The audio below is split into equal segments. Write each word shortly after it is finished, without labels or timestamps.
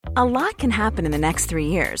A lot can happen in the next 3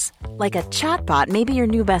 years. Like a chatbot may be your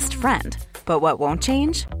new best friend. But what won't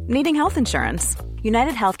change? Needing health insurance.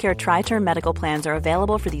 United Healthcare Tri-Term Medical Plans are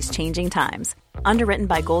available for these changing times. Underwritten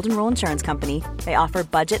by Golden Rule Insurance Company, they offer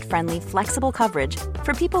budget-friendly, flexible coverage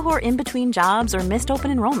for people who are in between jobs or missed open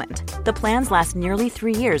enrollment. The plans last nearly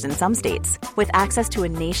 3 years in some states, with access to a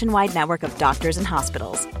nationwide network of doctors and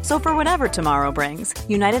hospitals. So for whatever tomorrow brings,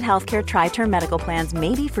 United Healthcare Tri-Term Medical Plans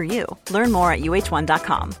may be for you. Learn more at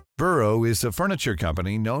uh1.com. Burrow is a furniture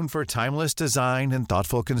company known for timeless design and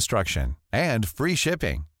thoughtful construction, and free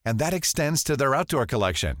shipping, and that extends to their outdoor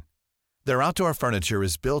collection. Their outdoor furniture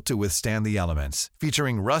is built to withstand the elements,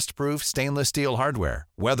 featuring rust-proof stainless steel hardware,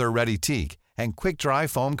 weather-ready teak, and quick-dry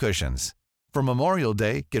foam cushions. For Memorial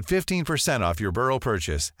Day, get 15% off your Burrow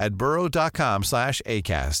purchase at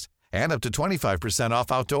burrow.com/ACAST and up to 25%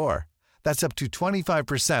 off outdoor. That's up to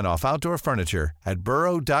 25% off outdoor furniture at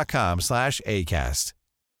burrow.com/ACAST.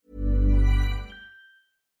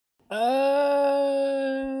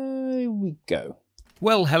 Here we go.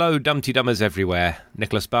 Well, hello, Dumpty Dummers everywhere.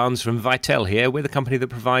 Nicholas Barnes from Vitel here, with a company that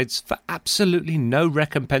provides, for absolutely no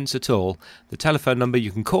recompense at all, the telephone number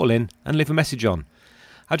you can call in and leave a message on.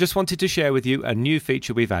 I just wanted to share with you a new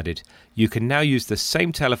feature we've added. You can now use the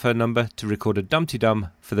same telephone number to record a Dumpty Dum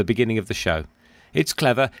for the beginning of the show. It's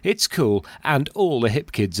clever, it's cool, and all the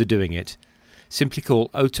hip kids are doing it. Simply call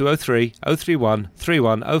 0203 031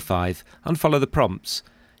 3105 and follow the prompts.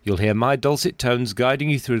 You'll hear my dulcet tones guiding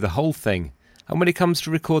you through the whole thing. And when it comes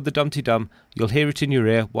to record the Dumpty Dum, you'll hear it in your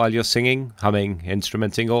ear while you're singing, humming,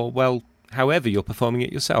 instrumenting, or, well, however you're performing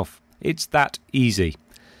it yourself. It's that easy.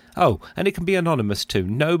 Oh, and it can be anonymous too.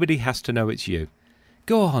 Nobody has to know it's you.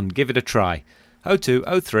 Go on, give it a try.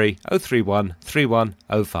 0203 031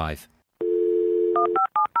 3105.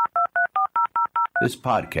 This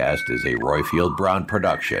podcast is a Royfield Brown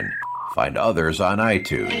production. Find others on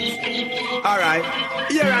iTunes. All right.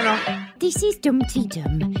 Here I know. This is Dumpty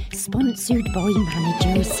Dum, sponsored by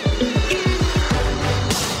managers.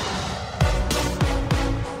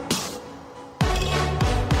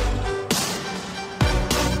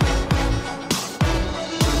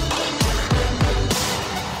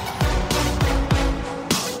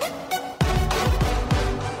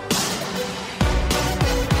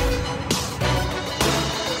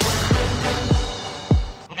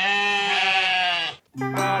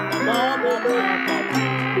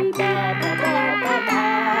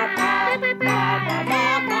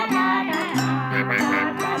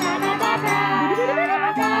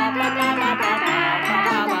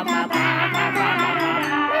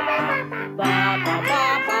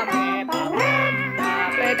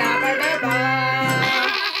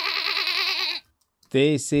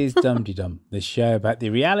 This is Dumpty Dum, the show about the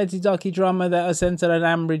reality docudrama that are centred at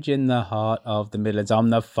Ambridge in the heart of the Midlands. I'm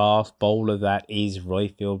the fast bowler that is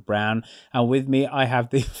Royfield Brown, and with me I have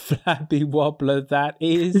the flabby wobbler that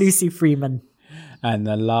is Lucy Freeman. And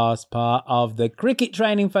the last part of the cricket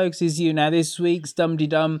training focuses you. Now this week's Dumpty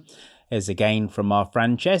Dum is again from our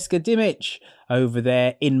Francesca Dimich over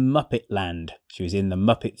there in Muppet Land. She was in the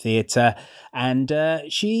Muppet Theatre and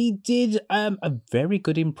she did a very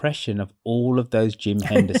good impression of all of those Jim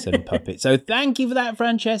Henderson puppets. So thank you for that,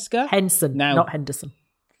 Francesca. Henson, not Henderson.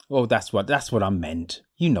 Oh, that's what I meant.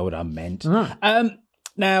 You know what I meant.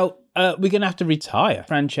 Now, we're going to have to retire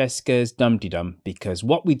Francesca's Dumpty Dum because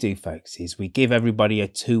what we do, folks, is we give everybody a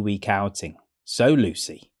 2-week outing. So,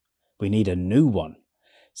 Lucy, we need a new one.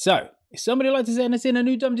 So, if somebody would like to send us in a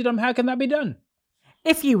new Dumpty Dum, how can that be done?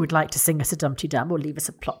 If you would like to sing us a Dumpty Dum or leave us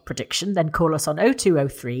a plot prediction, then call us on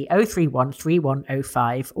 0203 031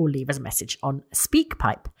 3105 or leave us a message on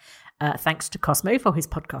SpeakPipe. Thanks to Cosmo for his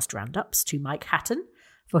podcast roundups, to Mike Hatton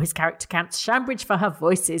for his character counts, Shambridge for her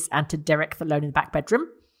voices, and to Derek for Lone in the Back Bedroom.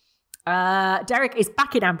 Derek is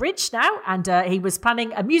back in Ambridge now, and he was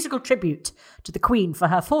planning a musical tribute to the Queen for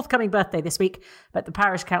her forthcoming birthday this week, but the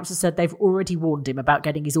parish council said they've already warned him about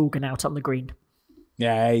getting his organ out on the green.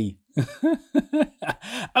 Yay.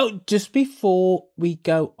 Oh, just before we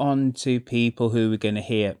go on to people who we're going to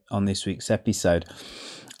hear on this week's episode,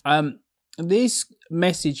 this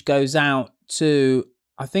message goes out to,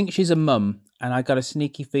 I think she's a mum, and I got a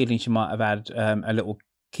sneaky feeling she might have had a little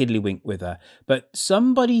kiddlywink with her. But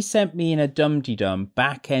somebody sent me in a Dumpty Dum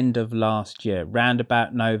back end of last year, round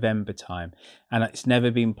about November time, and it's never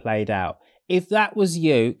been played out. If that was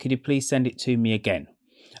you, could you please send it to me again?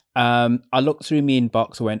 I looked through my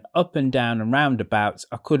inbox, I went up and down and roundabouts,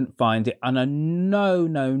 I couldn't find it, and I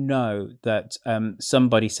know that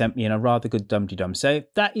somebody sent me in a rather good Dumpty Dum. So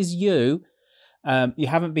if that is you, you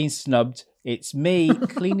haven't been snubbed. It's me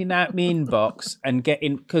cleaning out my inbox and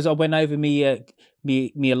getting, because I went over me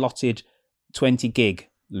allotted 20 gig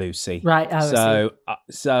Lucy. Right. Oh,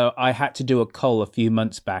 so I had to do a cull a few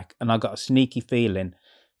months back, and I got a sneaky feeling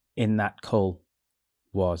in that cull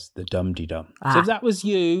was the Dum-de-Dum. So if that was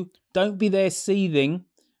you, don't be there seething,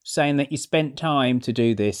 saying that you spent time to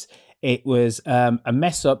do this. It was a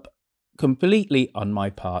mess up completely on my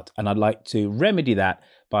part, and I'd like to remedy that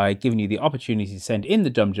by giving you the opportunity to send in the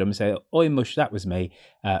Dum-de-Dum and say, oi mush, that was me,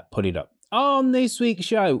 put it up. On this week's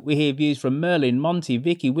show, we hear views from Merlin, Monty,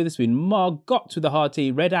 Vicky, Witherspoon, Margot with the Hearty,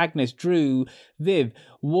 Red Agnes, Drew, Viv,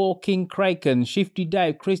 Walking Kraken, Shifty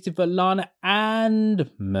Dave, Christopher, Lana,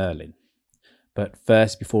 and Merlin. But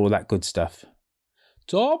first, before all that good stuff,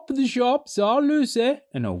 top of the shops are Lucy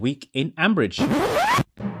and a week in Ambridge.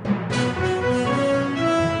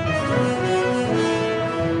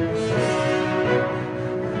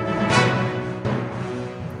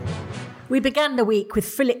 We began the week with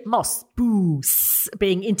Philip Moss,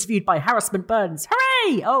 being interviewed by Harassment Burns.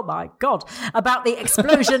 Hooray! Oh my God. About the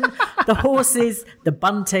explosion, the horses, the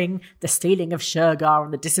bunting, the stealing of Shergar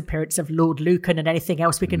and the disappearance of Lord Lucan and anything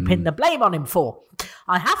else we can pin the blame on him for.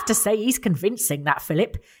 I have to say he's convincing, that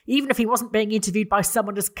Philip, even if he wasn't being interviewed by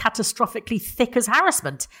someone as catastrophically thick as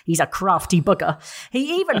Harassment. He's a crafty bugger.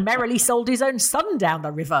 He even merrily sold his own son down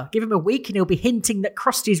the river. Give him a week and he'll be hinting that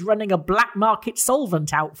Krusty's running a black market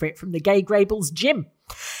solvent outfit from the Gay Grayble's gym.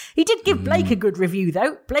 He did give Blake a good review,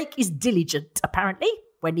 though. Blake is diligent, apparently.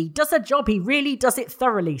 When he does a job, he really does it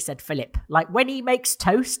thoroughly, said Philip. Like when he makes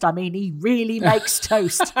toast, I mean, he really makes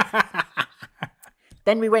toast.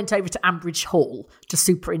 Then we went over to Ambridge Hall to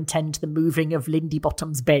superintend the moving of Lindy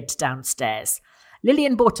Bottom's bed downstairs.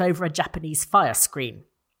 Lillian brought over a Japanese fire screen.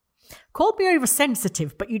 Called me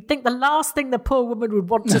oversensitive, but you'd think the last thing the poor woman would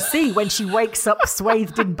want to see when she wakes up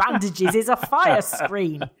swathed in bandages is a fire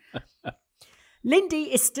screen.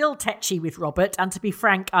 Lindy is still tetchy with Robert, and to be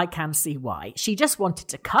frank, I can see why. She just wanted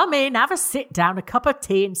to come in, have a sit down, a cup of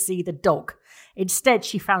tea and see the dog. Instead,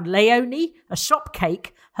 she found Leonie, a shop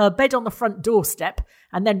cake, her bed on the front doorstep,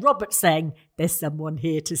 and then Robert saying, "There's someone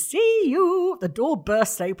here to see you." The door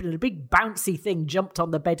burst open and a big bouncy thing jumped on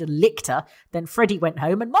the bed and licked her. Then Freddie went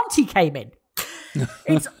home and Monty came in.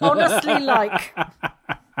 It's honestly like...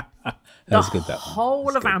 The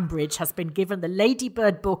whole of Ambridge has been given the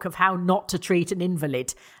Ladybird book of how not to treat an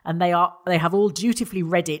invalid, and they have all dutifully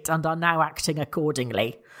read it and are now acting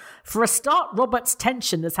accordingly. For a start, Robert's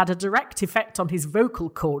tension has had a direct effect on his vocal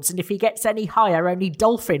cords, and if he gets any higher, only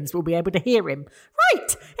dolphins will be able to hear him.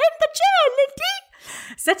 Right, in the chair,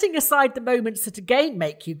 Lindy! Setting aside the moments that again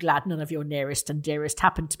make you glad none of your nearest and dearest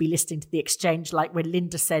happened to be listening to the exchange, like when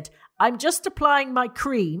Linda said, "I'm just applying my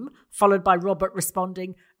cream," followed by Robert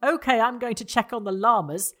responding, "Okay, I'm going to check on the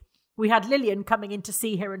llamas." We had Lillian coming in to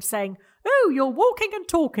see her and saying, "Oh, you're walking and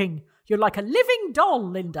talking. You're like a living doll,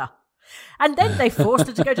 Linda." And then they forced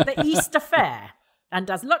her to go to the Easter Fair.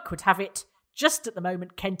 And as luck would have it, just at the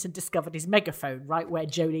moment Kenton discovered his megaphone right where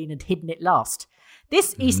Jolene had hidden it last.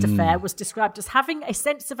 This Easter Fair was described as having a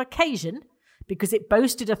sense of occasion because it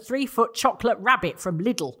boasted a 3-foot chocolate rabbit from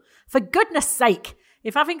Lidl. For goodness sake,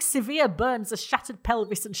 if having severe burns, a shattered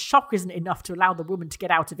pelvis and shock isn't enough to allow the woman to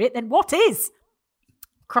get out of it, then what is?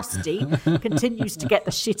 Krusty continues to get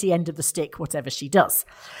the shitty end of the stick, whatever she does.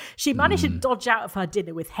 She managed to dodge out of her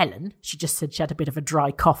dinner with Helen. She just said she had a bit of a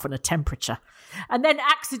dry cough and a temperature. And then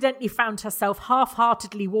accidentally found herself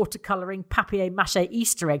half-heartedly watercolouring papier-mâché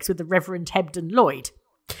Easter eggs with the Reverend Hebden Lloyd.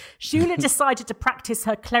 Shula decided to practice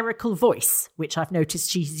her clerical voice, which I've noticed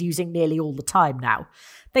she's using nearly all the time now.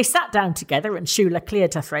 They sat down together and Shula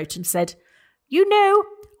cleared her throat and said, "You know,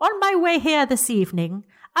 on my way here this evening,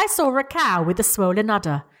 I saw a cow with a swollen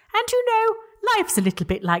udder. And you know, life's a little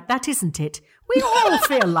bit like that, isn't it? We all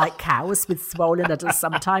feel like cows with swollen udders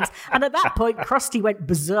sometimes." And at that point, Krusty went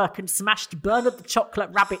berserk and smashed Bernard the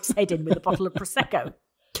Chocolate Rabbit's head in with a bottle of Prosecco.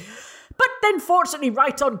 But then, fortunately,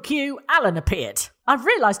 right on cue, Alan appeared. I've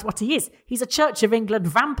realised what he is. He's a Church of England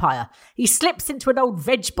vampire. He slips into an old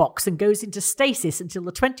veg box and goes into stasis until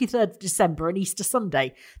the 23rd of December and Easter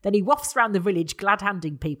Sunday. Then he wafts around the village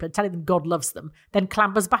glad-handing people and telling them God loves them, then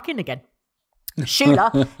clambers back in again.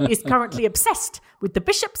 Shula is currently obsessed with the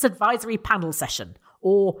Bishop's Advisory Panel Session,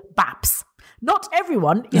 or BAPS. Not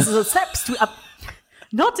everyone is as obsessed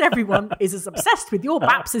with your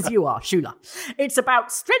BAPS as you are, Shula. It's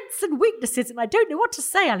about strengths and weaknesses, and I don't know what to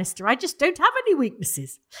say, Alistair. I just don't have any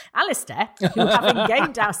weaknesses. Alistair, who, having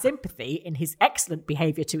gained our sympathy in his excellent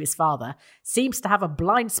behaviour to his father, seems to have a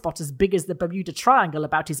blind spot as big as the Bermuda Triangle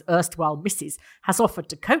about his erstwhile missus, has offered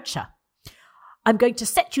to coach her. "I'm going to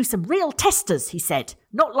set you some real testers," he said.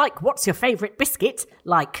 "Not like, what's your favourite biscuit?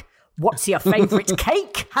 Like, what's your favourite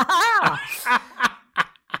cake? Ha ha!"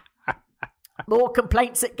 More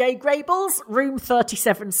complaints at Gay Grable's. Room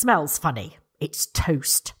 37 smells funny. It's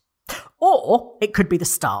toast. Or it could be the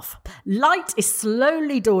staff. Light is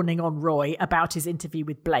slowly dawning on Roy about his interview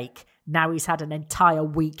with Blake. Now he's had an entire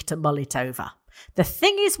week to mull it over. The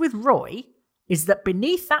thing is with Roy is that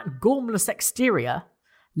beneath that gormless exterior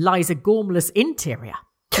lies a gormless interior.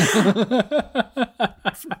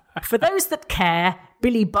 For those that care,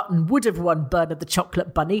 Billy Button would have won Bernard the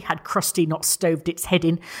Chocolate Bunny had Krusty not stoved its head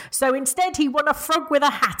in. So instead he won a frog with a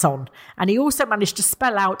hat on. And he also managed to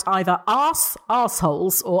spell out either arse,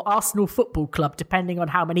 arseholes or Arsenal Football Club, depending on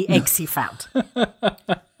how many eggs he found.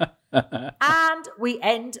 And we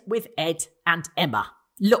end with Ed and Emma.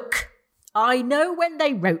 Look, I know when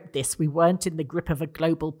they wrote this we weren't in the grip of a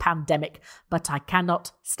global pandemic, but I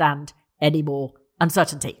cannot stand any more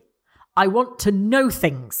uncertainty. I want to know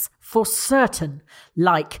things for certain,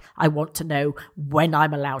 like I want to know when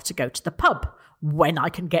I'm allowed to go to the pub, when I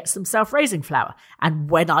can get some self-raising flour,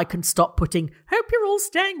 and when I can stop putting "hope you're all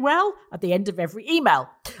staying well" at the end of every email.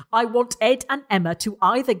 I want Ed and Emma to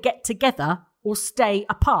either get together or stay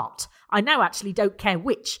apart. I now actually don't care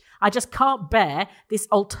which. I just can't bear this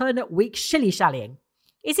alternate week shilly-shallying.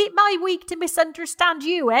 Is it my week to misunderstand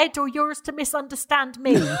you, Ed, or yours to misunderstand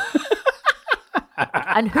me?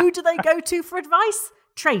 And who do they go to for advice?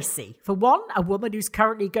 Tracy. For one, a woman who's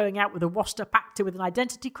currently going out with a washed-up actor with an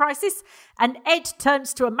identity crisis. And Ed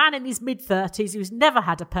turns to a man in his mid-30s who's never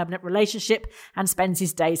had a permanent relationship and spends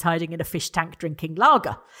his days hiding in a fish tank drinking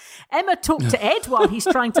lager. Emma talked to Ed while he's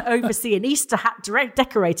trying to oversee an Easter hat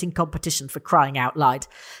decorating competition, for crying out loud.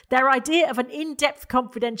 Their idea of an in-depth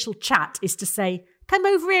confidential chat is to say, "Come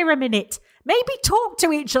over here a minute. Maybe talk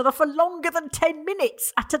to each other for longer than 10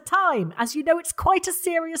 minutes at a time. As you know, it's quite a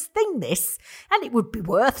serious thing, this. And it would be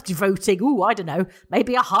worth devoting,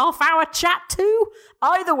 maybe a half-hour chat to.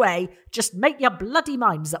 Either way, just make your bloody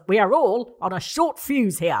minds up. We are all on a short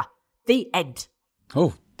fuse here. The end."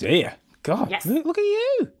 Oh, dear. God, yes. Look at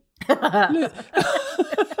you. Look.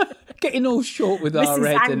 Getting all short with our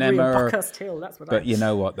Ed and Emma. Buckhurst Hill, that's what but you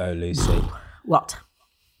know what, though, Lucy? What?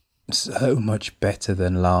 So much better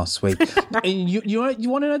than last week. And you want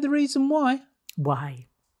to know the reason why? Why?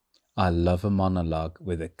 I love a monologue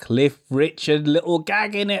with a Cliff Richard little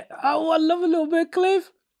gag in it. Oh, I love a little bit of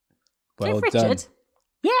Cliff. Well Cliff done. Richard?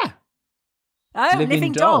 Yeah. Oh,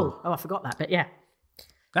 Living Doll. Oh, I forgot that, but yeah.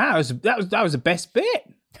 That was the best bit.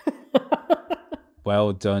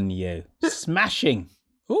 Well done, you. Smashing.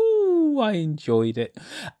 Ooh, I enjoyed it.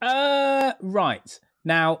 Right.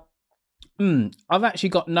 Now, I've actually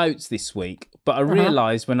got notes this week, but I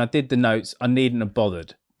realised when I did the notes, I needn't have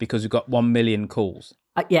bothered because we've got 1 million calls.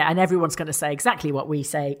 Yeah, and everyone's going to say exactly what we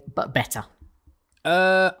say, but better.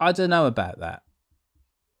 I don't know about that.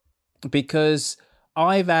 Because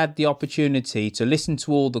I've had the opportunity to listen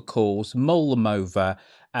to all the calls, mull them over,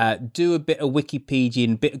 do a bit of Wikipedia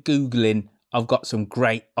and a bit of Googling. I've got some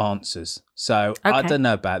great answers. So I don't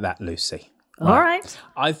know about that, Lucy. All right.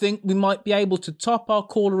 I think we might be able to top our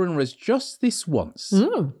caller in res just this once.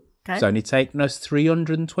 Okay. It's only taken us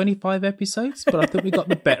 325 episodes, but I think we got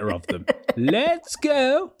the better of them. Let's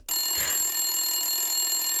go.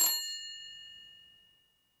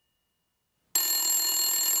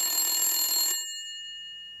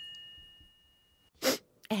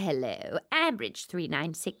 Hello, Ambridge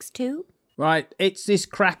 3962. Right, it's this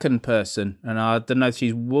Kraken person, and I don't know if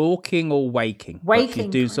she's walking or waking. Waking.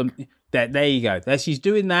 She's doing something. There you go. There, she's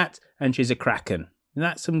doing that, and she's a Kraken. Isn't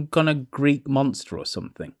that some kind of Greek monster or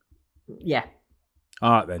something? Yeah.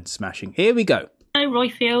 All right, then, smashing. Here we go. Hello,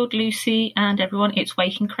 Royfield, Lucy, and everyone. It's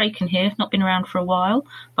Waking Kraken here. Not been around for a while,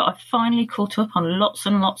 but I've finally caught up on lots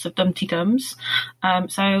and lots of Dumpty Dums.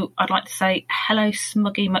 So I'd like to say hello,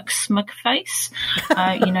 Smuggy McSmugface.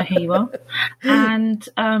 You know who you are. And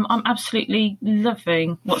I'm absolutely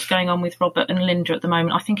loving what's going on with Robert and Linda at the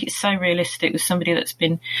moment. I think it's so realistic with somebody that's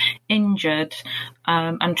been injured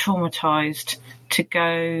and traumatised to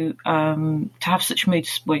go to have such mood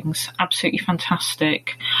swings. Absolutely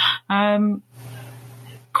fantastic.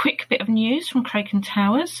 Quick bit of news from Kraken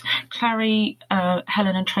Towers. Clary,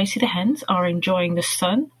 Helen and Tracy, the hens, are enjoying the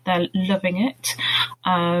sun. They're loving it.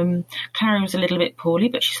 Clary was a little bit poorly,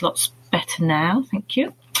 but she's lots better now. Thank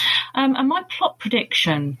you. And my plot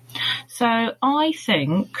prediction. So I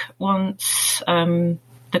think once the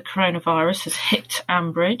coronavirus has hit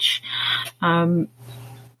Ambridge,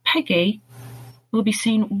 Peggy will be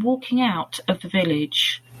seen walking out of the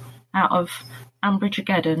village, out of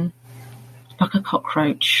Ambridgeageddon, like a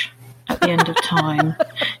cockroach at the end of time.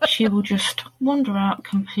 She will just wander out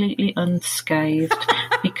completely unscathed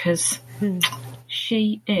because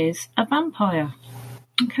she is a vampire.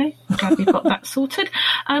 Okay, I'm glad we've got that sorted.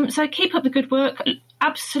 So keep up the good work.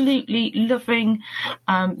 Absolutely loving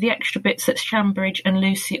the extra bits that Shambridge and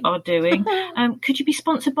Lucy are doing. Could you be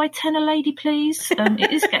sponsored by Tenor Lady, please?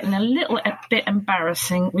 It is getting a bit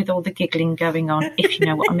embarrassing with all the giggling going on, if you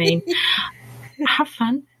know what I mean. Have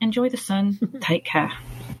fun. Enjoy the sun. Take care.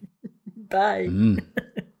 Bye.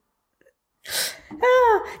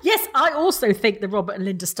 Yes, I also think the Robert and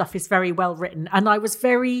Linda stuff is very well written, and I was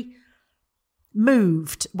very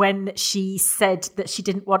moved when she said that she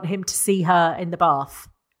didn't want him to see her in the bath,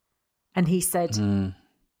 and he said,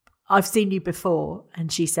 "I've seen you before,"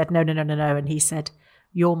 and she said, "No," and he said,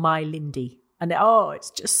 "You're my Lindy," and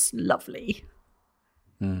it's just lovely.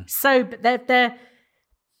 So, but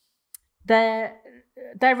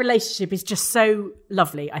their relationship is just so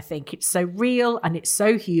lovely. I think it's so real and it's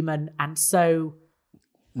so human and so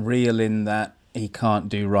real in that he can't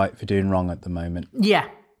do right for doing wrong at the moment. Yeah.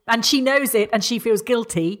 And she knows it and she feels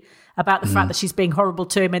guilty about the fact that she's being horrible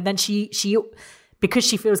to him. And then she because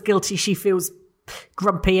she feels guilty, she feels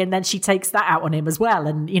grumpy, and then she takes that out on him as well.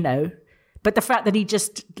 And, but the fact that he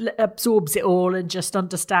just absorbs it all and just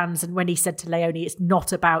understands. And when he said to Leonie, it's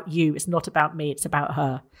not about you, it's not about me, it's about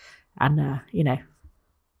her. And, yeah,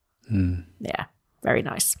 very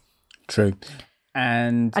nice. True.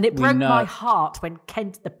 And it broke my heart when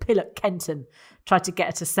the pillock Kenton tried to get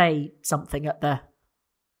her to say something at the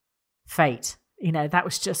fete. That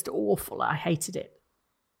was just awful. I hated it.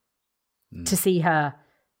 To see her,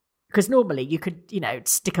 because normally you could,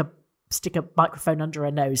 stick a microphone under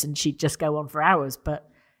her nose and she'd just go on for hours. But,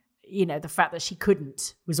 the fact that she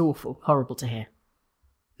couldn't was awful, horrible to hear.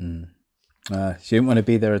 She didn't want to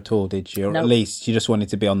be there at all, did she? Or at least she just wanted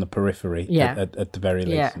to be on the periphery at the very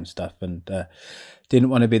least and stuff, and didn't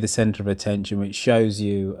want to be the centre of attention, which shows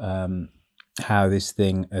you how this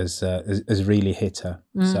thing has really hit her.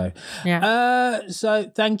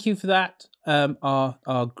 So thank you for that,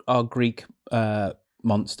 our Greek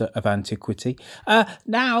monster of antiquity.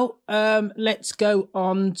 Now let's go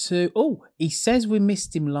on to. He says we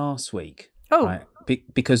missed him last week. Right?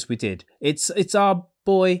 Because we did. It's our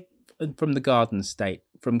boy from the Garden State,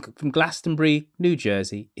 from Glastonbury, New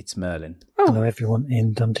Jersey. It's Merlin. Hello everyone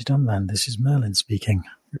in Dumpty Dumland. This is Merlin speaking,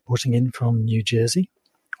 reporting in from New Jersey.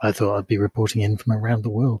 I thought I'd be reporting in from around the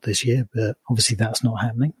world this year, but obviously that's not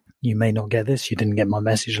happening. You may not get this. You didn't get my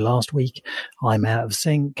message last week. I'm out of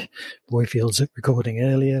sync. Royfield's recording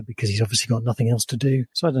earlier because he's obviously got nothing else to do.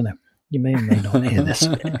 So I don't know. You may or may not hear this.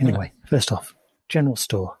 Anyway, first off, General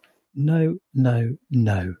Store. No.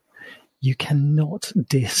 You cannot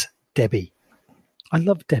diss Debbie. I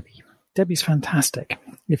love Debbie. Debbie's fantastic.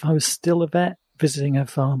 If I was still a vet visiting her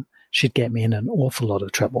farm, she'd get me in an awful lot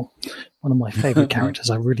of trouble. One of my favourite characters.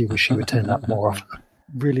 I really wish she would turn up more often.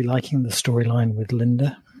 Really liking the storyline with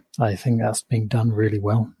Linda. I think that's being done really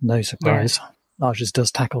well. No surprise. Yeah. Archers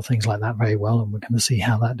does tackle things like that very well, and we're going to see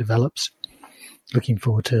how that develops. Looking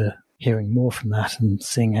forward to hearing more from that and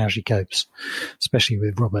seeing how she copes, especially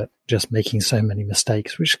with Robert just making so many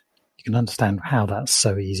mistakes, which you can understand how that's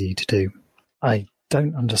so easy to do. I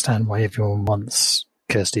don't understand why everyone wants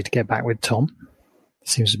Kirsty to get back with Tom. It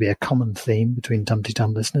seems to be a common theme between Dumpty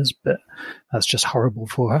Dum listeners, but that's just horrible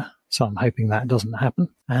for her. So I'm hoping that doesn't happen.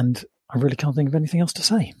 And I really can't think of anything else to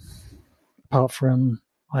say. Apart from,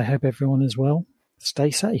 I hope everyone is well. Stay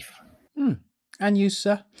safe. And you,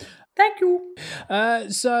 sir? Thank you.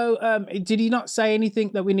 So, did he not say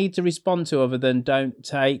anything that we need to respond to other than don't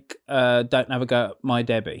have a go at my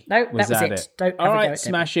Debbie? No, that was it. Don't have All a right, go at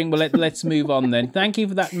smashing. Well, let's move on then. Thank you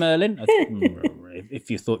for that, Merlin.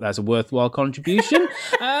 If you thought that's a worthwhile contribution.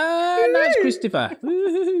 Now it's Christopher.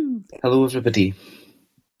 Woo-hoo. Hello, everybody.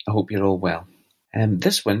 I hope you're all well.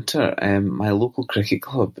 This winter, my local cricket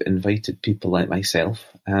club invited people like myself,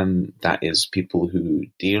 that is, people who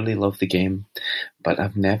dearly love the game, but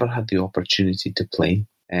have never had the opportunity to play.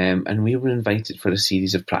 And we were invited for a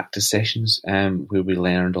series of practice sessions where we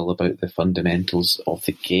learned all about the fundamentals of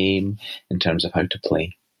the game in terms of how to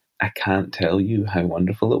play. I can't tell you how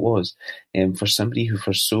wonderful it was. For somebody who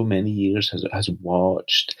for so many years has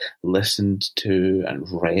watched, listened to,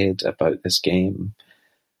 and read about this game,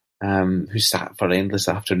 who sat for endless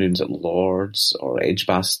afternoons at Lord's or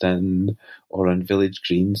Edgbaston or on village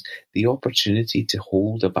greens, the opportunity to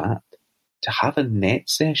hold a bat, to have a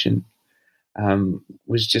net session,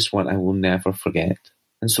 was just one I will never forget.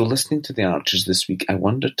 And so listening to the Archers this week, I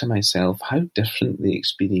wondered to myself how different the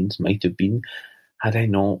experience might have been had I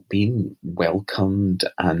not been welcomed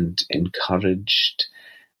and encouraged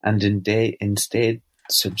and instead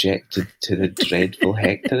subjected to the dreadful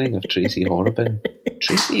hectoring of Tracy Horrobin.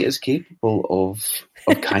 Tracy is capable of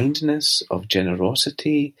kindness, of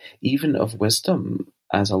generosity, even of wisdom.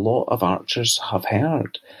 as a lot of archers have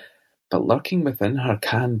heard, but lurking within her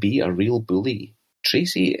can be a real bully.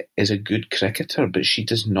 Tracy is a good cricketer, but she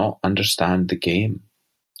does not understand the game.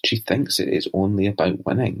 She thinks it is only about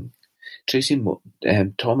winning.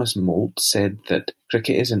 Thomas Moult said that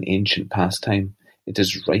cricket is an ancient pastime. It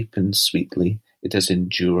has ripened sweetly. It has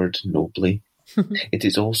endured nobly. It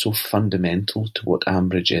is also fundamental to what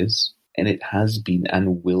Ambridge is, and it has been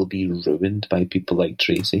and will be ruined by people like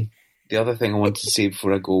Tracy. The other thing I wanted to say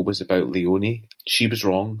before I go was about Leonie. She was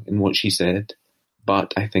wrong in what she said,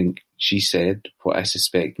 but I think she said what I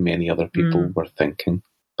suspect many other people were thinking.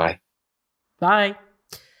 Bye. Bye.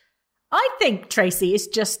 I think Tracy is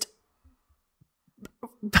just...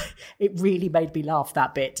 It really made me laugh,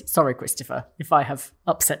 that bit. Sorry, Christopher, if I have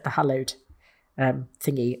upset the hallowed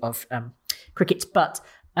thingy of cricket. But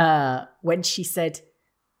when she said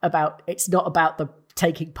about it's not about the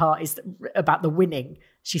taking part, it's about the winning,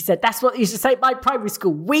 she said, that's what they used to say at my primary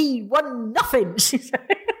school. We won nothing. She said.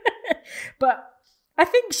 But I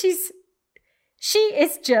think she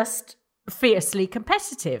is just fiercely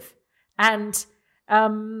competitive. And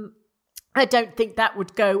I don't think that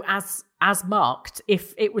would go as marked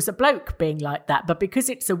if it was a bloke being like that. But because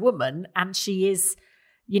it's a woman and she is,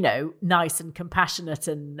 nice and compassionate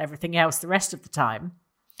and everything else the rest of the time,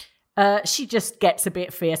 she just gets a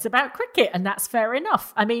bit fierce about cricket, and that's fair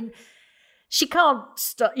enough. I mean, she can't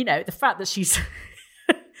stop, the fact that she's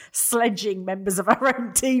sledging members of her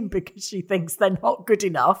own team because she thinks they're not good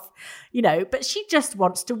enough, but she just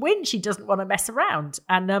wants to win. She doesn't want to mess around.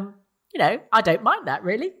 And, I don't mind that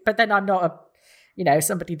really. But then I'm not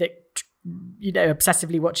somebody that,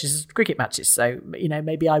 obsessively watches cricket matches. So,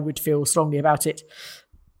 maybe I would feel strongly about it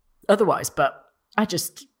otherwise. But I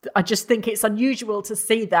just think it's unusual to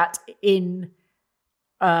see that in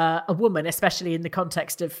a woman, especially in the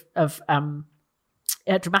context of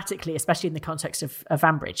dramatically, especially in the context of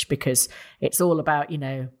Ambridge, because it's all about,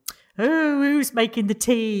 who's making the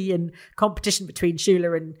tea and competition between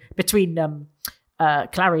Shula and between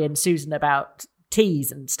Clary and Susan about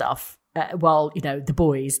teas and stuff, while, the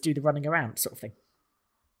boys do the running around sort of thing.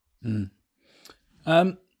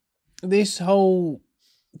 This whole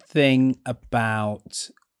thing about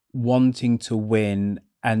wanting to win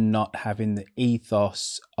and not having the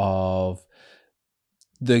ethos of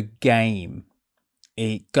the game,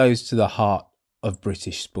 it goes to the heart of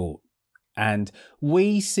British sport. And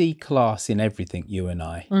we see class in everything, you and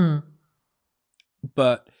I.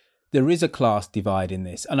 But there is a class divide in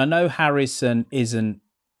this. And I know Harrison isn't,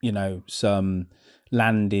 some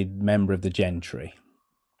landed member of the gentry.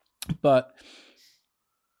 But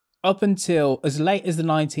up until as late as the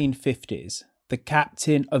 1950s, the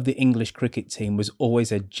captain of the English cricket team was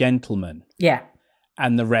always a gentleman. Yeah.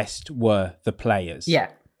 And the rest were the players. Yeah.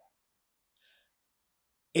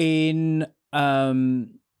 Have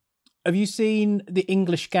you seen The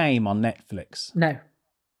English Game on Netflix? No.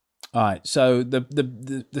 All right. So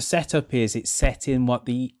the setup is it's set in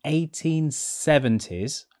the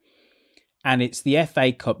 1870s, and it's the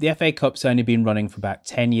FA Cup. The FA Cup's only been running for about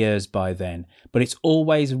 10 years by then, but it's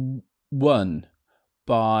always won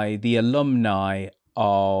by the alumni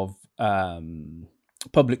of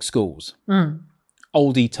public schools,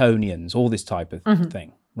 Old Etonians, all this type of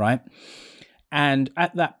thing, right? And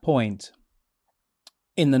at that point,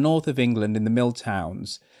 in the north of England, in the mill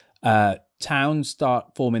towns, towns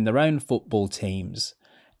start forming their own football teams,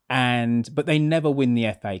 but they never win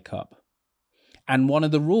the FA Cup. And one of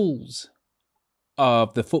the rules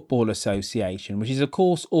of the Football Association, which is of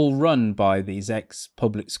course all run by these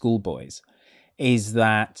ex-public school boys, is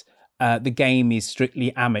that the game is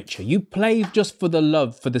strictly amateur. You play just for the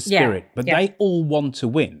love, for the spirit, but they all want to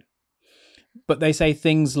win. But they say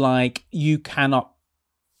things like, you cannot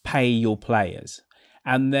pay your players.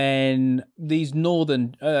 And then these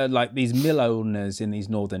northern, these mill owners in these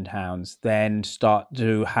northern towns then start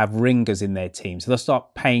to have ringers in their team. So they'll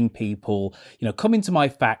start paying people, come into my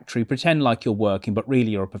factory, pretend like you're working, but really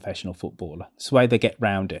you're a professional footballer. That's the way they get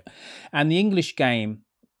round it. And the English Game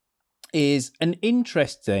is an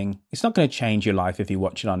interesting, it's not going to change your life if you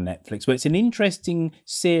watch it on Netflix, but it's an interesting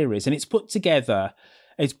series. And it's put together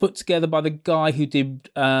by the guy who did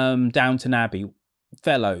Downton Abbey,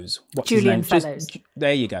 Fellows. What's Julian his name? Fellows.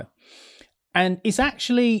 There you go. And it's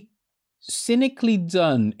actually cynically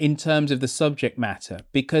done in terms of the subject matter,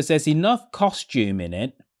 because there's enough costume in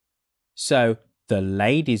it so the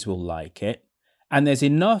ladies will like it, and there's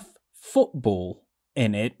enough football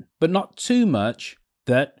in it, but not too much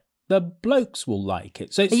that the blokes will like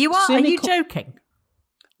it. So it's are you joking?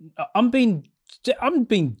 I'm being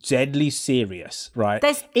deadly serious, right?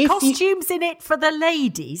 There's costumes in it for the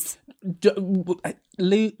ladies.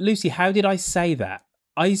 Lucy, how did I say that?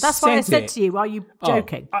 That's why I said to you, are you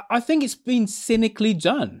joking? I think it's been cynically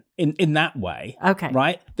done in that way. Okay.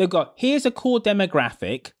 Right? They've got, here's a core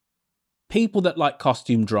demographic, people that like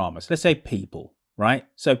costume dramas. Let's say people, right?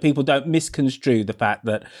 So people don't misconstrue the fact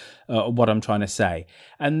that what I'm trying to say.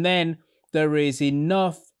 And then there is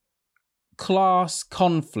enough class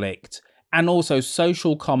conflict and also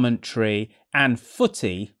social commentary and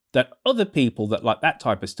footy that other people that like that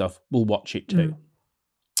type of stuff will watch it too.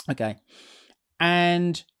 Okay.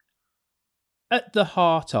 And at the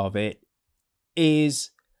heart of it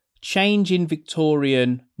is changing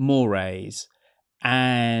Victorian mores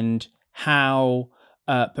and how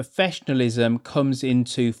professionalism comes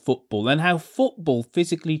into football and how football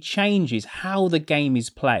physically changes how the game is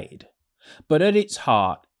played. But at its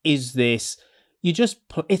heart is this,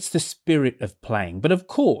 it's the spirit of playing. But of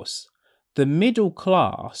course, the middle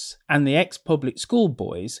class and the ex-public school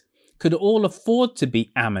boys could all afford to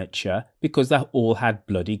be amateur because they all had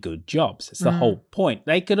bloody good jobs. It's the whole point.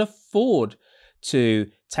 They could afford to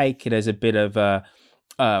take it as a bit of a,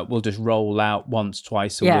 we'll just roll out once,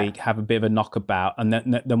 twice a week, have a bit of a knockabout, and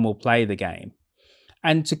then we'll play the game.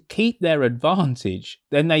 And to keep their advantage,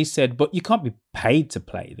 then they said, but you can't be paid to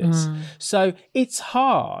play this. So it's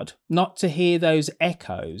hard not to hear those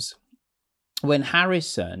echoes when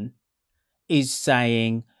Harrison is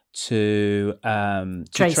saying to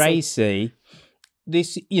Tracy,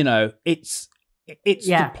 this, you know, it's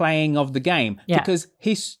the playing of the game. Because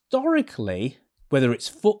historically, whether it's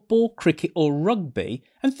football, cricket or rugby,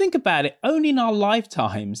 and think about it, only in our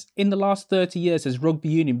lifetimes, in the last 30 years, has rugby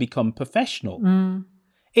union become professional.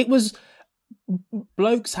 It was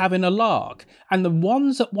blokes having a lark, and the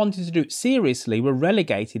ones that wanted to do it seriously were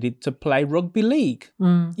relegated to play rugby league.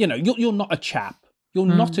 You know, you're not a chap. You're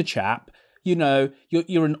not a chap. You know,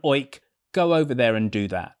 you're an oik. Go over there and do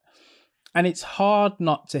that. And it's hard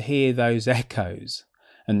not to hear those echoes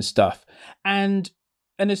and stuff. And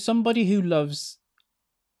as somebody who loves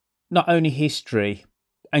not only history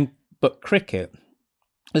but cricket,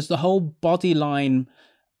 there's the whole Bodyline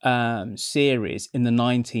series in the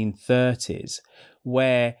 1930s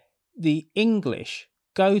where the English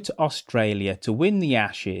go to Australia to win the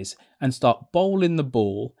Ashes and start bowling the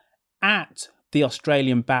ball at the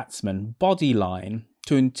Australian batsman Bodyline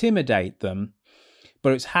to intimidate them.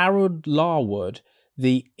 But it's Harold Larwood,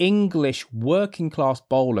 the English working class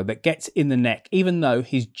bowler, that gets in the neck, even though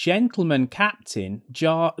his gentleman captain,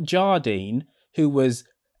 Jardine, who was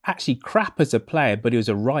actually crap as a player, but he was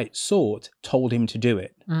a right sort, told him to do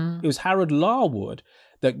it. It was Harold Larwood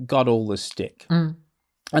that got all the stick. And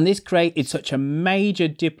this created such a major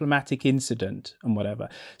diplomatic incident and whatever.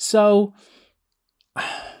 So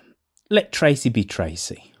let Tracy be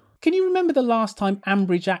Tracy. Can you remember the last time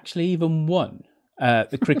Ambridge actually even won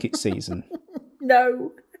the cricket season?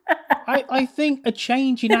 No. I think a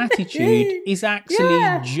change in attitude is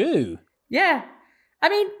actually due. Yeah. I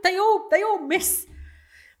mean, they all miss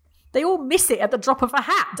it at the drop of a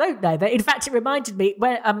hat, don't they? In fact, it reminded me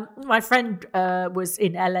when my friend was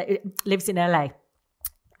in LA, lives in LA,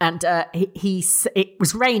 and it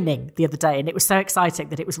was raining the other day, and it was so exciting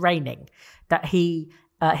that it was raining that him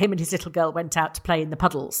and his little girl went out to play in the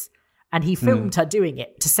puddles. And he filmed her doing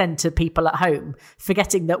it to send to people at home,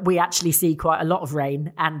 forgetting that we actually see quite a lot of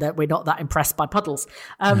rain and that we're not that impressed by puddles.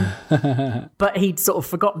 But he'd sort of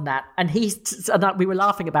forgotten that. And we were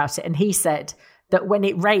laughing about it. And he said that when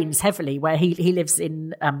it rains heavily, where he lives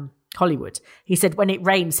in Hollywood, he said when it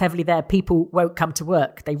rains heavily there, people won't come to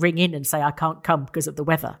work. They ring in and say, I can't come because of the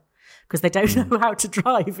weather, because they don't know how to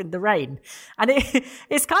drive in the rain. And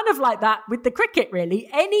it's kind of like that with the cricket, really.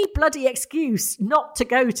 Any bloody excuse not to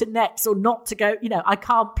go to nets or not to go, you know, I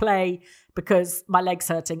can't play because my leg's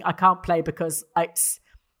hurting. I can't play because it's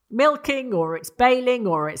milking or it's baling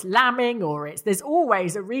or it's lambing or there's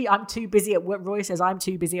always I'm too busy at work. Roy says, I'm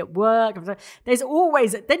too busy at work. There's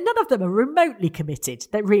always, none of them are remotely committed.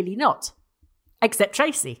 They're really not, except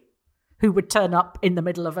Tracy, who would turn up in the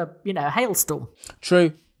middle of a, hailstorm.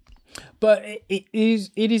 True. But it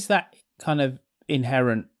is that kind of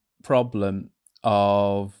inherent problem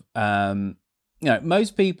of,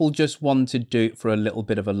 most people just want to do it for a little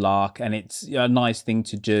bit of a lark, and it's a nice thing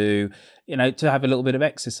to do, to have a little bit of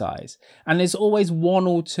exercise. And there's always one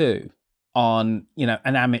or two on,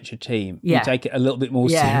 an amateur team who take it a little bit more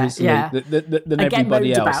seriously than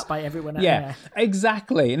everybody else. About by everyone else. Yeah,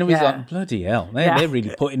 exactly. And it was like, bloody hell, they're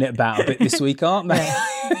really putting it about a bit this week, aren't they?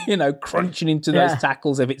 Crunching into those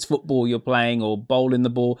tackles if it's football you're playing, or bowling the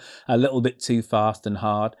ball a little bit too fast and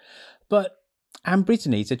hard. But Ambridge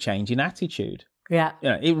needs a change in attitude. Yeah.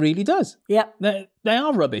 It really does. Yeah. They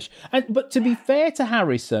are rubbish. But to be fair to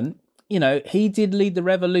Harrison, he did lead the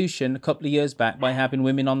revolution a couple of years back by having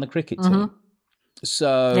women on the cricket team.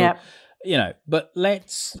 So, but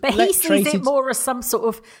he sees it more as some sort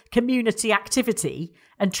of community activity,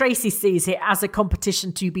 and Tracy sees it as a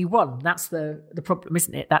competition to be won. That's the problem,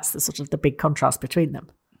 isn't it? That's the sort of the big contrast between them.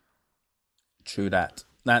 True that.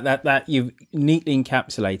 That you've neatly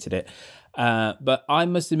encapsulated it. But I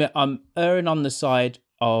must admit, I'm erring on the side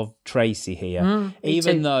of Tracy here,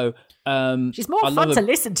 even though she's more fun to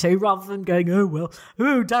listen to rather than going,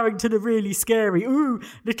 Darrington are really scary. Ooh,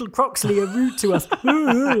 little Croxley are rude to us.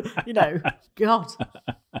 God.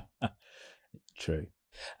 True.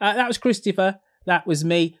 That was Christopher. That was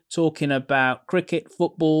me talking about cricket,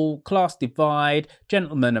 football, class divide,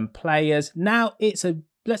 gentlemen and players. Now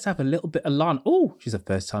let's have a little bit of Lana. Oh, she's a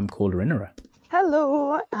first-time caller in her.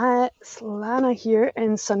 Hello, it's Lana here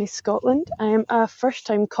in sunny Scotland. I'm a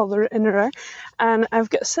first-time caller in her, and I've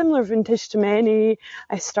got a similar vintage to many.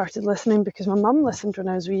 I started listening because my mum listened when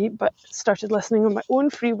I was wee, but started listening on my own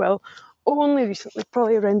free will only recently,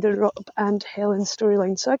 probably around the Rob and Helen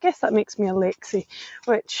storyline. So I guess that makes me a Lexi,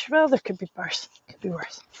 which, well, there could be worse. Could be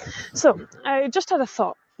worse. So I just had a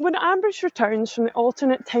thought. When Ambridge returns from the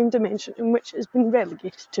alternate time dimension in which it has been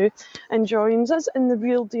relegated to and joins us in the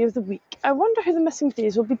real day of the week, I wonder how the missing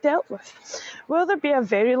days will be dealt with. Will there be a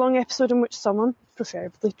very long episode in which someone,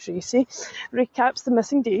 preferably Tracy, recaps the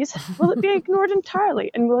missing days? Will it be ignored entirely,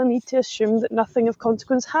 and will I need to assume that nothing of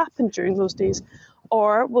consequence happened during those days?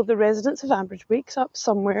 Or will the residents of Ambridge wake up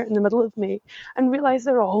somewhere in the middle of May and realise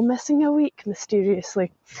they're all missing a week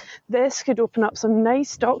mysteriously? This could open up some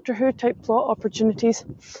nice Doctor Who type plot opportunities.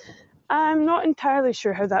 I'm not entirely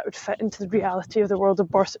sure how that would fit into the reality of the world of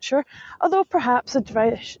Borsetshire, although perhaps a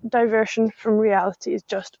diversion from reality is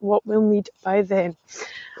just what we'll need by then.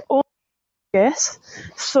 Only guess.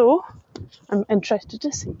 So I'm interested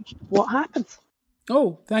to see what happens.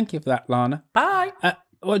 Oh, thank you for that, Lana. Bye.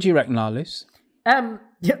 What do you reckon, Larlus? I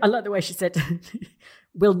like the way she said,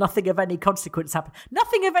 will nothing of any consequence happen?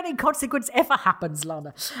 Nothing of any consequence ever happens,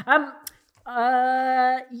 Lana.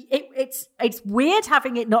 It's weird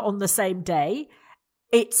having it not on the same day.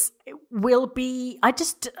 It will be,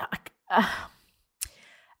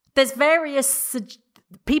 there's various,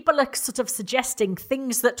 people are sort of suggesting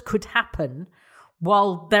things that could happen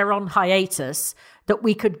while they're on hiatus, that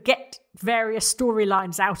we could get various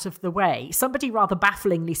storylines out of the way. Somebody rather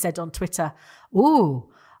bafflingly said on Twitter,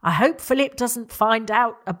 I hope Philip doesn't find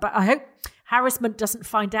out about, I hope Harassment doesn't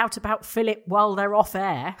find out about Philip while they're off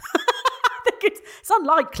air. I think it's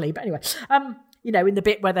unlikely, but anyway, in the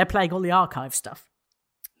bit where they're playing all the archive stuff.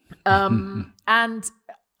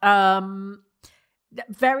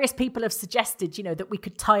 Various people have suggested, that we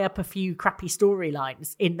could tie up a few crappy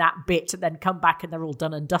storylines in that bit and then come back and they're all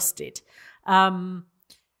done and dusted. I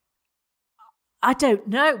don't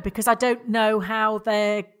know, because I don't know how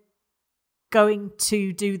they're going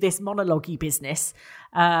to do this monologue-y business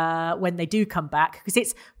when they do come back. Because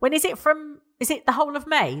is it the whole of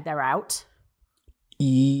May they're out?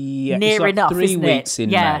 Yeah, near it's enough, 3 weeks in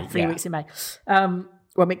May. Yeah, 3 weeks in May. When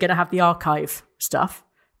we're going to have the archive stuff.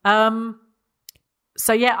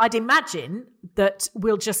 So yeah, I'd imagine that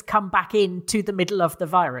we'll just come back into the middle of the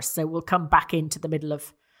virus. So we'll come back into the middle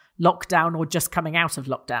of lockdown or just coming out of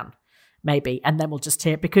lockdown, maybe. And then we'll just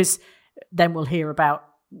hear, because then we'll hear about,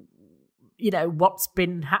 what's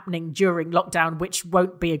been happening during lockdown, which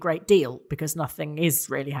won't be a great deal because nothing is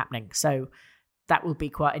really happening. So that will be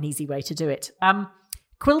quite an easy way to do it.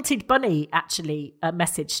 Quilted Bunny actually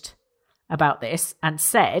messaged about this and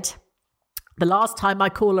said, the last time I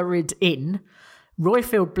caller-ed in,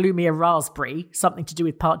 Royfield blew me a raspberry, something to do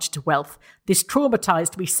with Parcher to Wealth. This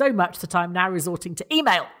traumatised me so much that I'm now resorting to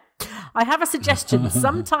email. I have a suggestion.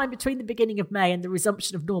 Sometime between the beginning of May and the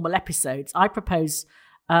resumption of normal episodes, I propose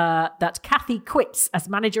that Kathy quits as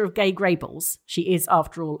manager of Gay Greyballs, she is,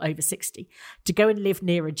 after all, over 60, to go and live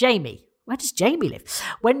nearer Jamie. Where does Jamie live?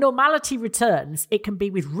 When normality returns, it can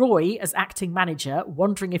be with Roy as acting manager,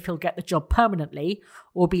 wondering if he'll get the job permanently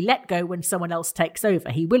or be let go when someone else takes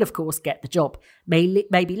over. He will, of course, get the job. Maybe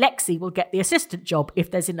Lexi will get the assistant job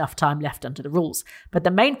if there's enough time left under the rules. But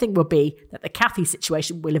the main thing will be that the Kathy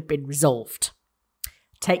situation will have been resolved.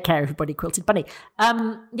 Take care, everybody, Quilted Bunny.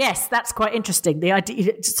 Yes, that's quite interesting. The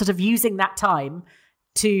idea, sort of using that time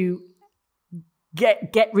to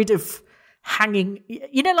get rid of hanging,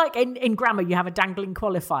 like in grammar, you have a dangling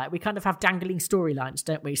qualifier. We kind of have dangling storylines,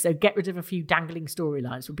 don't we? So get rid of a few dangling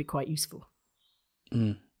storylines would be quite useful.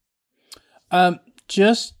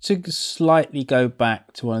 Just to slightly go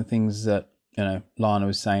back to one of the things that, Lana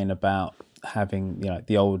was saying about having,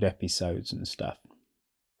 the old episodes and stuff.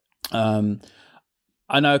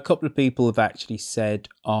 I know a couple of people have actually said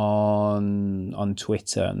on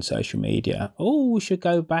Twitter and social media, we should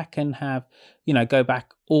go back and go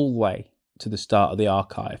back all the way to the start of the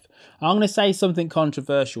archive. I'm going to say something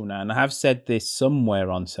controversial now, and I have said this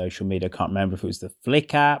somewhere on social media. I can't remember if it was the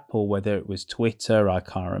Flick app or whether it was Twitter. I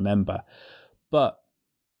can't remember. But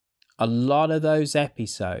a lot of those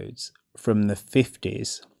episodes from the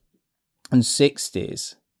 50s and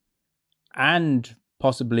 60s and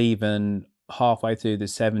possibly even halfway through the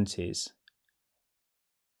 70s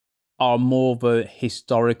are more of a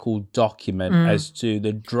historical document as to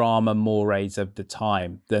the drama mores of the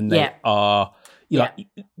time than they are.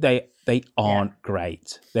 They aren't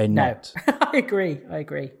great. They're not. I agree.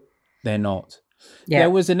 They're not. Yeah. There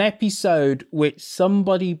was an episode which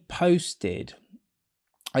somebody posted,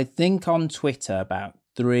 I think on Twitter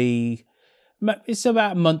it's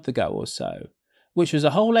about a month ago or so, which was a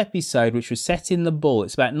whole episode which was set in the Bull.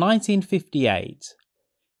 It's about 1958,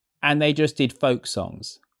 and they just did folk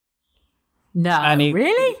songs. No, and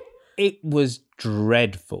really? It was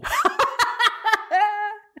dreadful.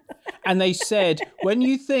 And they said, when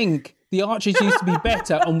you think the Archers used to be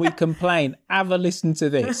better and we complain, have a listen to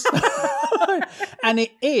this. And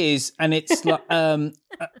it is, and it's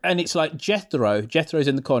like Jethro. Jethro's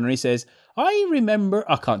in the corner and he says, I remember,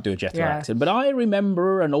 I can't do a Jethro accent, but I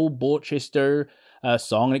remember an old Borchester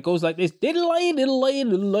song, and it goes like this, diddle-ay, diddle-ay,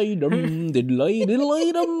 diddle-ay, dum, diddle-ay,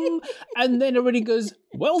 diddle-ay, dum. And then everybody goes,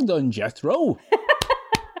 well done, Jethro.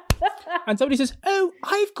 And somebody says, oh,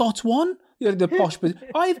 I've got one. The posh person,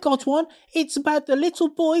 I've got one. It's about the little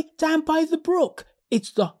boy down by the brook.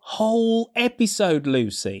 It's the whole episode,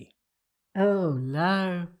 Lucy. Oh,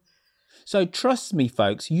 no. So trust me,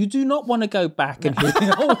 folks, you do not want to go back and hear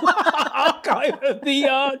the whole archive of the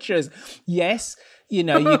Archers. Yes,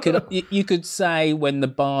 you could say when the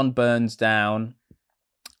barn burns down.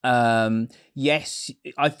 Yes,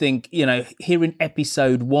 I think, hearing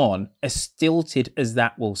episode 1, as stilted as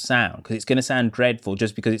that will sound, because it's going to sound dreadful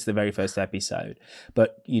just because it's the very first episode,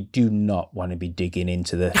 but you do not want to be digging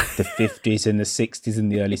into the 50s and the 60s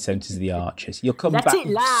and the early 70s of the Archers. You'll come back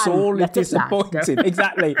sorely disappointed.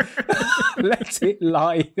 Exactly. Let it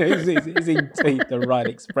lie is indeed the right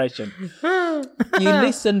expression. You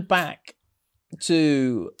listen back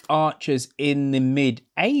to Archers in the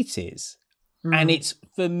mid-80s, and it's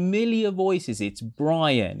familiar voices. It's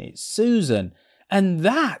Brian, it's Susan, and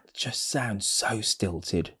that just sounds so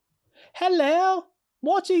stilted. Hello,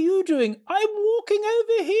 what are you doing? I'm walking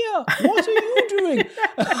over here. What are you doing?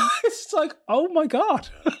 It's like, oh my God.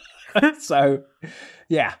 So,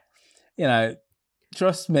 yeah,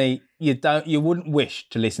 trust me, you wouldn't wish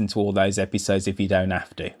to listen to all those episodes if you don't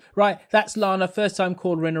have to. Right, that's Lana, first time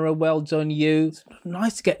caller in a well done you. It's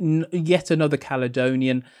nice to get yet another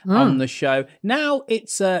Caledonian on the show. Now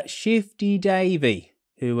it's Shifty Davy,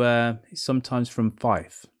 who is sometimes from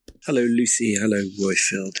Fife. Hello Lucy, hello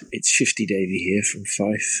Royfield. It's Shifty Davy here from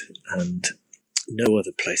Fife and no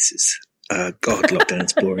other places. God,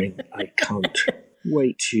 lockdown's boring. I can't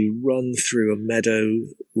wait to run through a meadow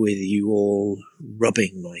with you all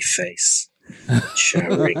rubbing my face,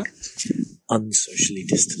 showering unsocially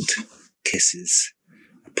distant kisses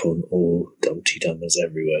upon all Dumpty Dummers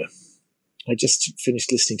everywhere. I just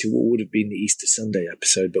finished listening to what would have been the Easter Sunday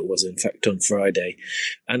episode, but was in fact on Friday,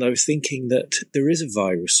 and I was thinking that there is a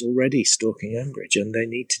virus already stalking Ambridge, and they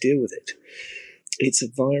need to deal with it. It's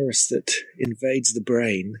a virus that invades the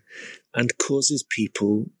brain and causes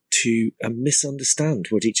people to misunderstand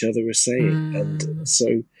what each other are saying, and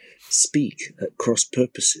so speak at cross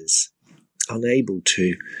purposes, unable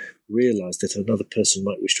to realise that another person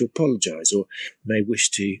might wish to apologise or may wish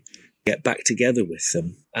to get back together with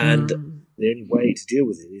them. And the only way to deal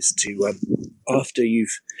with it is to, after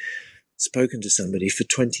you've spoken to somebody for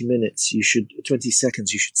 20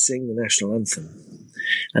 seconds, you should sing the national anthem.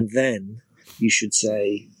 And then you should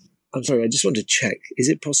say, I'm sorry, I just want to check. Is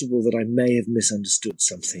it possible that I may have misunderstood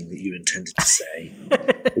something that you intended to say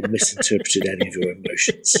or misinterpreted any of your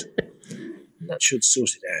emotions? And that should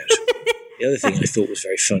sort it out. The other thing I thought was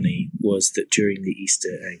very funny was that during the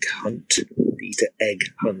Easter egg hunt, that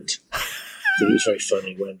it was very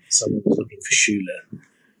funny when someone was looking for Shula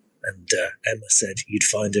and Emma said you'd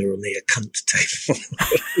find her on the cunt table.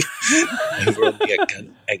 Over on the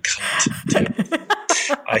egg hunt table.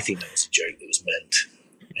 I think that was a joke that was meant.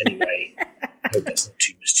 Anyway, I hope that's not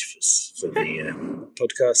too mischievous for the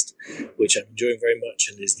podcast, which I'm enjoying very much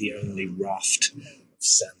and is the only raft of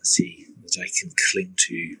sanity that I can cling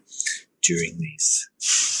to during these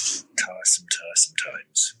tiresome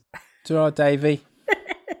times. Ta-ra, Davey.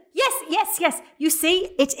 Yes. You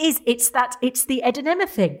see, it's the Ed and Emma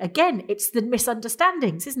thing. Again, it's the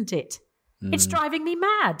misunderstandings, isn't it? It's driving me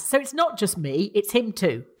mad. So it's not just me, it's him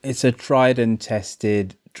too. It's a tried and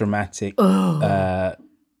tested dramatic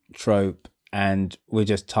trope, and we're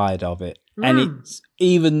just tired of it. And it's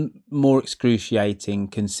even more excruciating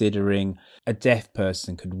considering a deaf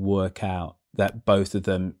person could work out that both of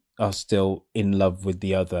them are still in love with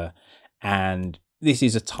the other. And this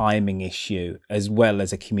is a timing issue as well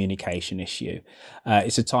as a communication issue.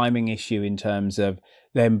 It's a timing issue in terms of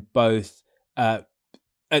them both at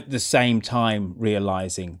the same time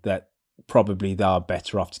realizing that probably they are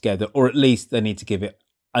better off together, or at least they need to give it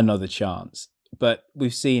another chance. But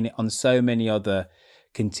we've seen it on so many other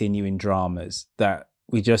continuing dramas that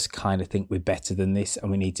we just kind of think we're better than this,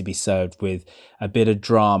 and we need to be served with a bit of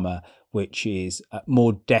drama which is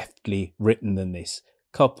more deftly written than this.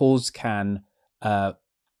 Couples can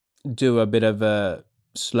do a bit of a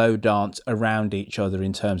slow dance around each other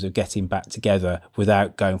in terms of getting back together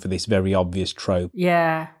without going for this very obvious trope.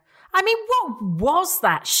 Yeah. I mean, what was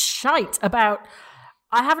that shite about...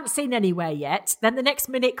 I haven't seen anywhere yet. Then the next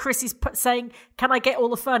minute, Chris is saying, can I get all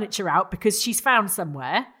the furniture out because she's found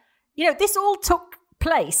somewhere? You know, this all took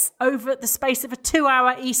place over the space of a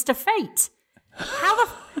 2-hour Easter fete.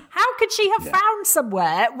 How could she have found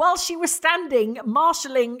somewhere while she was standing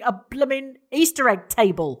marshalling a blooming Easter egg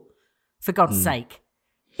table? For God's sake.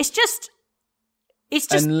 It's just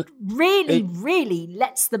really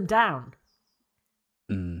lets them down.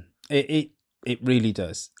 It really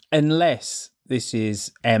does. Unless this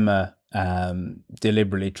is Emma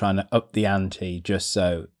deliberately trying to up the ante just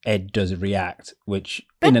so Ed does react, which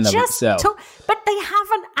in and of itself... But they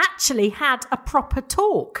haven't actually had a proper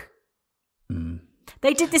talk.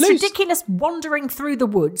 They did this ridiculous wandering through the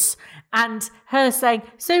woods and her saying,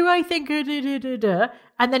 so I think,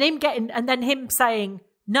 and then him saying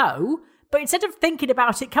no. But instead of thinking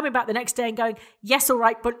about it, coming back the next day and going, yes, all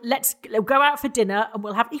right, but let's go out for dinner and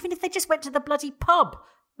we'll have, even if they just went to the bloody pub,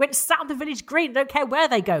 went sat on the village green, don't care where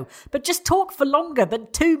they go, but just talk for longer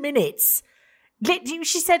than 2 minutes.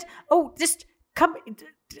 She said, oh, just come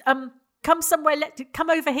somewhere, come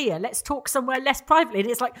over here, let's talk somewhere less privately. And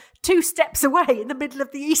it's like 2 steps away in the middle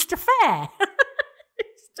of the Easter fair.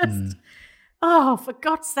 It's just, oh, for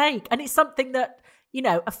God's sake. And it's something that, you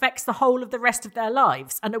know, affects the whole of the rest of their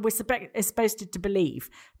lives. And we're supposed to believe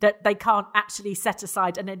that they can't actually set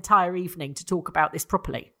aside an entire evening to talk about this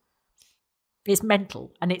properly. It's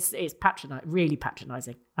mental, and it's really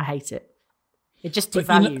patronising. I hate it. It just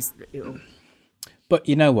devalues it all. But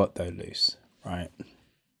you know what, though, Luce, right?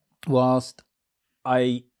 Whilst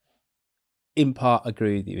I, in part,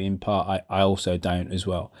 agree with you, in part, I also don't as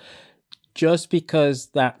well. Just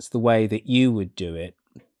because that's the way that you would do it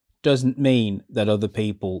doesn't mean that other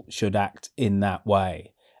people should act in that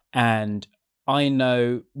way. And I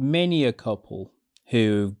know many a couple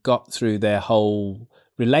who got through their whole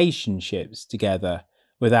relationships together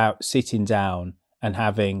without sitting down and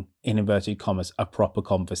having, in inverted commas, a proper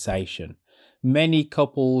conversation. Many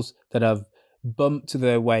couples that have bumped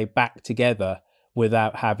their way back together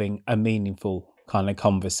without having a meaningful kind of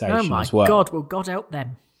conversation as well. Oh my God, will God help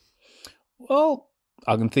them? Well,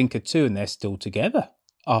 I can think of 2 and they're still together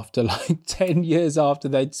after like 10 years after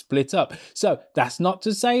they'd split up. So that's not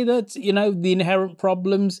to say that, you know, the inherent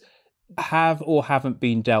problems have or haven't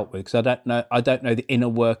been dealt with, because I don't know the inner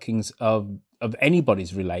workings of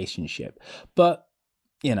anybody's relationship. But,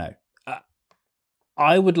 you know,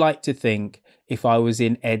 I would like to think if I was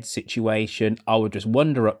in Ed's situation, I would just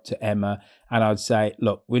wander up to Emma and I'd say,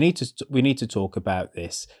 look, we need to talk about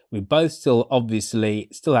this. We both still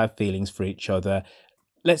have feelings for each other.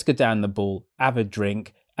 Let's go down the Bull, have a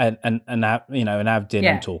drink and have dinner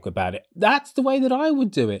and talk about it. That's the way that I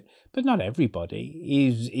would do it. But not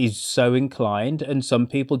everybody is so inclined, and some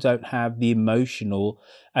people don't have the emotional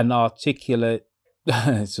and articulate.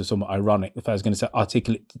 It's somewhat ironic if I was going to say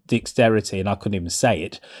articulate dexterity and I couldn't even say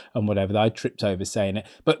it and whatever, I tripped over saying it,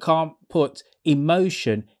 but can't put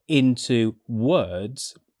emotion into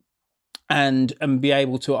words and be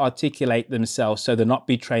able to articulate themselves so they're not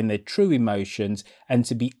betraying their true emotions, and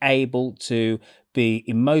to be able to be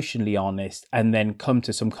emotionally honest and then come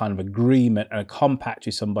to some kind of agreement and a compact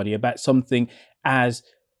with somebody about something as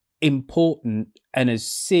important and as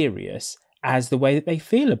serious as the way that they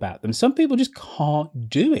feel about them. Some people just can't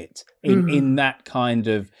do it in that kind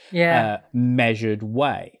of measured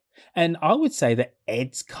way. And I would say that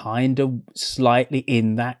Ed's kind of slightly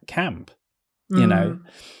in that camp, you know.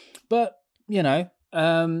 But, you know,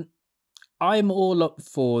 I'm all up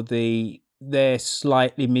for they're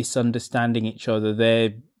slightly misunderstanding each other.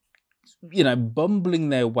 They're, you know, bumbling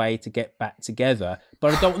their way to get back together.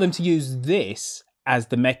 But I don't want them to use this as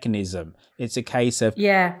the mechanism. It's a case of,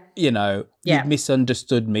 you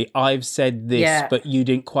misunderstood me. I've said this, but you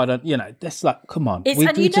didn't quite, that's like, come on.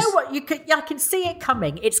 I can see it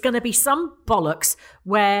coming. It's going to be some bollocks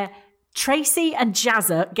where Tracy and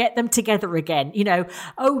Jazza get them together again.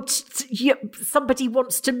 Somebody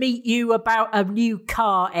wants to meet you about a new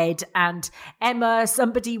car, Ed, and Emma,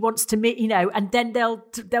 somebody wants to meet, and then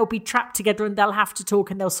they'll be trapped together and they'll have to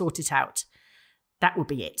talk and they'll sort it out. That will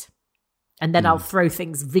be it. And then I'll throw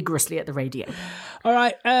things vigorously at the radio. All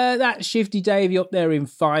right, that's Shifty Davey up there in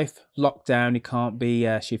Fife. Lockdown, it can't be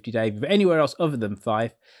Shifty Davey anywhere else other than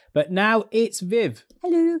Fife. But now it's Viv.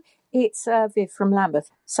 Hello, it's Viv from Lambeth.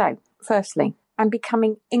 So, firstly, I'm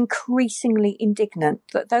becoming increasingly indignant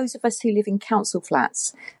that those of us who live in council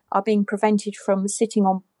flats are being prevented from sitting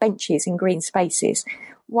on benches in green spaces,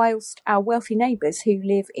 whilst our wealthy neighbours who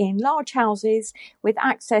live in large houses with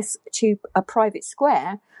access to a private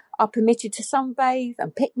square are permitted to sunbathe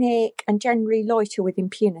and picnic and generally loiter with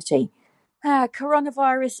impunity.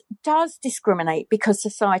 Coronavirus does discriminate because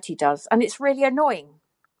society does, and it's really annoying.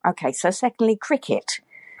 Okay, so secondly, cricket.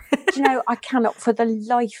 I cannot for the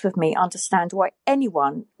life of me understand why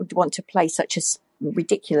anyone would want to play such a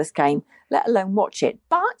ridiculous game, let alone watch it.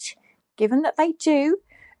 But given that they do,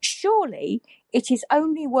 surely it is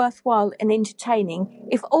only worthwhile and entertaining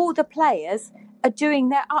if all the players are doing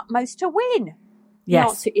their utmost to win. Yes. The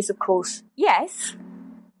answer is, of course, yes.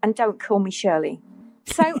 And don't call me Shirley.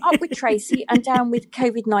 So up with Tracy and down with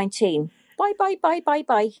COVID-19. Bye, bye, bye, bye,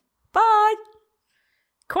 bye. Bye.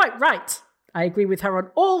 Quite right. I agree with her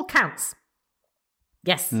on all counts.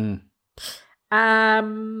 Yes. That's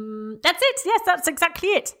it. Yes, that's exactly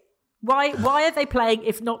it. Why are they playing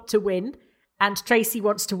if not to win? And Tracy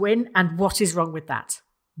wants to win. And what is wrong with that?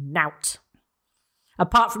 Nout.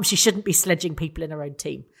 Apart from she shouldn't be sledging people in her own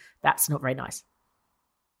team. That's not very nice.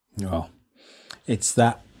 Well, it's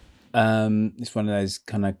that. It's one of those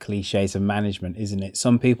kind of cliches of management, isn't it?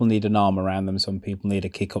 Some people need an arm around them. Some people need a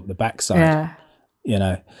kick up the backside.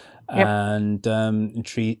 Yeah. Yep.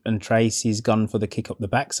 And Tracy's gone for the kick up the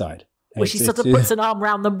backside. Well, she sort of puts an arm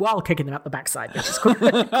around them while kicking them up the backside, which is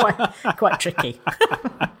quite tricky.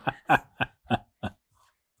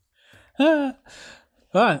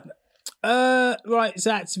 Right. Right, so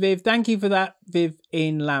that's Viv. Thank you for that, Viv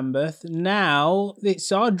in Lambeth. Now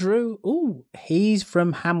it's our Drew. Ooh, he's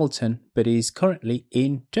from Hamilton, but he's currently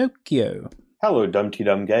in Tokyo. Hello, Dumpty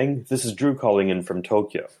Dum Gang. This is Drew calling in from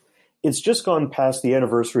Tokyo. It's just gone past the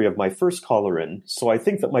anniversary of my first caller in, so I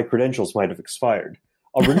think that my credentials might have expired.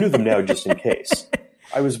 I'll renew them now just in case.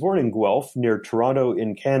 I was born in Guelph, near Toronto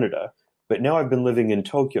in Canada, but now I've been living in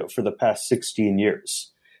Tokyo for the past 16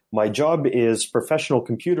 years. My job is professional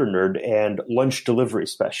computer nerd and lunch delivery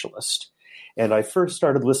specialist. And I first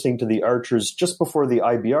started listening to the Archers just before the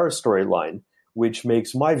IBR storyline, which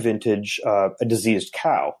makes my vintage a diseased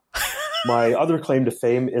cow. My other claim to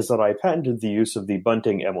fame is that I patented the use of the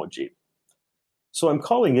bunting emoji. So I'm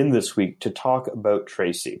calling in this week to talk about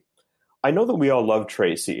Tracy. I know that we all love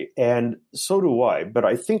Tracy, and so do I, but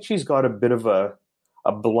I think she's got a bit of a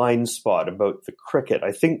blind spot about the cricket.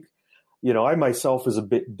 I think, I myself was a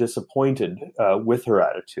bit disappointed with her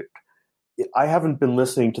attitude. I haven't been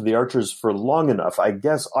listening to the Archers for long enough. I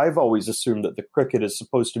guess I've always assumed that the cricket is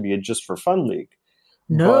supposed to be a just for fun league.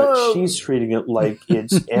 No. But she's treating it like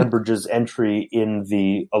it's Ambridge's entry in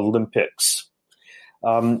the Olympics.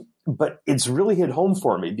 But it's really hit home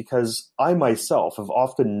for me because I myself have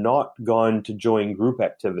often not gone to join group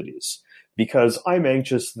activities because I'm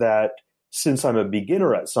anxious that since I'm a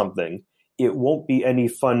beginner at something, it won't be any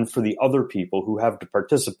fun for the other people who have to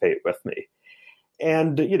participate with me.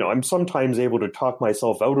 And, I'm sometimes able to talk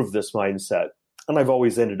myself out of this mindset, and I've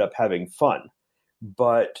always ended up having fun.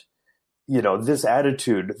 But, this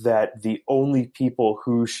attitude that the only people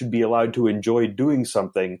who should be allowed to enjoy doing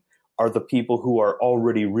something are the people who are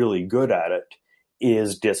already really good at it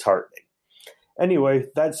is disheartening. Anyway,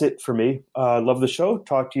 that's it for me. Love the show.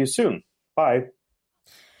 Talk to you soon. Bye.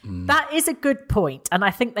 That is a good point. And I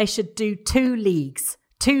think they should do 2 leagues,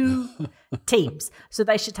 2 teams. So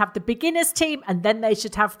they should have the beginners team and then they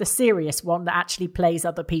should have the serious one that actually plays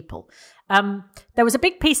other people. There was a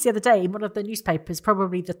big piece the other day in one of the newspapers,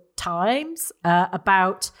 probably the Times,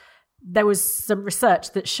 about there was some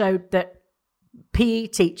research that showed that PE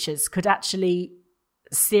teachers could actually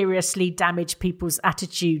seriously damage people's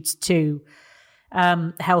attitudes to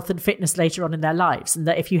health and fitness later on in their lives. And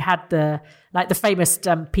that if you had the famous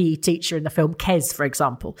PE teacher in the film Kes, for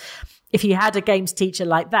example, if you had a games teacher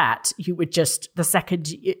like that, you would just,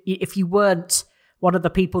 if you weren't one of the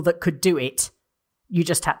people that could do it, you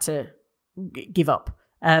just had to give up.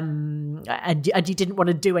 And you didn't want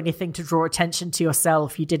to do anything to draw attention to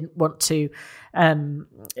yourself. You didn't want to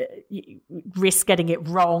risk getting it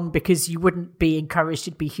wrong because you wouldn't be encouraged.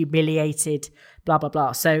 You'd be humiliated, blah, blah,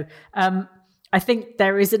 blah. So I think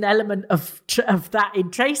there is an element of that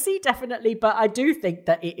in Tracy, definitely. But I do think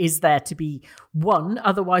that it is there to be won.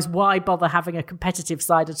 Otherwise, why bother having a competitive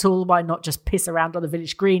side at all? Why not just piss around on the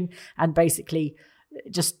village green and basically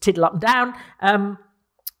just tiddle up and down?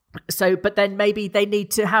 But then maybe they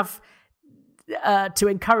need to have to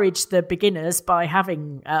encourage the beginners by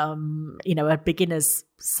having a beginners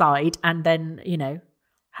side, and then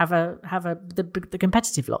have the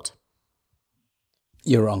competitive lot.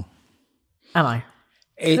 You're wrong. Am I?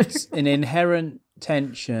 It's an inherent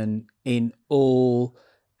tension in all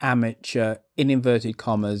amateur, in inverted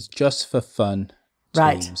commas, just for fun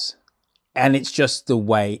teams, and it's just the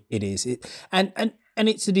way it is. And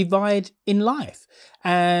it's a divide in life.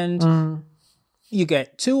 And you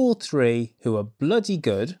get 2 or 3 who are bloody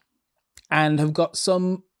good and have got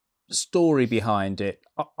some story behind it.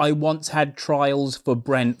 I once had trials for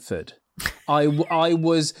Brentford. I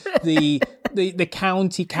was the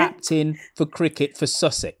county captain for cricket for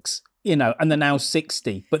Sussex, and they're now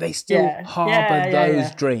 60, but they still harbour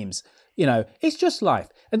those dreams. It's just life.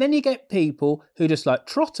 And then you get people who just like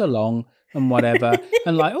trot along and whatever,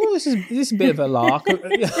 and like, oh, this is a bit of a lark.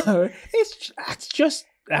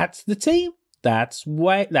 That's the team. That's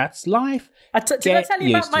life. Did I tell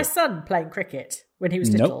you about my son playing cricket when he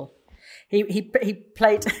was little? He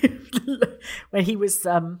played when he was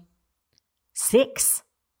 6,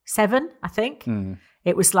 7, I think.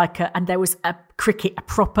 It was like and there was a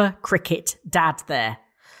proper cricket dad there.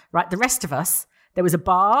 Right, the rest of us, there was a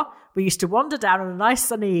bar. We used to wander down on a nice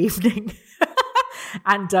sunny evening,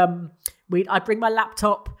 and I'd bring my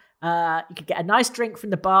laptop. You could get a nice drink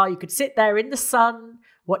from the bar. You could sit there in the sun,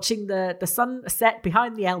 watching the sunset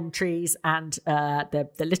behind the elm trees, and the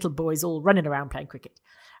little boys all running around playing cricket.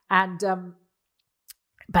 And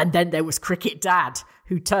then there was Cricket Dad,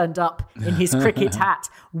 who turned up in his cricket hat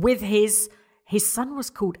with his son was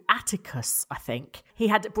called Atticus, I think. He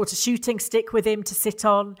had brought a shooting stick with him to sit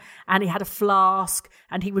on, and he had a flask,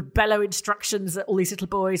 and he would bellow instructions at all these little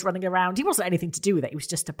boys running around. He wasn't anything to do with it. He was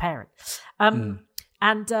just a parent. And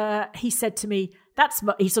he said to me,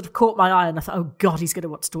 he sort of caught my eye, and I thought, oh God, he's going to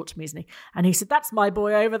want to talk to me, isn't he? And he said, that's my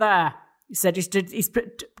boy over there. He said, he's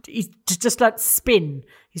just like spin.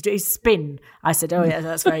 He's spin. I said, oh yeah,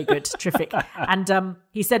 that's very good. Terrific. And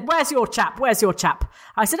he said, where's your chap? Where's your chap?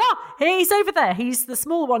 I said, he's over there. He's the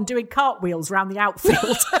small one doing cartwheels around the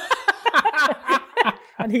outfield.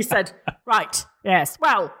 And he said, right, yes.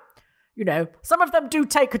 Well, some of them do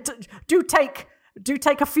take a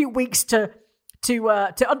few weeks to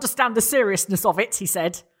understand the seriousness of it, he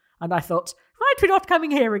said. And I thought, why are we not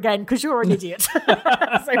coming here again? Because you're an idiot.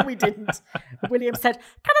 So we didn't. William said,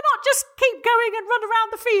 can I not just keep going and run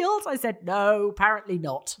around the field? I said, no, apparently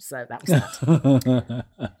not. So that was that.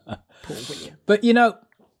 Poor William.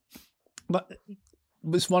 But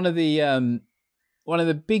was one of the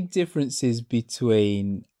big differences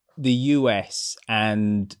between the US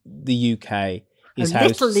and the UK is how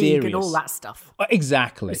Little serious League and all that stuff.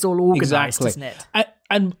 Exactly. It's all organised, isn't it?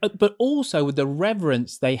 But also with the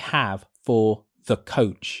reverence they have for the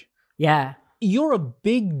coach. Yeah. You're a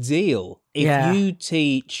big deal if you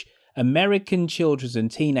teach American children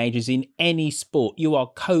and teenagers in any sport. You are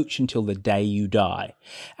coach until the day you die.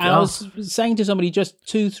 And I was saying to somebody just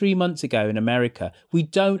 2-3 months ago in America, we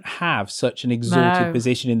don't have such an exalted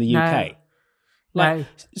position in the UK.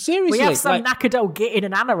 Seriously. We have some knackered old git in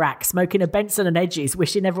an anorak smoking a Benson and Edges,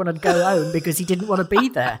 wishing everyone would go home because he didn't want to be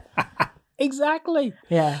there. Exactly.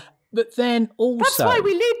 Yeah. But then also... That's why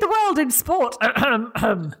we lead the world in sport.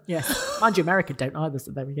 Yes. Mind you, America don't either,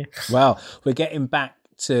 so there we go. Well, we're getting back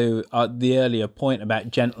to the earlier point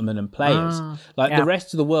about gentlemen and players. The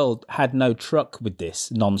rest of the world had no truck with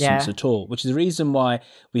this nonsense at all, which is the reason why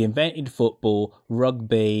we invented football,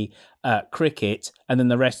 rugby, cricket, and then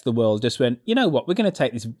the rest of the world just went, you know what, we're going to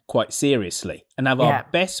take this quite seriously and have our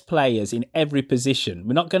best players in every position.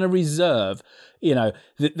 We're not going to reserve,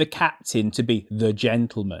 the captain to be the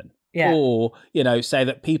gentleman. Yeah. Or, say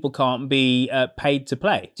that people can't be paid to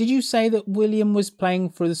play. Did you say that William was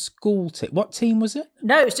playing for the school team? What team was it?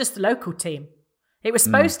 No, it was just the local team. It was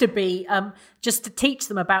supposed to be just to teach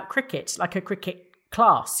them about cricket, like a cricket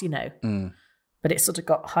class, But it sort of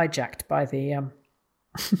got hijacked by the...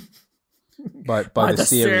 by the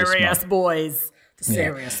serious boys. The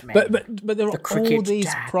serious men. But there are all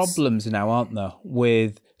these problems now, aren't there,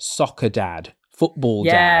 with soccer dad, football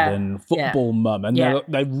dad and football mum, and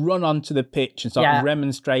they run onto the pitch and start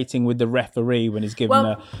remonstrating with the referee when he's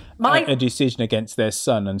given a decision against their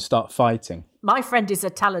son and start fighting. My friend is a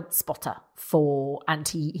talent spotter and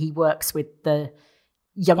he works with the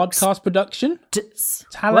young podcast production.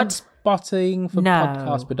 Talent spotting for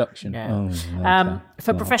podcast production.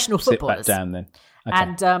 For professional footballers. Sit back down then.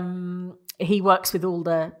 Okay. And he works with all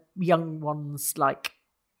the young ones, like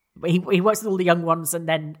he works with all the young ones, and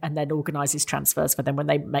then organises transfers for them when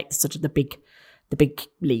they make sort of the big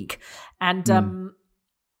league. And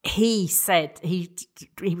he said he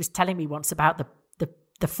was telling me once about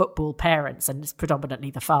the football parents, and it's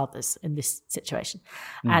predominantly the fathers in this situation.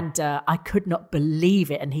 And I could not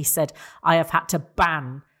believe it. And he said, I have had to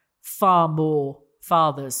ban far more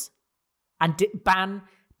fathers and ban,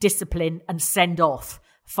 discipline and send off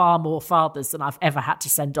far more fathers than I've ever had to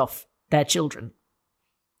send off their children,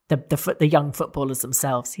 the young footballers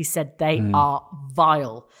themselves. He said they are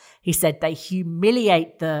vile. He said they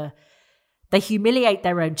humiliate their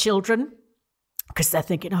own children, because they're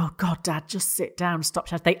thinking, oh God, Dad, just sit down, stop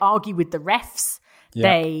shouting. They argue with the refs. Yeah.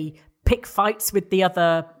 They pick fights with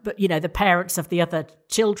the parents of the other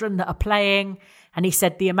children that are playing. And he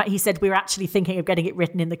said, we're actually thinking of getting it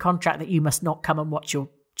written in the contract that you must not come and watch your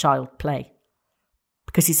child play.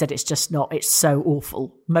 Because he said it's so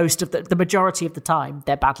awful. Most of the majority of the time,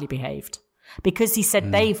 they're badly behaved. Because he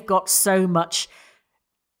said they've got so much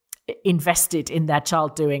invested in their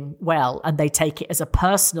child doing well, and they take it as a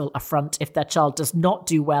personal affront if their child does not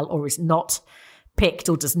do well, or is not picked,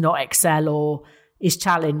 or does not excel, or is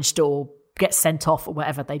challenged, or gets sent off, or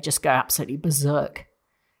whatever. They just go absolutely berserk.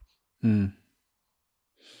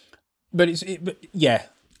 But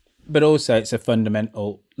but also it's a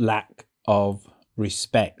fundamental lack of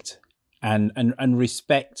respect and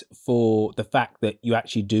respect for the fact that you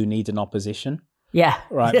actually do need an opposition. Yeah.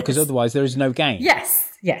 Right. Yes. Because otherwise there is no game. Yes.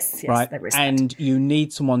 Right. And you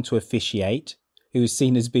need someone to officiate who is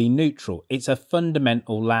seen as being neutral. It's a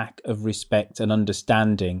fundamental lack of respect and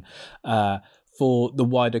understanding for the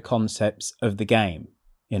wider concepts of the game,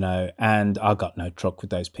 and I got no truck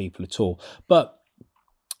with those people at all. But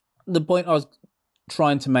the point I was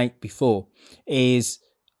trying to make before is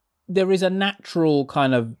there is a natural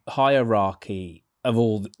kind of hierarchy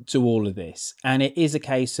to all of this, and it is a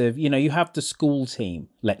case of you have the school team,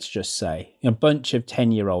 let's just say a bunch of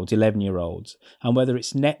 10-year-olds, 11-year-olds, and whether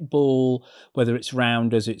it's netball, whether it's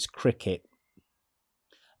rounders, it's cricket,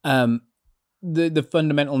 the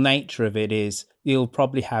fundamental nature of it is you'll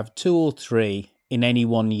probably have 2 or 3 in any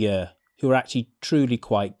one year who are actually truly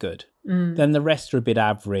quite good. Then the rest are a bit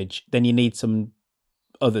average. Then you need some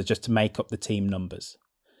others just to make up the team numbers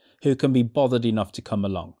who can be bothered enough to come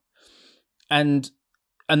along. And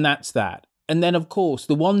that's that. And then, of course,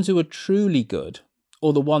 the ones who are truly good,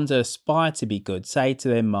 or the ones that aspire to be good, say to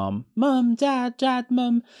their mum, Dad,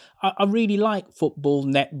 Mum, I really like football,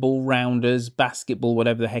 netball, rounders, basketball,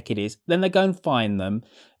 whatever the heck it is. Then they go and find them,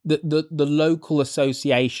 the local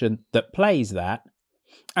association that plays that.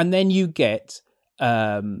 And then you get,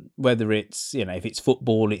 whether it's, if it's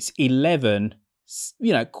football, it's 11,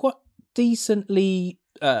 quite decently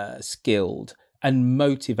skilled and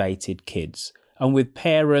motivated kids, and with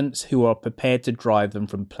parents who are prepared to drive them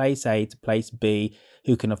from place A to place B,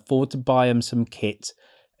 who can afford to buy them some kit,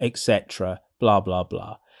 etc., blah, blah,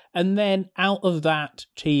 blah. And then out of that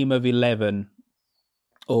team of 11,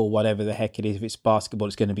 or whatever the heck it is, if it's basketball,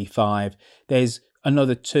 it's going to be 5, there's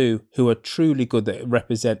another 2 who are truly good, that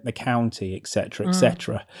represent the county, etc.,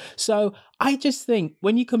 etc. So I just think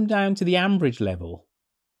when you come down to the Ambridge level,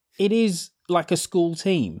 it is like a school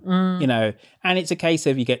team, and it's a case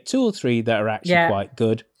of you get 2 or 3 that are actually quite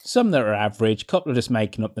good, some that are average, a couple are just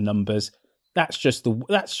making up the numbers. That's just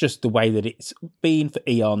the way that it's been for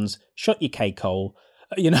eons. Shut your cake hole,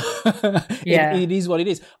 it is what it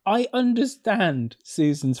is. I understand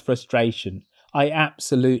Susan's frustration. I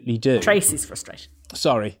absolutely do. Tracy's frustration.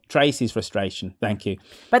 Thank you.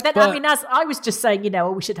 But then, as I was just saying,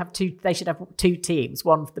 we should have 2. They should have 2 teams,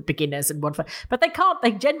 one for the beginners and one for. But they can't.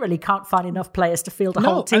 They generally can't find enough players to field a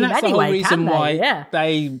whole team and that's anyway. The whole reason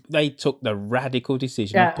why they took the radical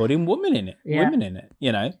decision of putting women in it.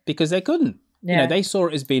 Because they couldn't. They saw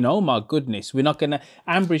it as being, oh my goodness, we're not going to.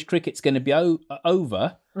 Ambridge cricket's going to be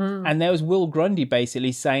over, and there was Will Grundy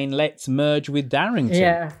basically saying, let's merge with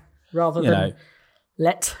Darrington, rather than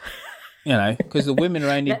let. Because the women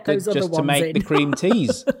are only good just to make the cream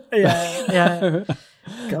teas.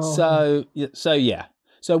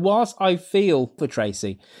 So whilst I feel for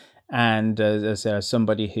Tracy, and as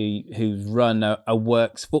somebody who's run a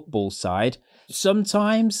works football side,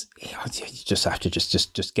 sometimes you just have to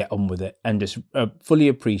just get on with it and just fully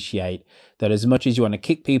appreciate that as much as you want to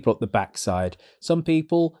kick people up the backside, some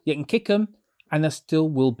people, you can kick them and there still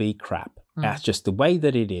will be crap. That's just the way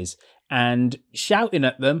that it is. And shouting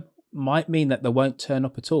at them might mean that they won't turn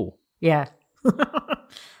up at all. Yeah.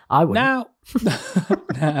 I would. Now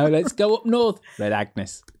let's go up north. Red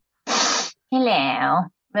Agnes. Hello.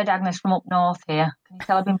 Red Agnes from up north here. Can you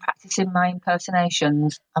tell I've been practicing my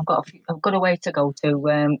impersonations? I've got a way to go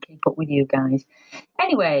to keep up with you guys.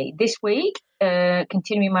 Anyway, this week,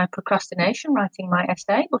 continuing my procrastination, writing my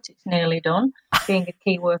essay, but it's nearly done. Being a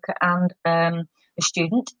key worker and a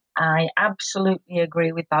student, I absolutely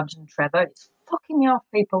agree with Babs and Trevor. It's fucking me off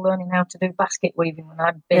people learning how to do basket weaving when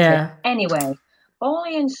I'm busy. Yeah. Anyway,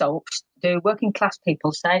 Foley and Soaps do working class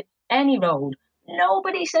people say any road.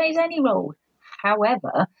 Nobody says any road.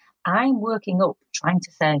 However, I'm working up trying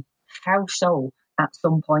to say how so at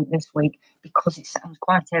some point this week because it sounds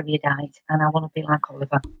quite erudite and I want to be like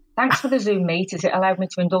Oliver. Thanks for the Zoom meet as it allowed me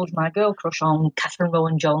to indulge my girl crush on Catherine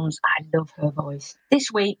Rowan Jones. I love her voice.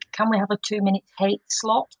 This week, can we have a 2-minute hate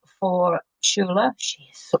slot for Shula? She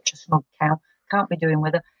is such a snug cow. Can't be doing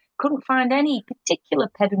with her. Couldn't find any particular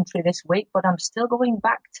pedantry this week, but I'm still going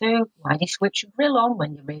back to why do you switch your grill on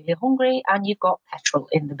when you're really hungry and you've got petrol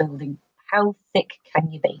in the building? How thick can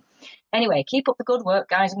you be? Anyway, keep up the good work,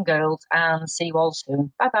 guys and girls, and see you all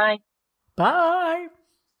soon. Bye-bye. Bye.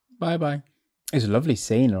 Bye-bye. It was a lovely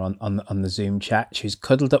seeing her on the Zoom chat. She was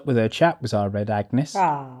cuddled up with her chat, was our Red Agnes.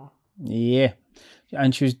 Ah. Yeah.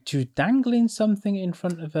 And she was dangling something in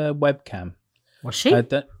front of her webcam. Was she?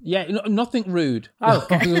 Nothing rude. Oh,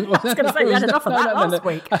 okay. I was going to say we had enough of that last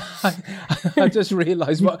week. I just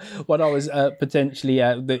realised what I was potentially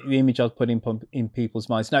the image I was putting in people's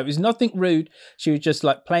minds. No, it was nothing rude. She was just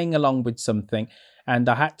like playing along with something, and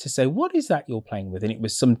I had to say, "What is that you're playing with?" And it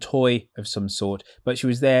was some toy of some sort. But she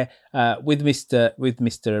was there with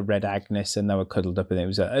Mr. Red Agnes, and they were cuddled up, and it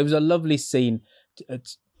was a lovely scene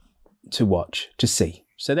to watch, to see.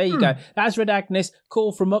 So there you go. That's Red Agnes,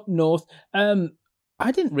 call from up north.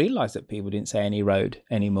 I didn't realise that people didn't say any road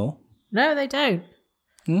anymore. No, they don't.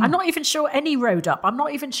 I'm not even sure any road up. I'm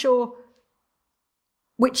not even sure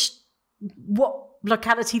what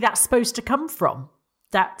locality that's supposed to come from,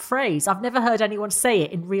 that phrase. I've never heard anyone say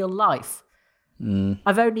it in real life.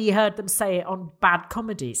 I've only heard them say it on bad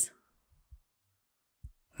comedies.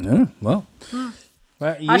 Oh, well.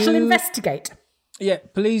 I shall investigate. Yeah,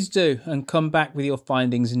 please do, and come back with your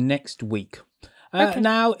findings next week. Okay.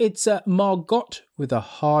 Now it's Margot with a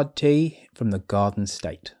hard tea from the Garden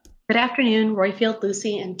State. Good afternoon, Royfield,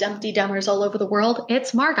 Lucy, and Dumpty Dummers all over the world.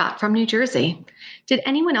 It's Margot from New Jersey. Did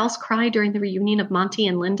anyone else cry during the reunion of Monty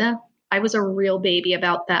and Linda? I was a real baby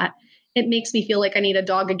about that. It makes me feel like I need a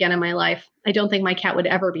dog again in my life. I don't think my cat would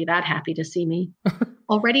ever be that happy to see me.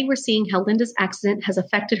 Already we're seeing how Linda's accident has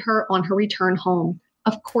affected her on her return home.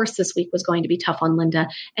 Of course this week was going to be tough on Linda.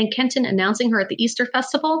 And Kenton announcing her at the Easter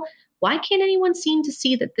Festival, why can't anyone seem to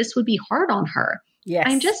see that this would be hard on her? Yes.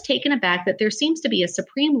 I'm just taken aback that there seems to be a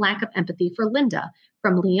supreme lack of empathy for Linda.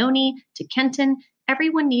 From Leonie to Kenton,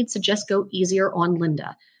 everyone needs to just go easier on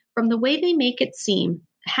Linda. From the way they make it seem,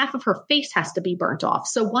 half of her face has to be burnt off.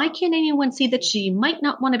 So why can't anyone see that she might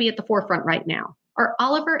not want to be at the forefront right now? Are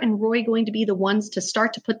Oliver and Roy going to be the ones to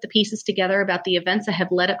start to put the pieces together about the events that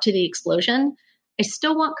have led up to the explosion? I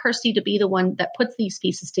still want Kirsty to be the one that puts these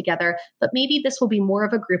pieces together, but maybe this will be more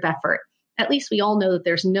of a group effort. At least we all know that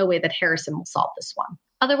there's no way that Harrison will solve this one.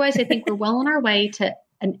 Otherwise, I think we're well on our way to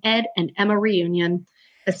an Ed and Emma reunion.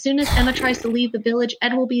 As soon as Emma tries to leave the village,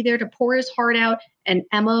 Ed will be there to pour his heart out, and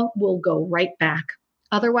Emma will go right back.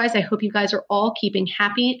 Otherwise, I hope you guys are all keeping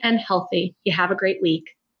happy and healthy. You have a great week.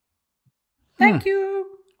 Thank you.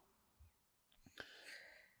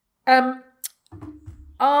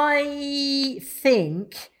 I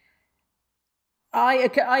think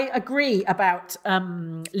I agree about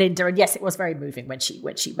Linda, and yes, it was very moving when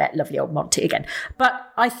she met lovely old Monty again.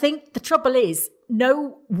 But I think the trouble is,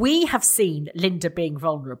 we have seen Linda being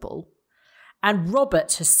vulnerable, and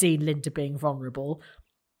Robert has seen Linda being vulnerable,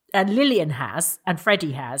 and Lillian has, and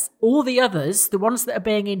Freddie has. All the others, the ones that are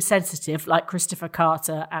being insensitive, like Christopher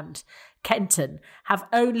Carter and Kenton, have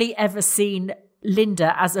only ever seen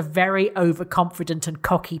Linda as a very overconfident and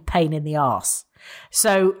cocky pain in the arse.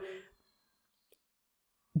 So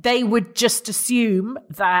they would just assume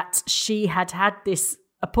that she had this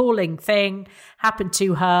appalling thing happen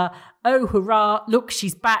to her. Oh, hurrah, look,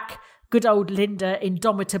 she's back. Good old Linda,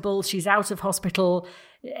 indomitable. She's out of hospital.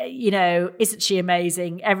 Isn't she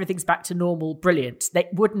amazing? Everything's back to normal. Brilliant. They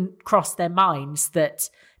wouldn't cross their minds that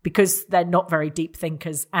because they're not very deep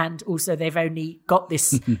thinkers, and also they've only got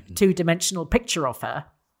this two-dimensional picture of her,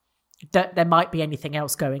 that there might be anything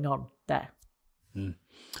else going on there.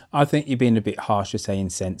 I think you're being a bit harsh to say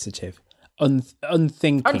insensitive.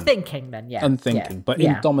 Unthinking. Unthinking, then, yeah. Unthinking. Yeah. But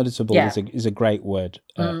yeah. indomitable yeah. is a great word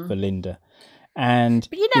for Linda. And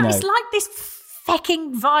but it's like this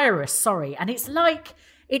fecking virus, sorry, and it's like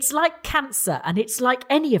cancer, and it's like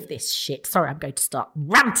any of this shit. Sorry, I'm going to start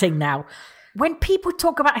ranting now. When people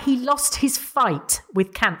talk about he lost his fight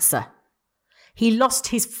with cancer, he lost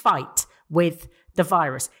his fight with the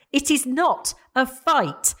virus. It is not a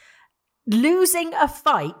fight. Losing a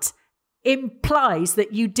fight implies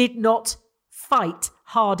that you did not fight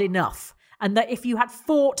hard enough, and that if you had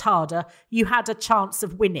fought harder, you had a chance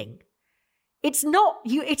of winning. It's not,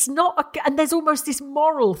 and there's almost this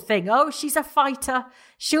moral thing. Oh, she's a fighter.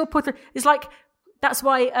 She'll put her, it's like, that's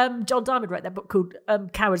why John Diamond wrote that book called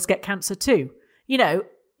Cowards Get Cancer Too.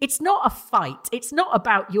 It's not a fight. It's not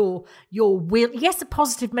about your will. Yes, a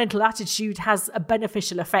positive mental attitude has a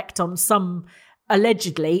beneficial effect on some,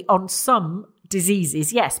 allegedly, on some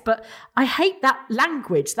diseases, yes. But I hate that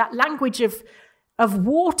language of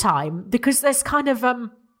wartime, because there's kind of,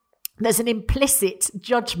 there's an implicit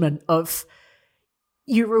judgment of,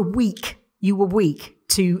 you were weak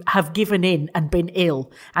to have given in and been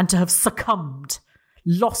ill and to have succumbed,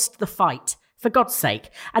 lost the fight, for God's sake.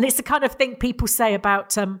 And it's the kind of thing people say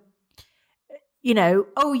about,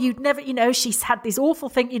 you'd never, she's had this awful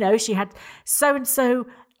thing, she had so-and-so,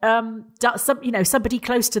 somebody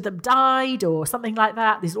close to them died or something like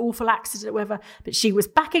that, this awful accident or whatever, but she was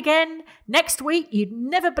back again next week. You'd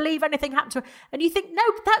never believe anything happened to her. And you think, no,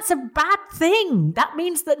 that's a bad thing. That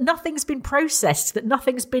means that nothing's been processed, that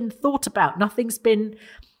nothing's been thought about,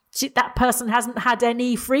 that person hasn't had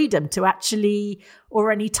any freedom to actually,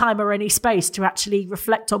 or any time or any space to actually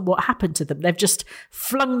reflect on what happened to them. They've just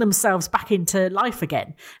flung themselves back into life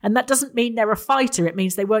again. And that doesn't mean they're a fighter. It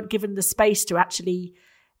means they weren't given the space to actually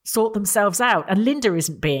sort themselves out. And Linda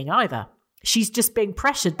isn't being either. She's just being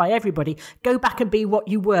pressured by everybody. Go back and be what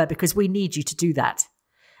you were, because we need you to do that.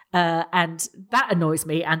 And that annoys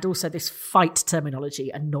me. And also this fight terminology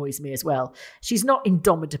annoys me as well. She's not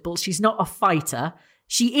indomitable. She's not a fighter.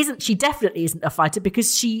 She definitely isn't a fighter,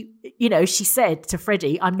 because she said to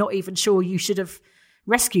Freddie, I'm not even sure you should have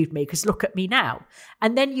rescued me, because look at me now.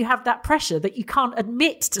 And then you have that pressure that you can't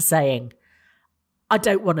admit to saying, I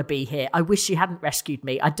don't want to be here. I wish you hadn't rescued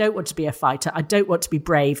me. I don't want to be a fighter. I don't want to be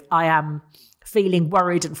brave. I am feeling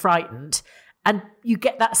worried and frightened. And you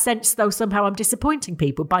get that sense, though, somehow I'm disappointing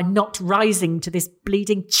people by not rising to this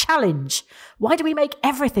bleeding challenge. Why do we make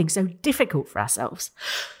everything so difficult for ourselves?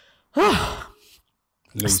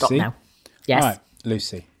 Lucy? Stop now. Yes. All right,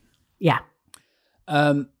 Lucy. Yeah.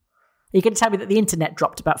 You can tell me that the internet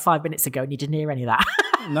dropped about 5 minutes ago and you didn't hear any of that.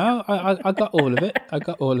 No, I got all of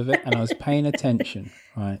it. And I was paying attention.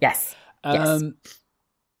 Right. Yes.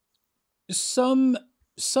 Sum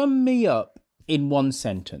me up in one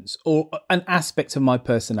sentence, or an aspect of my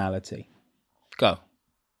personality. Go.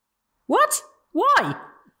 What? Why?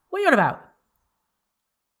 What are you on about?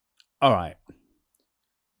 All right.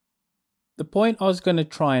 The point I was going to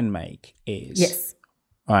try and make is, yes.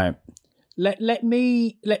 All right. Let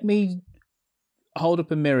me hold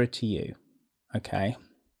up a mirror to you. Okay.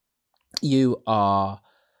 You are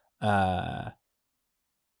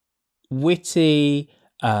witty.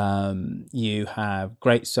 You have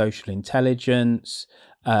great social intelligence.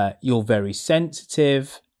 You're very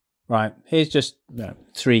sensitive. Right. Here's just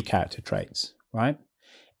 3 character traits. Right.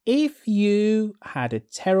 If you had a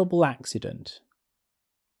terrible accident,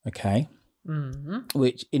 okay,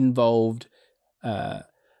 which involved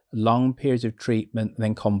long periods of treatment,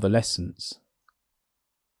 then convalescence,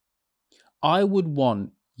 I would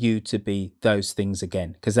want you to be those things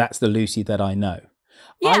again, because that's the Lucy that I know.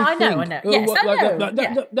 Yeah, I know. Yes, I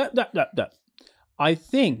know. I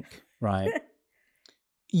think, right,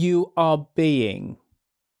 you are being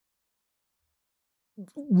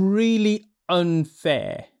really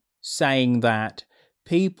unfair saying that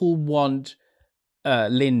people want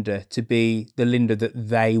Linda to be the Linda that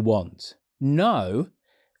they want. No,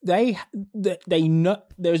 they know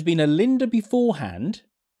there's been a Linda beforehand,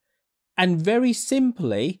 and very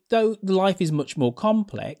simply, though life is much more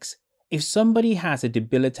complex, if somebody has a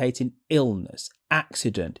debilitating illness,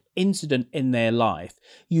 accident, incident in their life,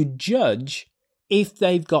 you judge if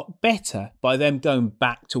they've got better by them going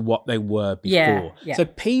back to what they were before. Yeah. So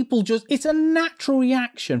people it's a natural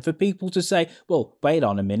reaction for people to say, well, wait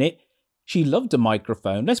on a minute, she loved a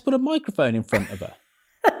microphone, let's put a microphone in front of her.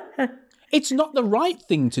 It's not the right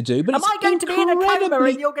thing to do, but Am I going to be in a coma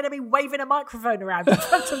and you're going to be waving a microphone around in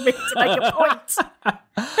front of me to make a point?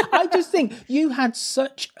 I just think you had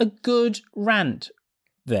such a good rant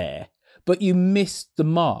there, but you missed the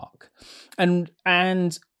mark. And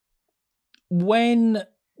when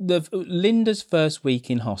Linda's first week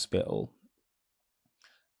in hospital,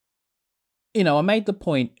 I made the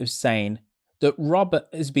point of saying that Robert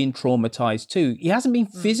has been traumatized too. He hasn't been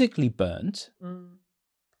physically burnt,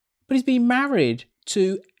 but he's been married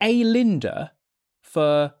to a Linda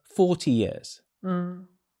for 40 years.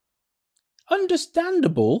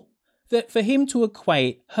 Understandable that for him to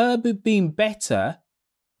equate her being better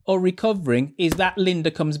or recovering is that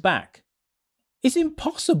Linda comes back. It's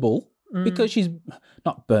impossible. Because she's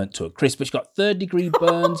not burnt to a crisp, but she's got third-degree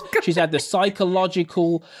burns. She's had the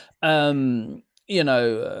psychological, trauma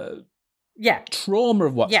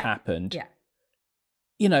of what's happened.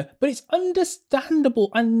 Yeah. But it's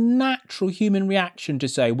understandable and natural human reaction to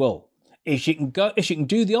say, well, if she can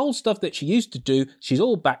do the old stuff that she used to do, she's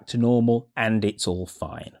all back to normal and it's all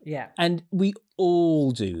fine. Yeah. And we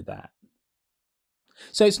all do that.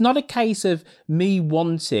 So it's not a case of me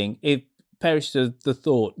wanting, if perish the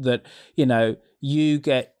thought that, you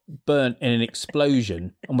get burnt in an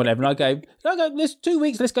explosion and whatever. And I go, there's 2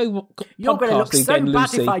 weeks, let's go. You're going to look so again,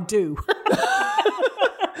 bad Lucy. if I do.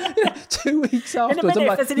 2 weeks afterwards, in a minute, I'm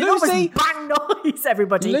like, there's an enormous Lucy, bang noise,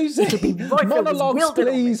 everybody. Lucy, it'll be right monologues,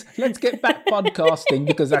 please. Let's get back podcasting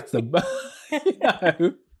because that's the,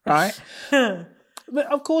 right? But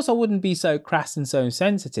of course, I wouldn't be so crass and so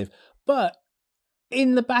sensitive. But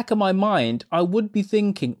in the back of my mind, I would be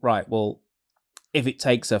thinking, right, well, if it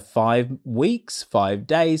takes her 5 weeks, 5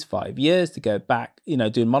 days, 5 years to go back,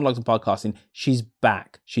 doing monologues and podcasting, she's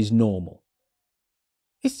back. She's normal.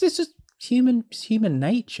 It's just human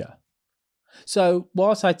nature. So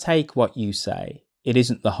whilst I take what you say, it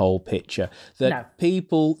isn't the whole picture. That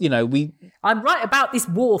people, I'm right about this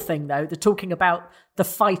war thing, though. They're talking about the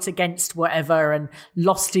fight against whatever and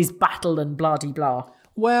lost his battle and blah-de-blah.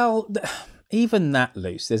 Well, even that,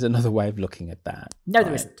 Luce, there's another way of looking at that. No,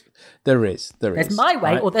 there isn't. There is. There's my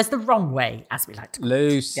way or there's the wrong way, as we like to call it.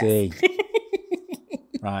 Lucy. Yes.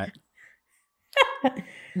 Right.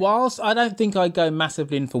 Whilst I don't think I go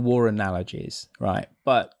massively in for war analogies, right,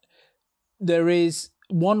 but there is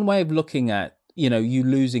one way of looking at, you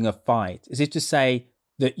losing a fight, is it to say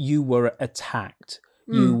that you were attacked,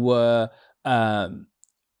 you were, and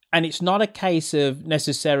it's not a case of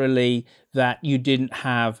necessarily that you didn't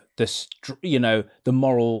have the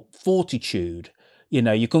moral fortitude,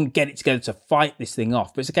 you couldn't get it together to fight this thing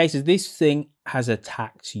off, but it's a case of this thing has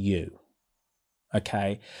attacked you,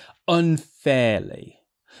 okay, unfairly.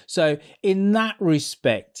 So in that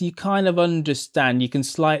respect, you kind of understand, you can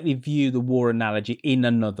slightly view the war analogy in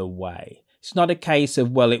another way. It's not a case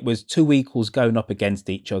of, well, it was two equals going up against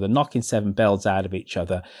each other, knocking seven bells out of each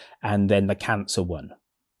other, and then the cancer won.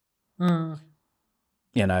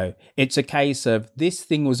 It's a case of this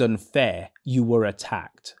thing was unfair, you were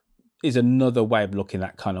attacked, is another way of looking at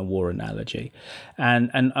that kind of war analogy.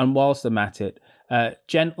 And whilst I'm at it,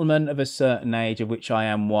 gentlemen of a certain age, of which I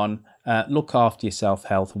am one, look after yourself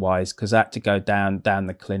health-wise, because I had to go down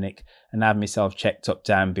the clinic and have myself checked up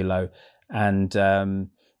down below. And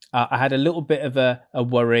I had a little bit of a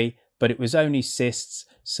worry, but it was only cysts.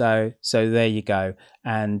 So there you go.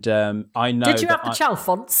 And I know. Did you have the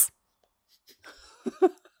Chalfonts?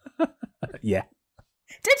 Yeah.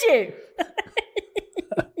 Did you?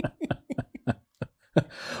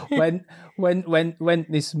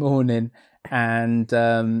 went this morning, and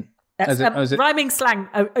rhyming slang.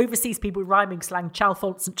 Overseas people rhyming slang.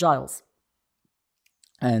 Chalfont St Giles.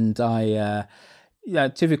 And I,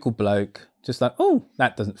 typical bloke, just like, oh,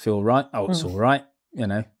 that doesn't feel right. Oh, it's all right.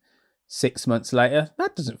 6 months later,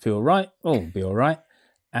 that doesn't feel right. Oh, it'll be all right.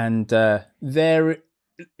 And therein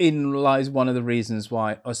lies one of the reasons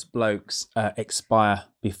why us blokes expire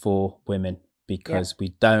before women, because we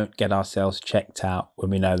don't get ourselves checked out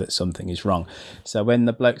when we know that something is wrong. So when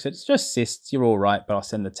the bloke said, it's just cysts, you're all right, but I'll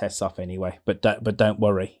send the tests off anyway. But don't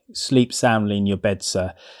worry. Sleep soundly in your bed,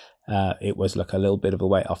 sir. It was like a little bit of a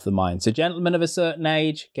weight off the mind. So gentlemen of a certain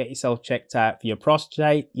age, get yourself checked out for your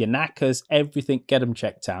prostate, your knackers, everything, get them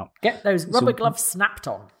checked out. Get those rubber gloves snapped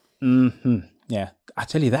on. Mm-hmm. Yeah. I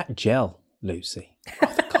tell you, that gel, Lucy,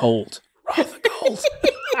 rather cold.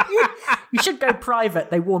 You should go private.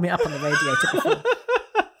 They warm it up on the radiator before.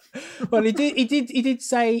 Well, he did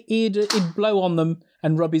say he'd blow on them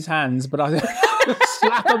and rub his hands, but I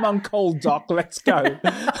slap them on cold, Doc. Let's go.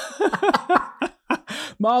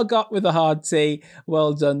 Margot with a hard T.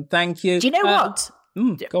 Well done. Thank you. Do you know what?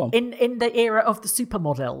 Go on. In the era of the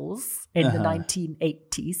supermodels in the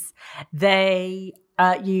 1980s, they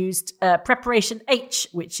used Preparation H,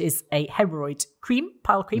 which is a hemorrhoid cream,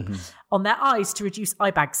 pile cream, on their eyes to reduce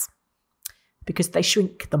eye bags because they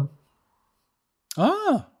shrink them.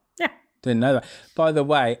 Ah. Yeah. Didn't know that. By the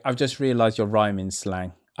way, I've just realised you're rhyming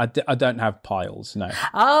slang. I don't have piles, no.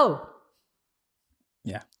 Oh.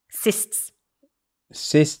 Yeah. Cysts.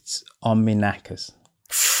 Cysts on me knackers.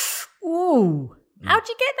 Ooh. How'd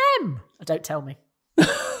you get them? Don't tell me.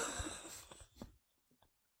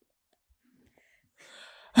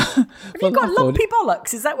 Have you got lumpy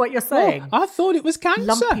bollocks? Is that what you're saying? Well, I thought it was cancer.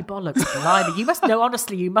 Lumpy bollocks. Blimey. You must know,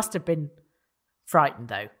 honestly, you must have been frightened,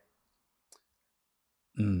 though.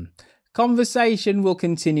 Conversation will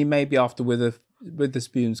continue maybe after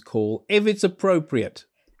Witherspoon's call, if it's appropriate.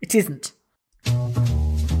 It isn't.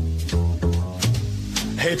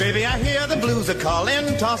 Hey baby, I hear the blues are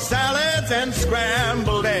calling. Tossed salads and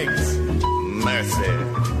scrambled eggs. Mercy.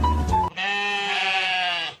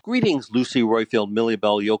 Greetings, Lucy, Royfield, Millie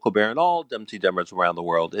Bell, Yoko Bear, and all Dumpty Dummers around the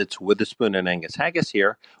world. It's Witherspoon and Angus Haggis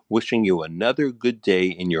here, wishing you another good day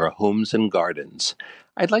in your homes and gardens.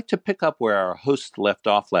 I'd like to pick up where our host left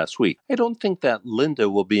off last week. I don't think that Linda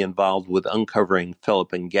will be involved with uncovering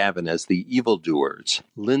Philip and Gavin as the evildoers.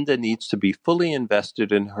 Linda needs to be fully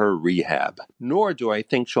invested in her rehab, nor do I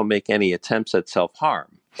think she'll make any attempts at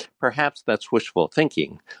self-harm. Perhaps that's wishful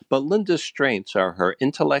thinking, but Linda's strengths are her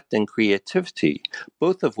intellect and creativity,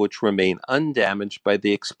 both of which remain undamaged by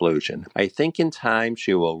the explosion. I think in time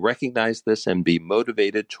she will recognize this and be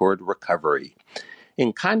motivated toward recovery.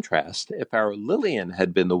 In contrast, if our Lillian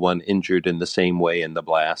had been the one injured in the same way in the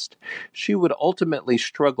blast, she would ultimately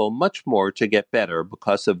struggle much more to get better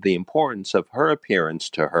because of the importance of her appearance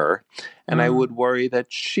to her, and I would worry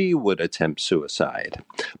that she would attempt suicide.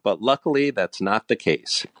 But luckily, that's not the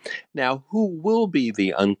case. Now, who will be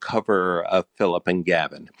the uncoverer of Philip and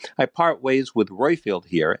Gavin? I part ways with Royfield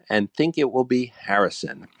here and think it will be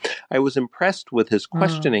Harrison. I was impressed with his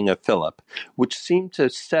questioning of Philip, which seemed to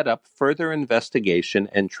set up further investigation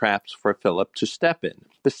and traps for Philip to step in.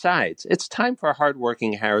 Besides, it's time for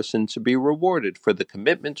hardworking Harrison to be rewarded for the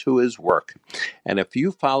commitment to his work. And if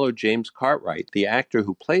you follow James Cartwright, the actor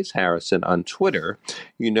who plays Harrison, on Twitter,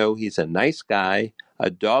 you know he's a nice guy,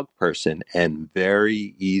 a dog person, and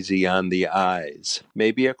very easy on the eyes.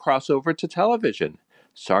 Maybe a crossover to television.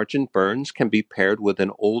 Sergeant Burns can be paired with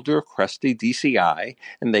an older, crusty DCI,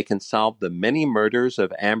 and they can solve the many murders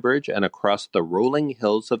of Ambridge and across the rolling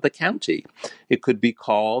hills of the county. It could be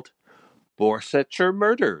called Borsetshire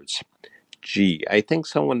Murders. Gee, I think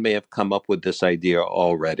someone may have come up with this idea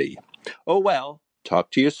already. Oh well,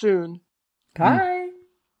 talk to you soon. Bye.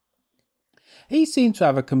 He seemed to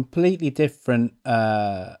have a completely different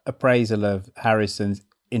appraisal of Harrison's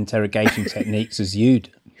interrogation techniques as you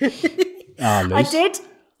do. I did.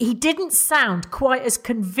 He didn't sound quite as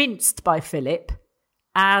convinced by Philip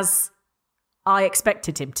as I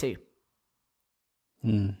expected him to.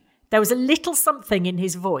 There was a little something in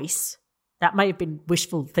his voice. That may have been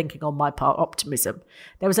wishful thinking on my part, optimism.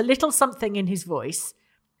 There was a little something in his voice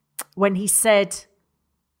when he said,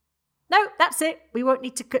 "No, that's it. We won't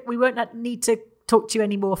need to talk to you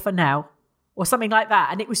anymore for now," or something like that.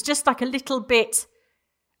 And it was just like a little bit.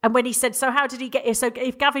 And when he said, "So how did he get here?" So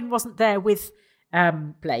if Gavin wasn't there with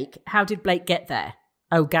Blake, how did Blake get there?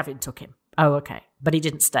 Oh, Gavin took him. Oh, okay. But he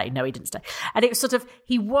didn't stay. No, he didn't stay. And it was sort of,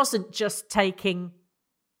 he wasn't just taking,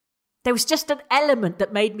 there was just an element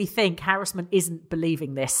that made me think Harrison isn't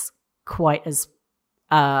believing this quite as,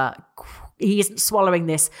 he isn't swallowing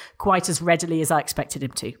this quite as readily as I expected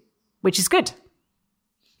him to, which is good.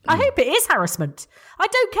 I hope it is harassment. I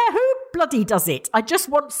don't care who bloody does it. I just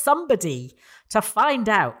want somebody to find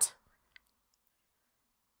out.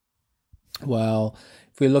 Well,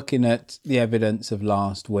 if we're looking at the evidence of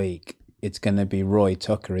last week, it's going to be Roy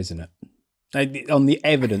Tucker, isn't it? On the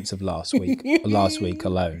evidence of last week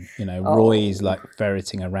alone, you know, Roy is like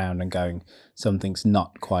ferreting around and going, something's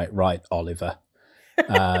not quite right, Oliver.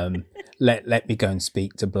 Let me go and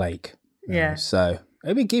speak to Blake. Yeah. So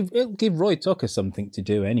it'll give Roy Tucker something to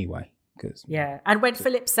do anyway. Yeah. And when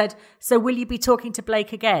Philip said, "So will you be talking to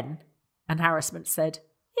Blake again?" and Harrison said,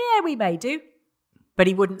 "Yeah, we may do." But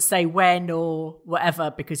he wouldn't say when or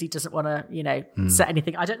whatever because he doesn't want to, set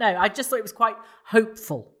anything. I don't know. I just thought it was quite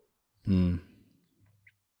hopeful.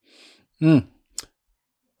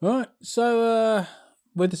 Right. So,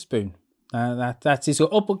 Witherspoon. That is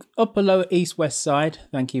upper, lower, east, west side.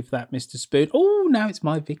 Thank you for that, Mr. Spoon. Oh, now it's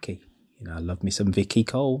my Vicky. You know, I love me some Vicky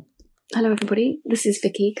Cole. Hello, everybody. This is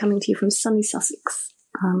Vicky coming to you from sunny Sussex.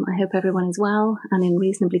 I hope everyone is well and in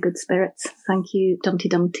reasonably good spirits. Thank you, Dumpty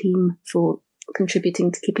Dum team, for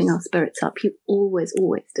contributing to keeping our spirits up. You always,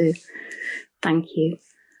 always do. Thank you.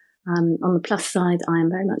 On the plus side, I am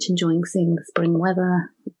very much enjoying seeing the spring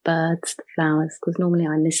weather, the birds, the flowers, because normally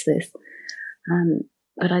I miss this.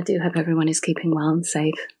 But I do hope everyone is keeping well and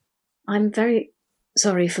safe. I'm very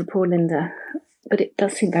sorry for poor Linda, but it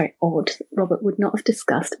does seem very odd that Robert would not have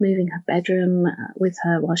discussed moving her bedroom with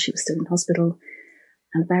her while she was still in hospital,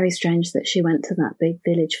 and very strange that she went to that big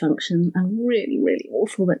village function, and really, really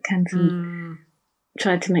awful that Kenton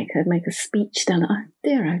tried to make her make a speech down. Oh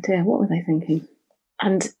dear, what were they thinking?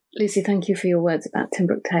 And Lucy, thank you for your words about Tim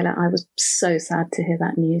Brooke Taylor. I was so sad to hear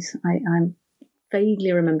that news. I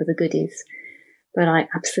vaguely remember the goodies, but I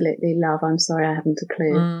absolutely love I'm Sorry I Haven't a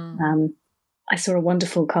Clue. I saw a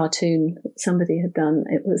wonderful cartoon that somebody had done.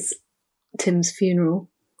 It was Tim's funeral,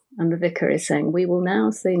 and the vicar is saying, "We will now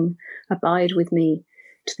sing Abide With Me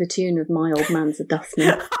to the tune of My Old Man's a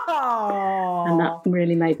Dustman." And that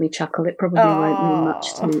really made me chuckle. It probably won't mean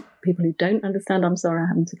much to people who don't understand I'm Sorry I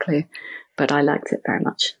Haven't a Clue, but I liked it very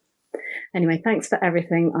much. Anyway, thanks for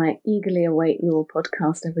everything. I eagerly await your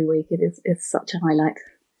podcast every week. It's such a highlight.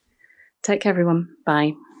 Take care, everyone.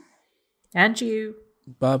 Bye. And you.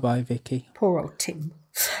 Bye-bye, Vicky. Poor old Tim.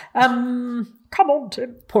 Come on,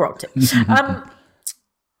 Tim. Poor old Tim.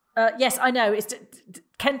 Yes, I know.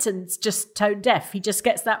 Kenton's just tone deaf. He just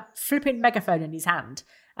gets that flipping megaphone in his hand,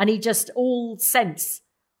 and he just all sense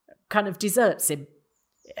kind of deserts him.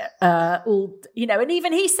 And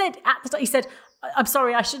even he said at the time, he said, "I'm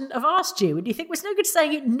sorry, I shouldn't have asked you." And you think, well, it's no good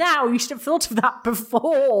saying it now. You should have thought of that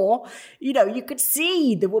before. You could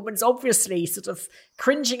see the woman's obviously sort of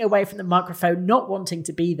cringing away from the microphone, not wanting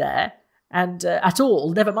to be there and at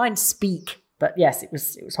all. Never mind speak. But yes, it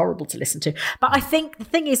was horrible to listen to. But I think the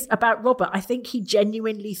thing is about Robert, I think he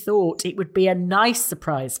genuinely thought it would be a nice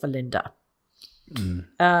surprise for Linda.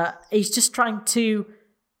 He's just trying to...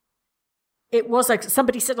 It was like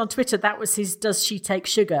somebody said on Twitter, that was his "does she take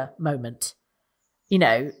sugar" moment.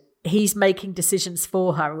 He's making decisions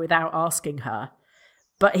for her without asking her.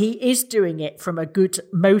 But he is doing it from a good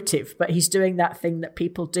motive. But he's doing that thing that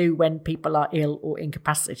people do when people are ill or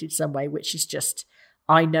incapacitated some way, which is just,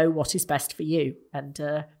 I know what is best for you. And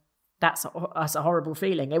that's a horrible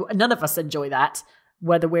feeling. None of us enjoy that,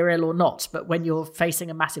 whether we're ill or not. But when you're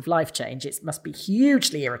facing a massive life change, it must be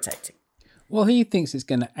hugely irritating. Well, he thinks it's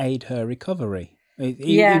going to aid her recovery.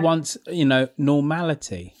 He wants,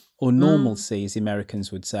 normality or normalcy, as the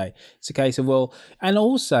Americans would say. It's a case of, and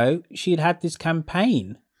also she'd had this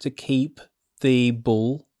campaign to keep the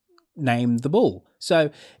bull named the bull.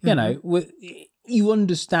 So, you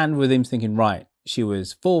understand with him thinking, right, she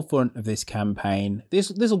was forefront of this campaign.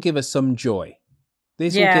 This will give us some joy.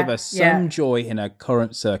 This will give us some joy in her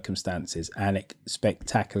current circumstances, and it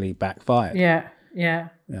spectacularly backfired. Yeah. Yeah.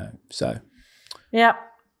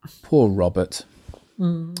 Poor Robert.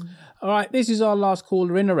 All right, this is our last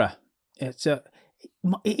caller in her. It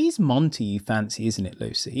is Monty you fancy, isn't it,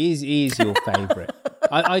 Lucy? He is your favourite.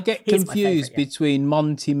 I get confused between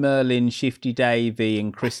Monty, Merlin, Shifty Davy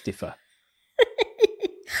and Christopher.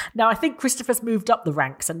 Now, I think Christopher's moved up the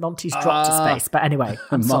ranks and Monty's dropped a space. But anyway,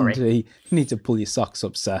 I'm Monty, sorry. You need to pull your socks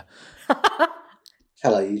up, sir.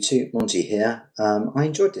 Hello, you two. Monty here. I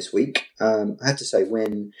enjoyed this week. I had to say,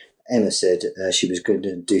 when Emma said she was going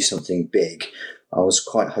to do something big, I was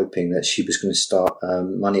quite hoping that she was going to start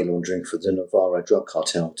money laundering for the Navarro drug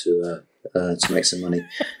cartel to make some money,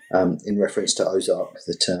 in reference to Ozark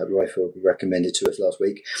that Royfield recommended to us last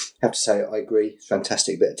week. I have to say, I agree.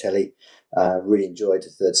 Fantastic bit of telly. Really enjoyed the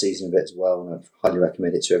third season of it as well, and I highly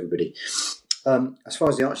recommend it to everybody. As far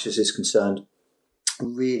as the Archers is concerned,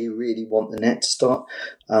 really, really want the net to start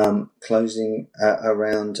closing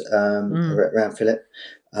around Philip.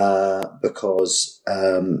 Because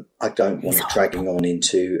I don't want it dragging on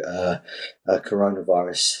into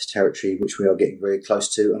coronavirus territory, which we are getting very close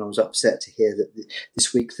to. And I was upset to hear that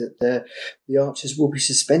this week that the Archers will be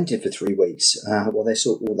suspended for 3 weeks while they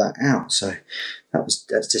sort all that out. So that's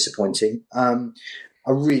disappointing. I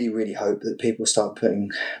really, really hope that people start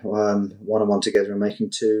putting one and one together and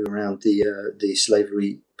making two around the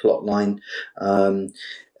slavery plot line.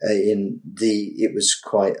 It was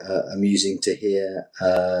quite amusing to hear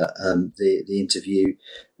the interview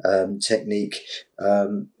technique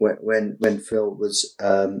when Philip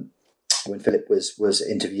was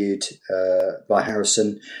interviewed by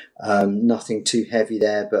Harrison. Nothing too heavy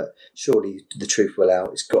there, but surely the truth will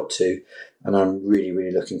out. It's got to, and I'm really,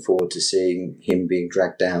 really looking forward to seeing him being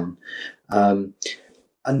dragged down. And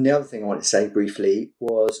the other thing I wanted to say briefly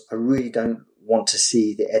was I really don't want to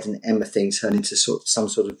see the Ed and Emma thing turn into some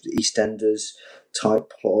sort of EastEnders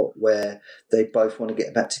type plot where they both want to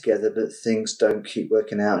get back together, but things don't keep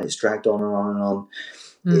working out, and it's dragged on and on and on.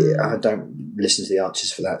 I don't listen to the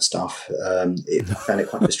Archers for that stuff. I found it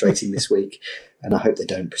quite frustrating this week, and I hope they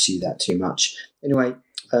don't pursue that too much. Anyway,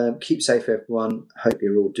 keep safe, everyone. Hope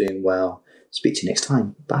you're all doing well. Speak to you next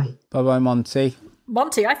time. Bye. Bye-bye, Monty.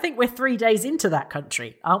 Monty, I think we're 3 days into that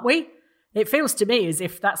country, aren't we? It feels to me as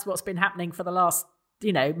if that's what's been happening for the last,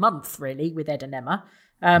 month, really, with Ed and Emma.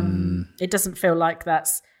 It doesn't feel like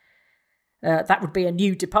that would be a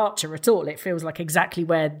new departure at all. It feels like exactly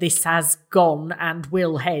where this has gone and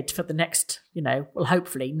will head for the next,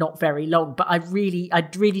 hopefully not very long. But I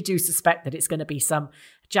really do suspect that it's going to be some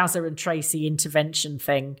Jazza and Tracy intervention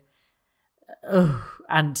thing.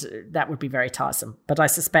 And that would be very tiresome. But I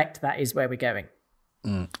suspect that is where we're going.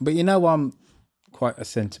 But I'm quite a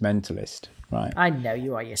sentimentalist, right? I know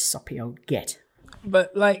you are, you soppy old git.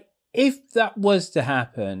 But if that was to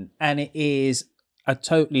happen and it is a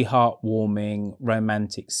totally heartwarming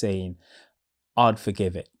romantic scene, I'd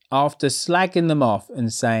forgive it. After slagging them off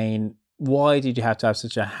and saying, why did you have to have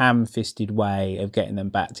such a ham-fisted way of getting them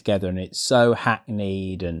back together? And it's so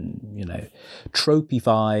hackneyed and,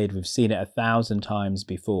 tropified. We've seen it 1,000 times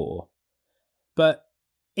before. But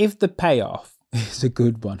if the payoff is a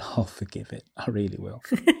good one, I'll forgive it. I really will.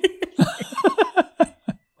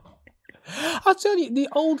 I'll tell you, the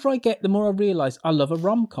older I get, the more I realise I love a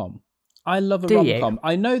rom-com. I love a rom-com.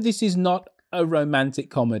 I know this is not a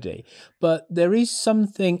romantic comedy, but there is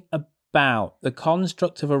something about the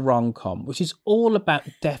construct of a rom-com which is all about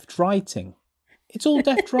deft writing. It's all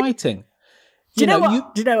deft writing. Do you know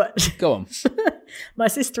what? Go on. My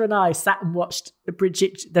sister and I sat and watched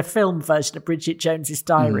the film version of Bridget Jones's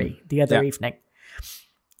Diary the other evening.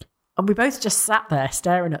 And we both just sat there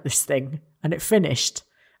staring at this thing, and it finished.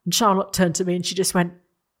 And Charlotte turned to me and she just went,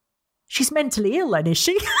 "She's mentally ill then, is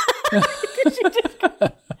she?"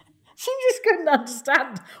 She just couldn't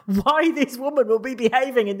understand why this woman will be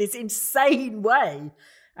behaving in this insane way.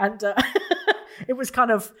 And it was kind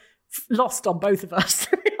of lost on both of us,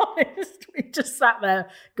 to be honest. We just sat there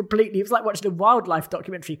completely. It was like watching a wildlife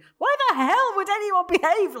documentary. Why the hell would anyone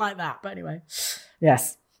behave like that? But anyway,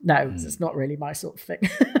 yes. No, it's not really my sort of thing.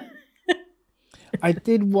 I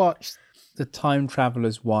did watch The Time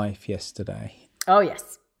Traveler's Wife yesterday. Oh,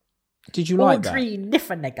 yes. Did you like that? Audrey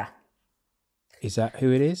Niffenegger. Is that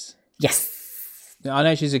who it is? Yes. I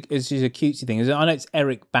know she's a cutesy thing. I know it's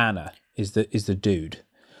Eric Bana is the dude.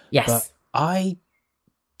 Yes. But I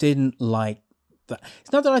didn't like that.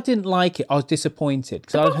 It's not that I didn't like it. I was disappointed.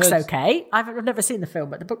 The book's okay. I've never seen the film,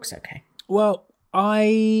 but the book's okay. Well,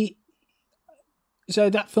 so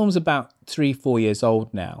that film's about 3-4 years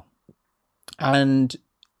old now. And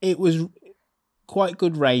it was quite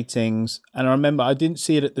good ratings. And I remember I didn't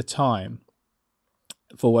see it at the time.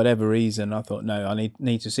 For whatever reason, I thought, no, I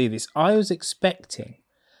need to see this. I was expecting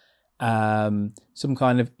some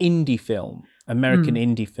kind of indie film, American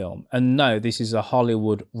indie film. And no, this is a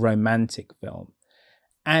Hollywood romantic film.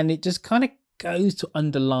 And it just kind of goes to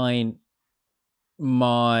underline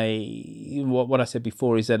what I said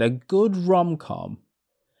before, is that a good rom-com,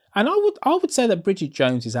 and I would say that Bridget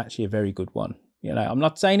Jones is actually a very good one. I'm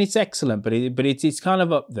not saying it's excellent, but it's kind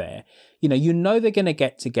of up there. They're going to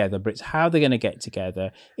get together, but it's how they're going to get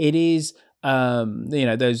together. It is,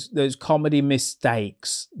 those comedy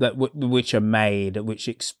mistakes that which are made, which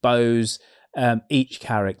expose each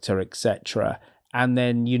character, etc. And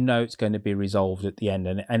then it's going to be resolved at the end,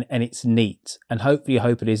 and it's neat. And hopefully, I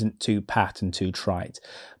hope it isn't too pat and too trite.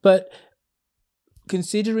 But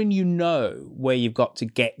considering where you've got to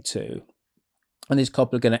get to, and this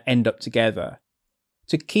couple are going to end up together,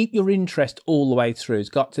 to keep your interest all the way through, it's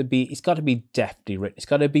got to be deftly written. It's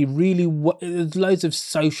got to be really, there's loads of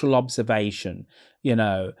social observation, which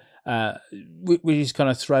is kind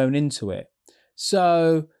of thrown into it.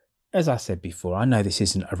 So, as I said before, I know this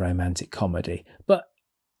isn't a romantic comedy, but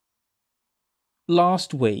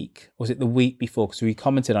last week, was it the week before? Because we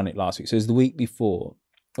commented on it last week. So it was the week before.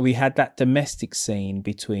 We had that domestic scene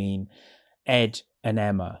between Ed and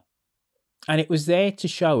Emma. And it was there to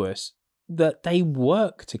show us that they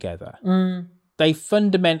work together. They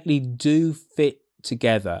fundamentally do fit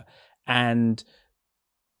together, and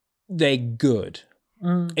they're good.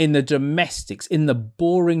 In the domestics, in the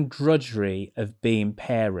boring drudgery of being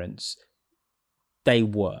parents, they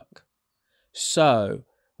work. So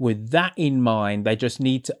with that in mind, they just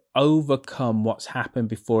need to overcome what's happened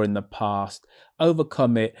before in the past,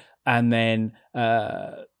 overcome it, and then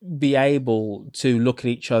be able to look at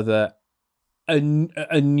each other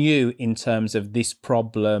anew in terms of this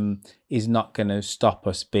problem is not going to stop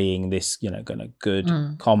us being this, kind of good,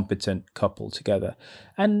 competent couple together.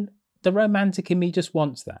 And the romantic in me just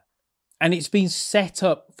wants that. And it's been set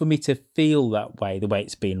up for me to feel that way, the way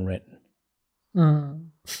it's been written.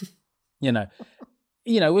 You know,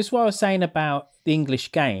 it's what I was saying about the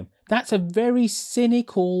English Game. That's a very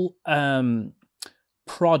cynical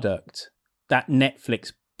product that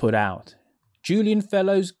Netflix put out. Julian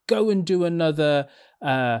Fellows, go and do another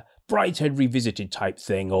Brideshead Revisited type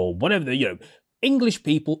thing, or whatever, English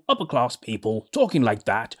people, upper class people, talking like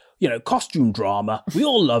that, costume drama, we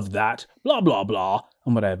all love that, blah, blah, blah,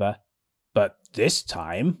 and whatever. But this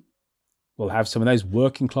time, we'll have some of those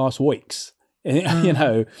working class oiks.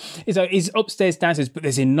 It's upstairs, downstairs, but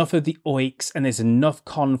there's enough of the oiks, and there's enough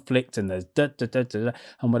conflict, and there's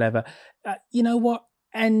and whatever. You know what?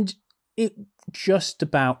 And it just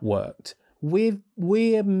about worked. We've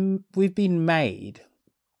been made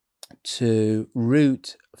to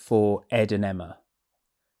root for Ed and Emma,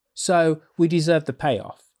 so we deserve the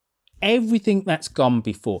payoff. Everything that's gone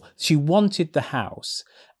before. She wanted the house.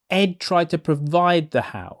 Ed tried to provide the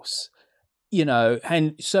house.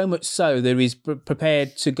 And so much so there is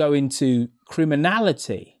prepared to go into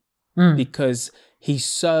criminality because he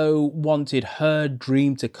so wanted her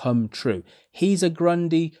dream to come true. He's a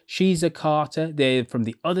Grundy, she's a Carter. They're from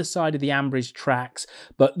the other side of the Ambridge tracks,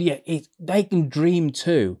 but yeah, they can dream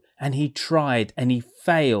too. And he tried, and he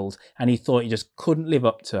failed, and he thought he just couldn't live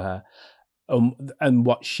up to her and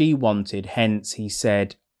what she wanted. Hence, he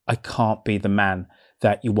said, "I can't be the man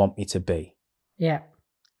that you want me to be." Yeah.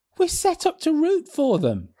 We're set up to root for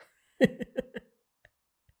them.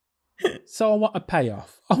 So I want a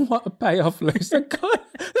payoff. Luce. They've got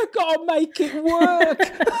to make it work.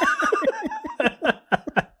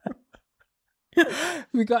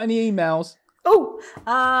 We got any emails?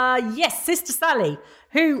 Yes, Sister Sally,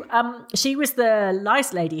 who she was the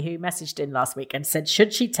nice lady who messaged in last week and said,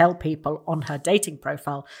 should she tell people on her dating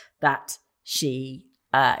profile that she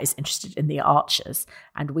is interested in the Archers?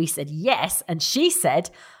 And we said yes, and she said,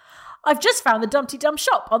 I've just found the Dumpty Dum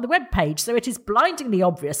shop on the webpage, so it is blindingly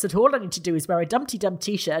obvious that all I need to do is wear a Dumpty Dum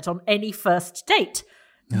t-shirt on any first date.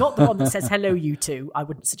 Not the one that says, hello, you two, I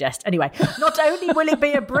wouldn't suggest. Anyway, not only will it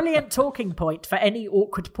be a brilliant talking point for any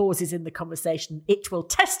awkward pauses in the conversation, it will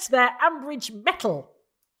test their Ambridge mettle.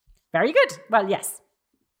 Very good. Well, yes.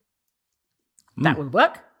 That will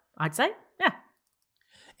work, I'd say. Yeah.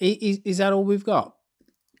 Is that all we've got?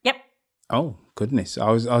 Yep. Oh, goodness.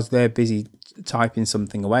 I was there busy typing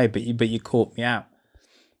something away, but you caught me out.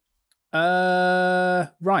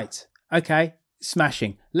 Right. Okay.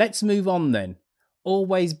 Smashing. Let's move on then.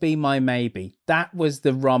 Always Be My Maybe. That was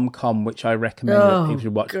the rom-com which I recommend that people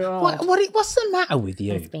should watch. What's the matter with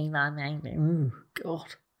you? Always Be My Maybe. Oh, God.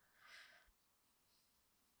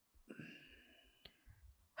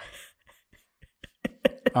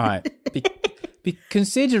 All right.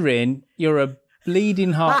 Considering you're a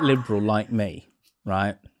bleeding heart liberal like me,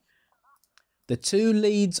 right? The two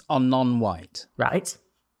leads are non-white. Right.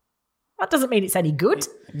 That doesn't mean it's any good.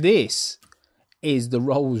 This is the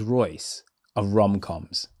Rolls Royce of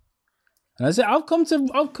rom-coms. And I said, I've come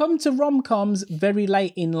to rom-coms very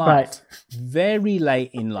late in life. Right. Very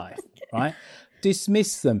late in life, right?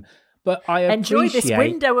 Dismiss them. But I enjoy this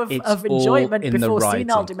window of enjoyment before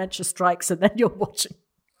senile writing. Dementia strikes, and then you're watching.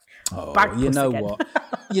 Oh, you know what?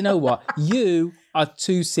 You know what? You are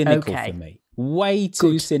too cynical for me. Way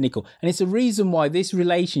too cynical. And it's a reason why this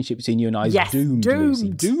relationship between you and I is doomed, Lucy.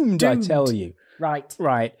 Doomed, I tell you. Right.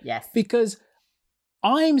 Yes. Because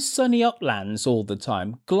I'm sunny uplands all the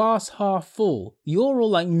time, glass half full. You're all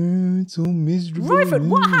like, it's all miserable. Royford,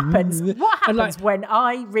 what happens? What happens when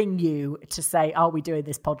I ring you to say, are we doing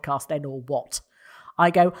this podcast then or what? I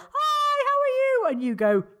go, hi, how are you? And you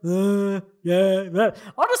go, yeah.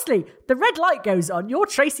 Honestly, the red light goes on. You're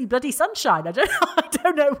Tracy Bloody Sunshine. I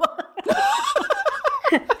don't know why.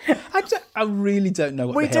 I really don't know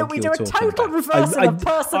what we the hell do. We you're do a talking total about. reversal of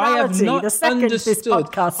personality the second this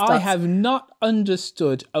podcast starts. I have not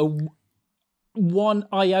understood one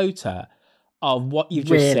iota of what you've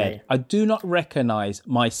just said. I do not recognise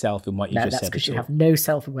myself in what you just said. That's because you have no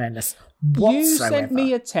self-awareness whatsoever. You sent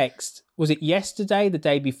me a text, was it yesterday, the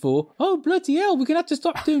day before? Oh, bloody hell, we're going to have to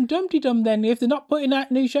stop doing Dumpty Dum then if they're not putting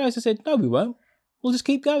out new shows. I said, no, we won't. We'll just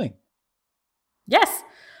keep going. Yes.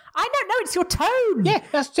 I don't know, it's your tone. Yeah,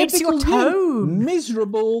 that's typical. It's your tone.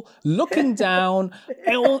 Miserable, looking down,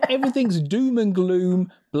 everything's doom and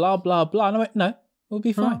gloom, blah, blah, blah. And I went, no, we'll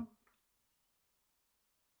be fine.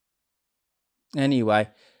 Anyway,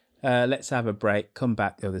 let's have a break, come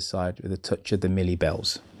back the other side with a touch of the Millie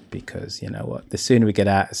Bells. Because, you know what, the sooner we get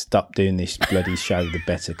out and stop doing this bloody show, the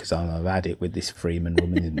better, because I've had it with this Freeman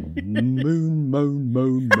woman.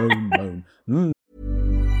 Moan.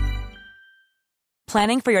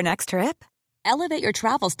 Planning for your next trip? Elevate your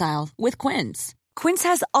travel style with Quince. Quince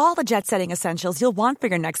has all the jet-setting essentials you'll want for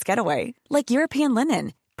your next getaway, like European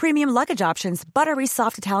linen, premium luggage options, buttery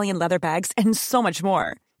soft Italian leather bags, and so much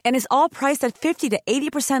more. And is all priced at 50 to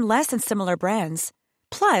 80% less than similar brands.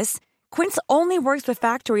 Plus, Quince only works with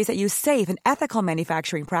factories that use safe and ethical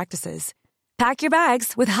manufacturing practices. Pack your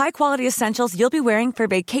bags with high-quality essentials you'll be wearing for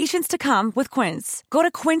vacations to come with Quince. Go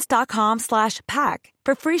to quince.com/pack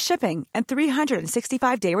for free shipping and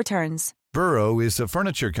 365-day returns. Burrow is a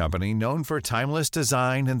furniture company known for timeless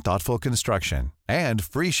design and thoughtful construction, and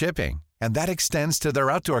free shipping, and that extends to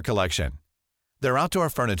their outdoor collection. Their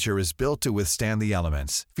outdoor furniture is built to withstand the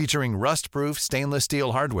elements, featuring rust-proof stainless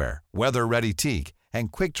steel hardware, weather-ready teak,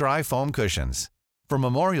 and quick-dry foam cushions. For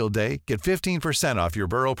Memorial Day, get 15% off your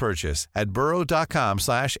Burrow purchase at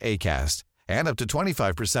burrow.com/ACAST and up to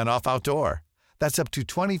 25% off outdoor. That's up to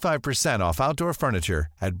 25% off outdoor furniture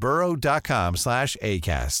at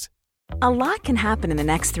burrow.com/ACAST. A lot can happen in the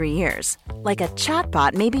next 3 years. Like a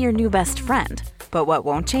chatbot may be your new best friend. But what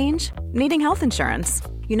won't change? Needing health insurance.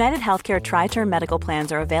 United Healthcare Tri-Term Medical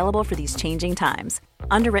Plans are available for these changing times.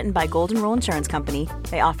 Underwritten by Golden Rule Insurance Company,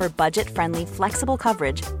 they offer budget-friendly, flexible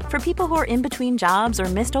coverage for people who are in between jobs or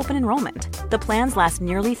missed open enrollment. The plans last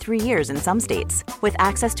nearly 3 years in some states, with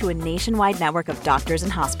access to a nationwide network of doctors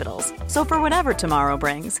and hospitals. So for whatever tomorrow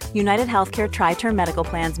brings, United Healthcare Tri-Term Medical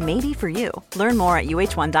Plans may be for you. Learn more at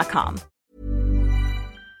uh1.com.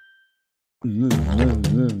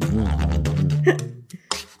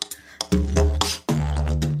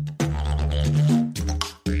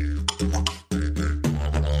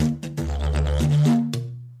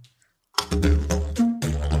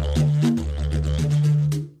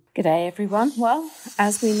 G'day everyone. Well,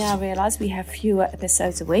 as we now realise, we have fewer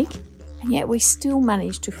episodes a week, and yet we still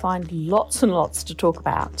manage to find lots and lots to talk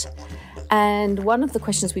about. And one of the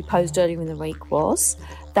questions we posed earlier in the week was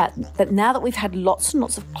that now that we've had lots and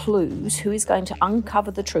lots of clues, who is going to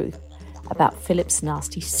uncover the truth about Philip's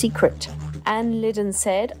nasty secret? Anne Liddon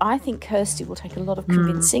said, I think Kirsty will take a lot of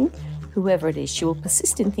convincing. Whoever it is, she will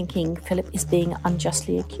persist in thinking Philip is being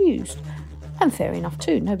unjustly accused. And fair enough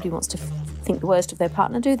too. Nobody wants to think the worst of their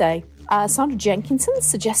partner, do they? Sandra Jenkinson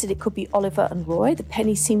suggested it could be Oliver and Roy. The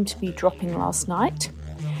penny seemed to be dropping last night.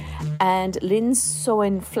 And Lynn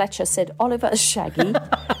Sowen Fletcher said Oliver as Shaggy,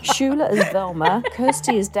 Shula as Velma,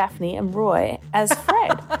 Kirsty as Daphne, and Roy as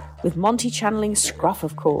Fred, with Monty channeling Scruff,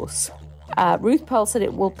 of course. Ruth Pearl said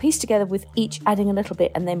it will piece together with each adding a little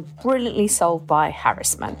bit and then brilliantly solved by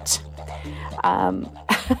harassment.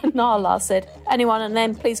 Nala said, anyone, and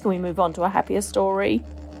then please can we move on to a happier story?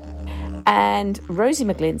 And Rosie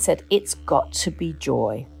McGlynn said, it's got to be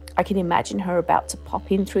Joy. I can imagine her about to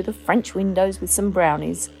pop in through the French windows with some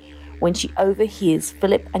brownies when she overhears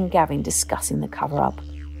Philip and Gavin discussing the cover-up.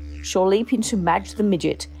 She'll leap into Madge the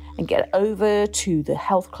Midget and get over to the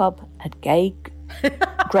health club at Grey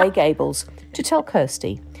Gables to tell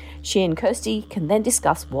Kirsty. She and Kirsty can then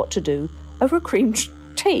discuss what to do over a cream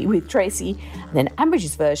tea with Tracy, and then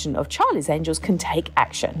Ambridge's version of Charlie's Angels can take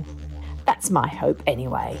action. That's my hope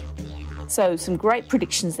anyway. So some great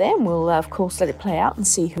predictions there, and we'll of course let it play out and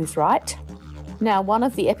see who's right. Now, one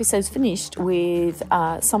of the episodes finished with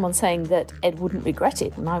someone saying that Ed wouldn't regret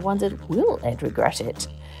it, and I wondered, will Ed regret it?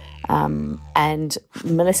 And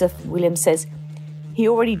Melissa Williams says, he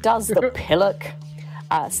already does the pillock.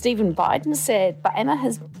 Stephen Biden said, but Emma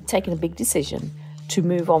has taken a big decision to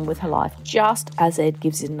move on with her life just as Ed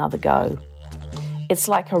gives it another go. It's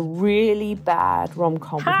like a really bad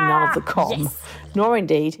rom-com with none of the com, nor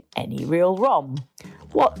indeed any real rom.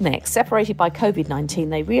 What next? Separated by COVID-19,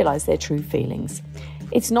 they realise their true feelings.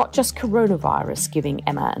 It's not just coronavirus giving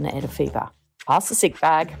Emma and Ed a fever. Pass the sick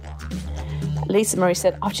bag. Lisa Marie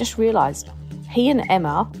said, I've just realised he and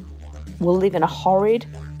Emma will live in a horrid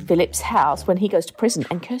Philip's house when he goes to prison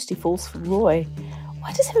and Kirsty falls for Roy.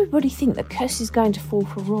 Why does everybody think that Kirsty's going to fall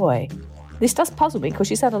for Roy? This does puzzle me because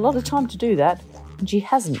she's had a lot of time to do that and she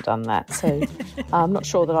hasn't done that. So I'm not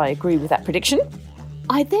sure that I agree with that prediction.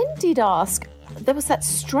 I then did ask, there was that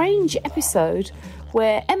strange episode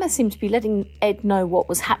where Emma seemed to be letting Ed know what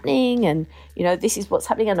was happening and, you know, this is what's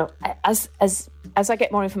happening. And as I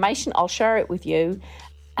get more information, I'll share it with you.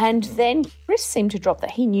 And then Chris seemed to drop that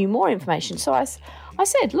he knew more information. So I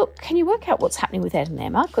said, look, can you work out what's happening with Ed and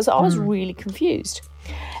Emma? Because I was really confused.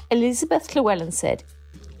 Elizabeth Llewellyn said,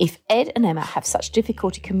 if Ed and Emma have such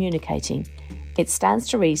difficulty communicating, it stands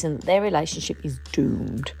to reason that their relationship is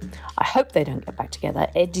doomed. I hope they don't get back together.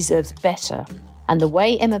 Ed deserves better. And the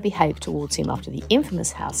way Emma behaved towards him after the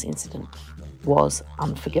infamous house incident was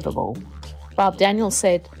unforgivable. Barb Daniels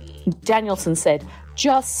said, Danielson said,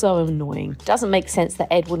 just so annoying. Doesn't make sense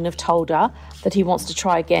that Ed wouldn't have told her that he wants to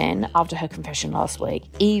try again after her confession last week,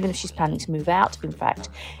 even if she's planning to move out, in fact,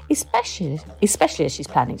 especially as she's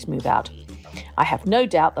planning to move out. I have no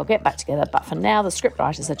doubt they'll get back together, but for now the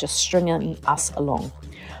scriptwriters are just stringing us along.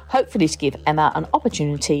 Hopefully to give Emma an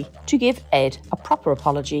opportunity to give Ed a proper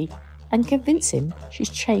apology and convince him she's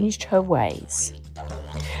changed her ways.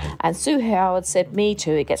 And Sue Howard said, me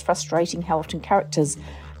too, it gets frustrating how often characters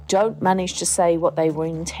don't manage to say what they were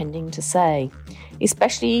intending to say,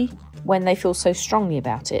 especially when they feel so strongly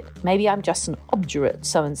about it. Maybe I'm just an obdurate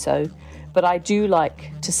so-and-so, but I do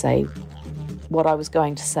like to say what I was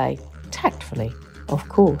going to say, tactfully, of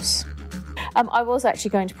course. I was actually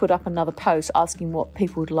going to put up another post asking what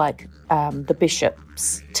people would like the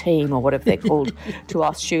Bishop's team, or whatever they're called, to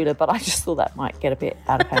ask Shula, but I just thought that might get a bit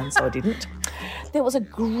out of hand, so I didn't. There was a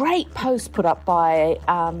great post put up by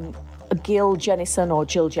Gil Jennison, or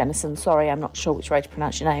Jill Jennison, sorry, I'm not sure which way to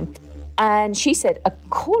pronounce your name. And she said, a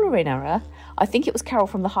caller in error, I think it was Carol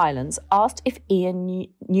from the Highlands, asked if Ian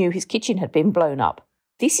knew his kitchen had been blown up.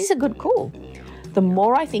 This is a good call. The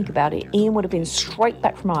more I think about it, Ian would have been straight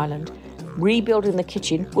back from Ireland. Rebuilding the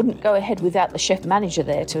kitchen wouldn't go ahead without the chef manager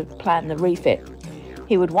there to plan the refit.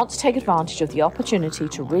 He would want to take advantage of the opportunity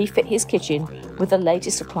to refit his kitchen with the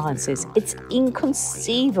latest appliances. It's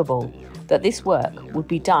inconceivable that this work would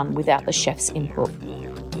be done without the chef's input.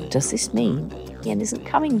 Does this mean Ian isn't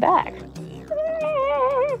coming back?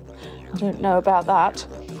 I don't know about that.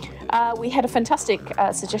 We had a fantastic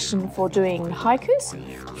suggestion for doing haikus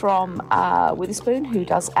from Witherspoon, who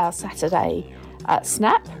does our Saturday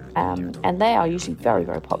Snap, and they are usually very,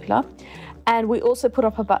 very popular. And we also put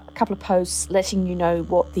up a couple of posts letting you know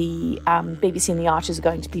what the BBC and the Archers are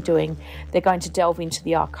going to be doing. They're going to delve into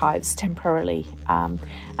the archives temporarily.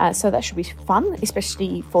 So that should be fun,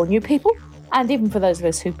 especially for new people, and even for those of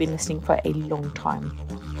us who've been listening for a long time.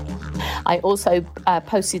 I also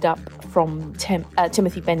posted up from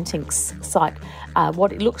Timothy Bentinck's site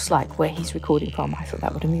what it looks like where he's recording from. I thought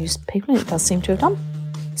that would amuse people, and it does seem to have done.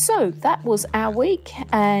 So that was our week,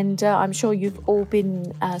 and I'm sure you've all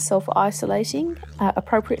been self-isolating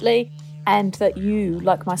appropriately, and that you,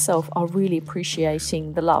 like myself, are really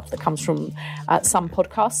appreciating the love that comes from some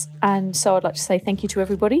podcasts. And so I'd like to say thank you to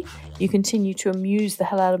everybody. You continue to amuse the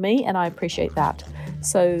hell out of me, and I appreciate that.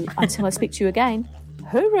 So until I speak to you again,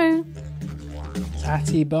 hooroo!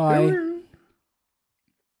 Tatty bye. Hooroo.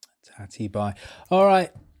 Tatty bye. All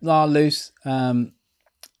right, La Loose.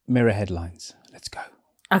 Mirror headlines. Let's go.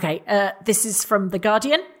 Okay, this is from The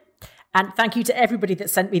Guardian, and thank you to everybody that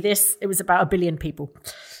sent me this. It was about 1 billion people.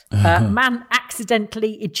 Man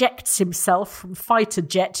accidentally ejects himself from fighter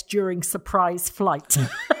jet during surprise flight.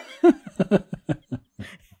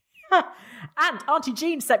 And Auntie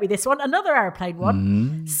Jean sent me this one, another aeroplane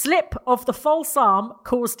one. Slip of the false arm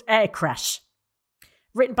caused air crash.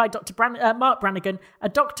 Written by Dr. Mark Brannigan, a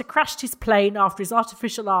doctor crashed his plane after his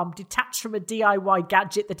artificial arm detached from a DIY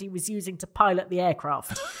gadget that he was using to pilot the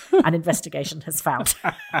aircraft. An investigation has found.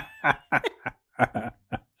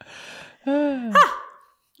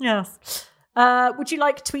 Yes. Would you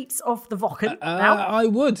like tweets of the Wochen now? I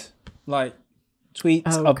would like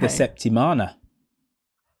tweets of the Septimana.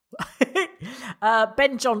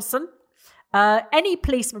 Ben Johnson. Any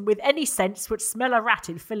policeman with any sense would smell a rat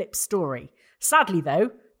in Philip's story. Sadly,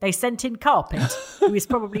 though, they sent in Carpet, who is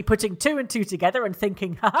probably putting 2 and 2 together and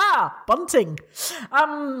thinking, ha-ha, bunting.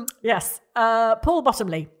 Yes. Paul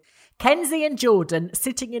Bottomley. Kenzie and Jordan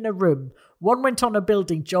sitting in a room. One went on a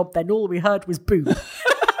building job, then all we heard was boom.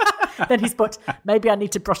 Then he's put, maybe I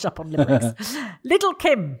need to brush up on limericks. Little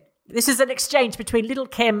Kim. This is an exchange between Little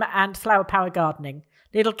Kim and Flower Power Gardening.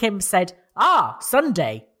 Little Kim said,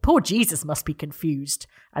 Sunday. Poor Jesus must be confused.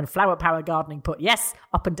 And Flower Power Gardening put, yes,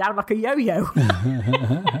 up and down like a yo-yo.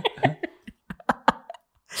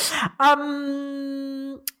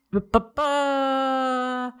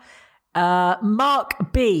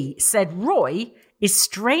 Mark B. said, Roy is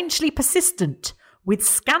strangely persistent, with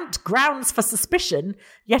scant grounds for suspicion,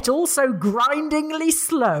 yet also grindingly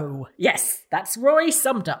slow. Yes, that's Roy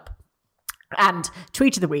summed up. And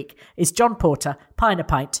tweet of the week is John Porter, Pie and a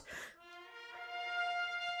Pint.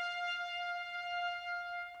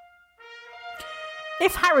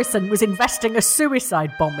 If Harrison was investing a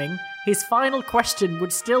suicide bombing, his final question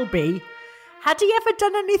would still be, had he ever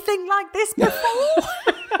done anything like this before?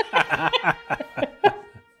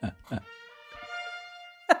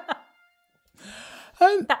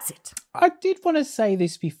 That's it. I did want to say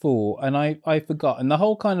this before, and I forgot. And the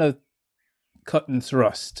whole kind of cut and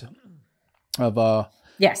thrust of our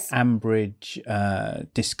Ambridge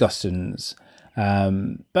discussions.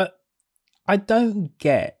 But I don't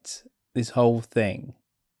get this whole thing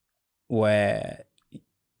where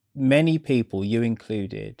many people, you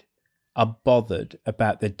included, are bothered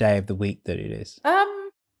about the day of the week that it is. I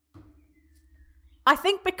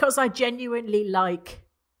think because I genuinely like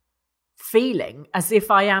feeling as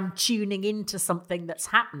if I am tuning into something that's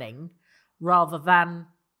happening rather than...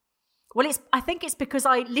 Well, I think it's because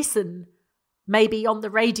I listen maybe on the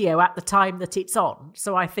radio at the time that it's on.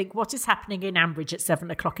 So I think, what is happening in Ambridge at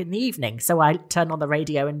 7 o'clock in the evening? So I turn on the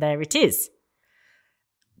radio and there it is.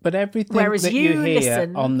 But everything that you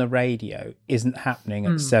hear on the radio isn't happening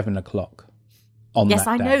at 7 o'clock on that day. Yes,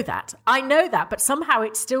 I know that. I know that, but somehow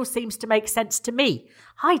it still seems to make sense to me.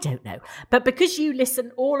 I don't know. But because you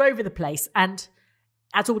listen all over the place and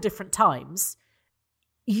at all different times,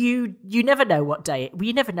 you never know what day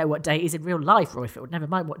it is in real life, Royfield. Never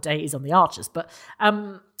mind what day it is on the Archers. But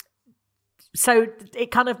so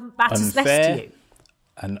it kind of matters less to you.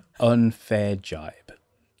 An unfair jibe.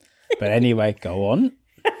 But anyway, go on.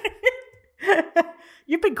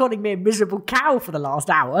 You've been calling me a miserable cow for the last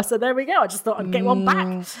hour, so there we go. I just thought I'd get one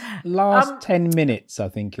back. Last 10 minutes, I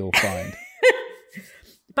think you'll find.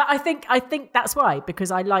 But I think that's why,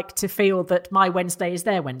 because I like to feel that my Wednesday is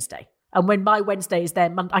their Wednesday. And when my Wednesday is their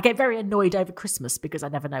Monday, I get very annoyed over Christmas because I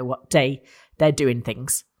never know what day they're doing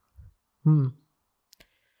things.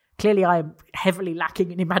 Clearly, I am heavily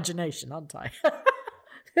lacking in imagination, aren't I?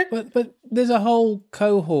 But there's a whole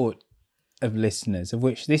cohort of listeners of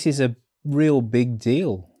which this is a real big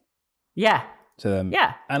deal. Yeah. To them.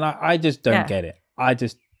 Yeah. And I just don't get it. I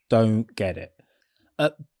just don't get it.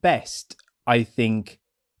 At best, I think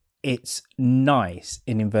it's nice,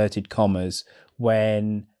 in inverted commas,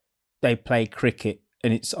 when they play cricket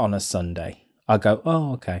and it's on a Sunday. I go,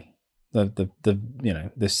 oh, okay.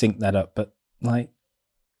 They sync that up, but like,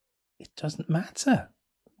 it doesn't matter.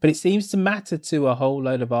 But it seems to matter to a whole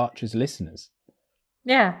load of Archers listeners.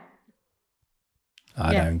 Yeah.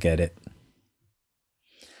 I don't get it.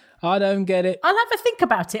 I don't get it. I'll have a think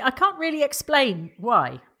about it. I can't really explain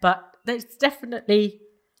why, but there's definitely...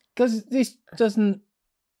 Because this doesn't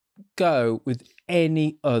go with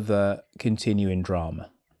any other continuing drama.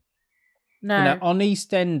 No. You know, on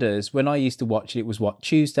EastEnders, when I used to watch it, was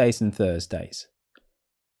Tuesdays and Thursdays.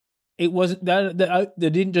 It wasn't... They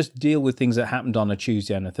didn't just deal with things that happened on a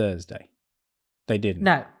Tuesday and a Thursday. They didn't.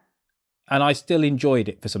 No. And I still enjoyed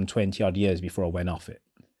it for some 20-odd years before I went off it.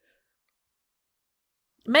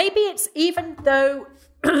 Maybe it's even though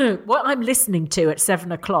what I'm listening to at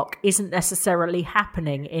 7 o'clock isn't necessarily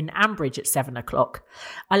happening in Ambridge at 7 o'clock.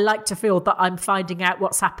 I like to feel that I'm finding out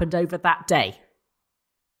what's happened over that day.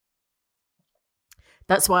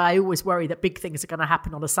 That's why I always worry that big things are going to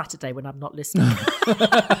happen on a Saturday when I'm not listening.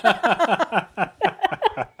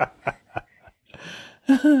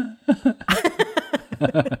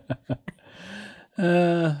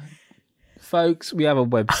 Folks, we have a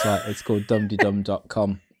website. It's called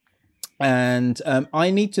dumdydum.com. And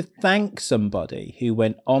I need to thank somebody who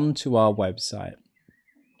went onto our website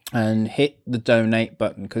and hit the donate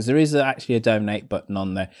button, because there is actually a donate button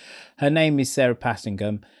on there. Her name is Sarah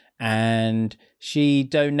Passingham, and she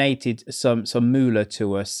donated some moolah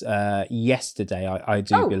to us yesterday, I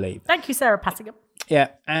do believe. Thank you, Sarah Passingham. Yeah,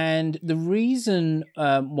 and the reason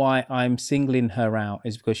why I'm singling her out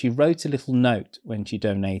is because she wrote a little note when she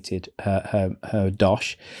donated her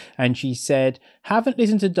dosh, and she said, haven't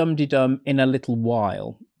listened to Dum De Dum in a little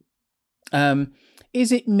while.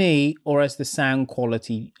 Is it me, or has the sound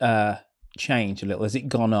quality changed a little? Has it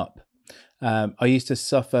gone up? I used to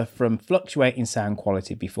suffer from fluctuating sound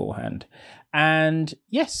quality beforehand. And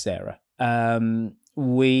yes, Sarah,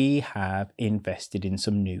 we have invested in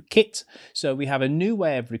some new kit. So we have a new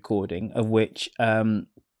way of recording, of which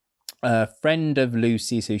a friend of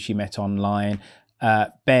Lucy's who she met online,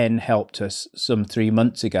 Ben, helped us some 3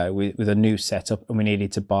 months ago with a new setup, and we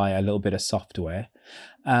needed to buy a little bit of software.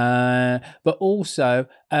 But also,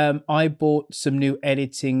 I bought some new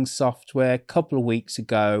editing software a couple of weeks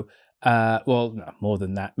ago. Well, no, more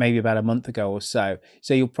than that, maybe about a month ago or so.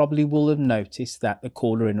 So you probably will have noticed that the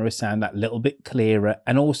caller inners sound that little bit clearer,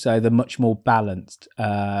 and also they're much more balanced,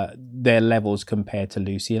 their levels compared to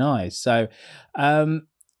Lucy and I's. So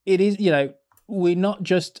it is, we're not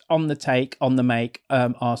just on the make,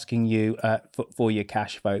 asking you for your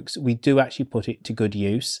cash, folks. We do actually put it to good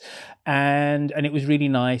use, and it was really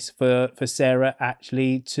nice for Sarah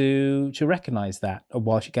actually to recognise that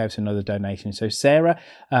while she gave us another donation. So Sarah,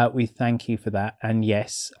 we thank you for that. And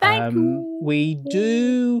yes, thank you. We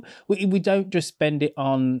don't just spend it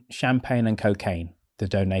on champagne and cocaine. The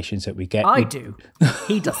donations that we get, I do.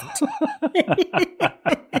 He doesn't.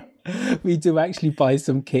 We do actually buy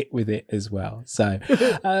some kit with it as well. So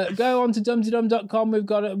go on to dumtydum.com. We've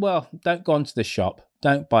got it. Well, don't go onto the shop.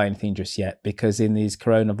 Don't buy anything just yet, because in these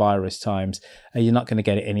coronavirus times, you're not going to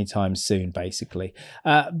get it anytime soon, basically.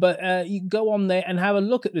 But you go on there and have a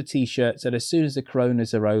look at the T-shirts, and as soon as the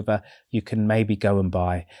coronas are over, you can maybe go and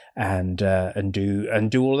buy and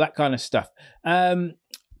do all that kind of stuff.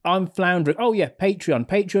 I'm floundering. Oh, yeah,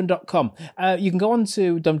 patreon.com. You can go on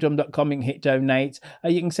to dumdum.com and hit donate.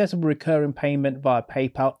 You can set up a recurring payment via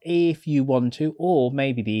PayPal if you want to, or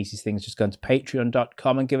maybe the easiest thing is just go to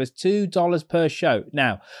patreon.com and give us $2 per show.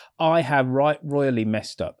 Now, I have royally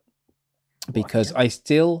messed up because I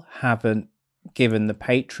still haven't given the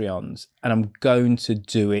Patreons, and I'm going to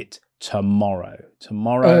do it tomorrow.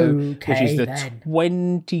 Which is the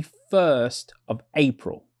 21st of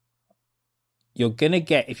April. You're going to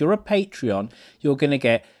get, if you're a Patreon, you're going to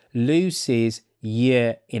get Lucy's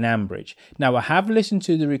Year in Ambridge. Now, I have listened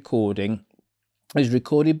to the recording. It was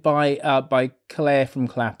recorded by Claire from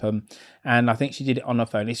Clapham, and I think she did it on her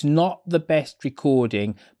phone. It's not the best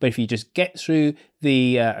recording, but if you just get through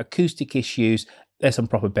the acoustic issues, there's some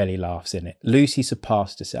proper belly laughs in it. Lucy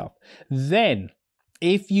surpassed herself. Then,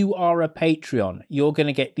 if you are a Patreon, you're going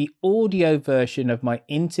to get the audio version of my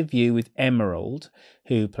interview with Emerald,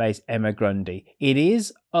 who plays Emma Grundy. It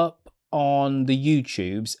is up on the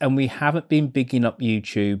YouTubes, and we haven't been bigging up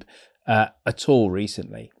YouTube at all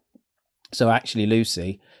recently. So actually,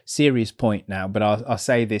 Lucy, serious point now, but I'll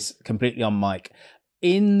say this completely on mic.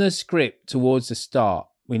 In the script towards the start,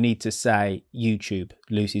 we need to say YouTube,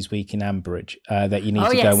 Lucy's Week in Ambridge, that you need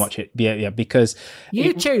to go and watch it. Yeah, because...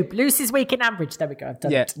 YouTube, Lucy's Week in Ambridge. There we go. I've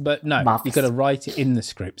done it. But no, Marvelous. You've got to write it in the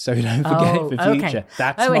script so you don't forget it for future. Okay.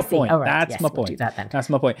 That's my point. Right. That's yes, my we'll point. do that then. That's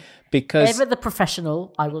my point. Because... Ever the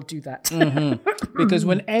professional, I will do that. Because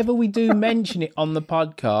whenever we do mention it on the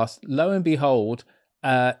podcast, lo and behold,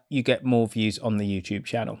 you get more views on the YouTube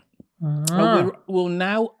channel. We're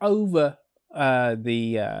now over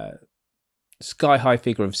the... sky-high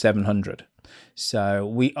figure of 700. So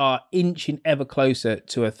we are inching ever closer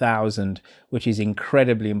to 1,000, which is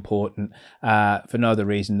incredibly important for no other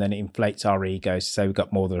reason than it inflates our egos. So we've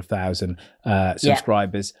got more than 1,000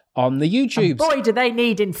 subscribers on the YouTube. Boy, do they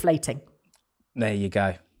need inflating. There you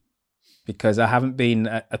go. Because I haven't been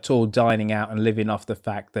at all dining out and living off the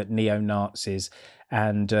fact that neo-Nazis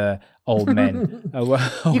and old men are all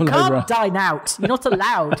you can't over. dine out. You're not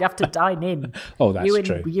allowed. You have to dine in. Oh, that's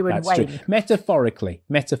true. You and that's Wayne. true. Metaphorically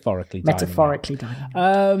dining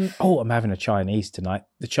out. I'm having a Chinese tonight.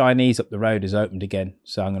 The Chinese up the road has opened again,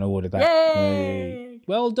 so I'm going to order that. Yay!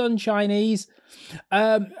 Well done, Chinese.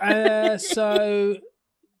 So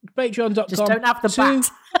patreon.com. Just don't have the bat.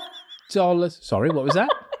 $2. Sorry, what was that?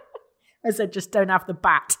 I said just don't have the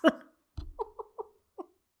bat.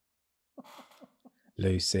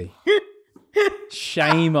 Lucy.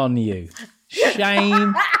 Shame on you.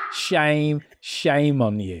 Shame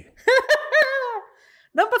on you.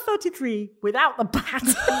 Number 33, without the bat.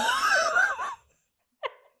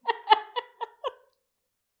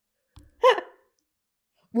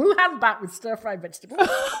 Wuhan bat with stir-fried vegetables.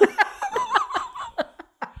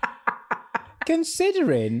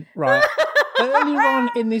 Considering, right, earlier on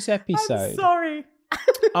in this episode... I'm sorry.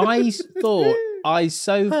 I thought I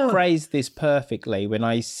phrased this perfectly when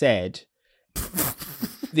I said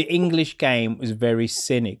the English game was very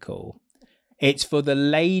cynical. It's for the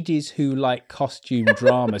ladies who like costume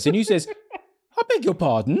dramas. And you says, I beg your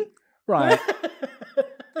pardon? Right.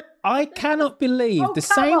 I cannot believe the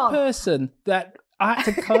same person that I had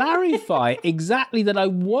to clarify exactly that I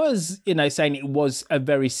was, saying it was a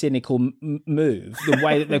very cynical move, the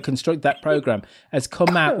way that they've constructed that program, has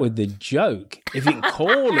come out with the joke, if you can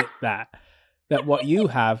call it that what you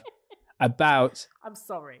have about I'm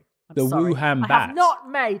sorry. Wuhan bat. I have not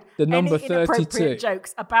made the number any inappropriate 32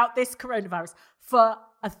 jokes about this coronavirus for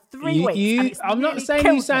 3 weeks. I'm not saying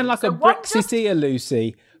you sound like a Brexiteer,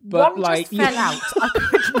 Lucy, but one like just fell out. I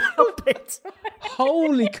couldn't help it.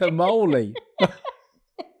 Holy camole.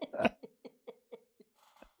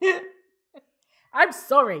 I'm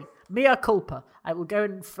sorry. Mea culpa. I will go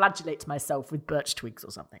and flagellate myself with birch twigs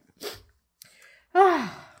or something.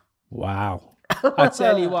 Wow. I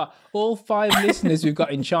tell you what, all 5 listeners we've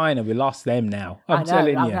got in China, we lost them now. I'm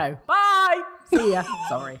telling you. I know. Bye. See ya.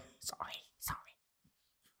 Sorry.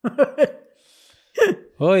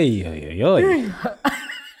 Oi, oi, oi, oi.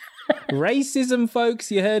 Racism, folks,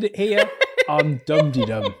 you heard it here on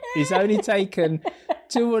Dum-de-Dum. It's only taken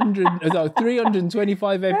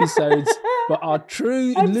 325 episodes, but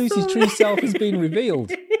Lucy's true self has been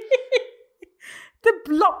revealed. The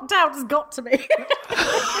lockdown's got to me.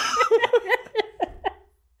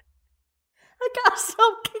 I can't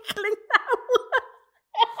stop giggling now.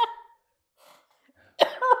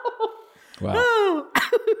 Wow.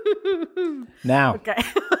 Now, okay.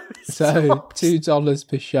 so $2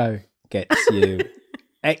 per show gets you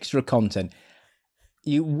extra content.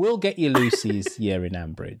 You will get your Lucy's year in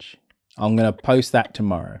Ambridge. I'm going to post that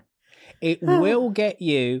tomorrow. It will get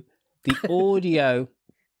you the audio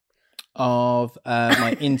of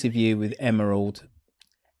my interview with Emerald,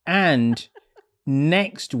 and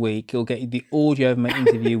next week you'll get the audio of my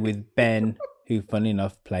interview with Ben, who, funny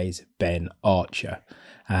enough, plays Ben Archer.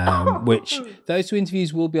 Which those two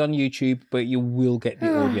interviews will be on YouTube, but you will get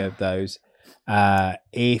the audio of those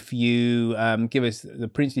if you give us the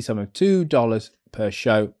princely sum of $2 per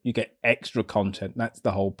show. You get extra content. That's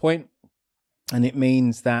the whole point, and it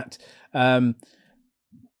means that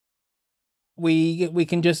we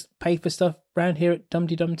can just pay for stuff around here at Dum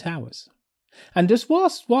Dum Towers. And just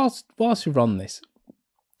whilst we're on this,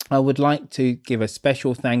 I would like to give a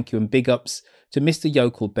special thank you and big ups to Mr.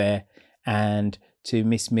 Yokel Bear and to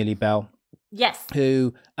Miss Millie Bell. Yes.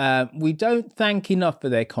 Who we don't thank enough for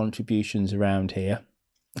their contributions around here.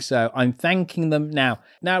 So I'm thanking them now.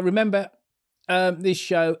 Now, remember, this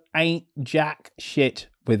show ain't jack shit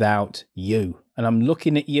without you. And I'm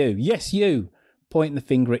looking at you. Yes, you. Pointing the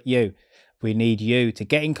finger at you. We need you to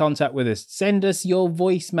get in contact with us. Send us your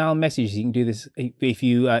voicemail messages. You can do this if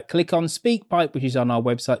you click on SpeakPipe, which is on our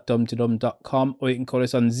website, dumtodum.com, or you can call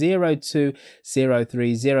us on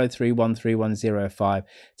 020303133105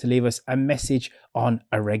 to leave us a message on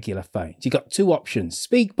a regular phone. So you've got two options: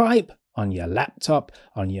 SpeakPipe on your laptop,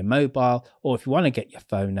 on your mobile, or if you want to get your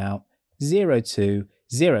phone out,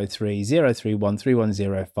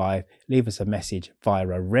 020303133105. Leave us a message via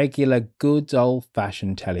a regular, good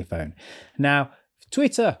old-fashioned telephone. Now,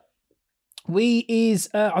 Twitter, I was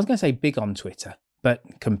going to say big on Twitter, but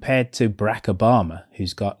compared to Barack Obama,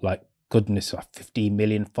 who's got like goodness, 15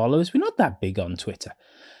 million followers, we're not that big on Twitter.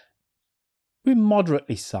 We're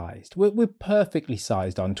moderately sized. We're perfectly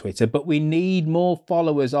sized on Twitter, but we need more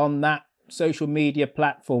followers on that social media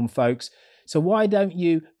platform, folks. So why don't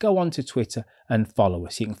you go onto Twitter and follow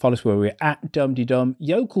us? You can follow us where we're at Dumdydum.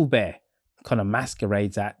 Yokel Bear kind of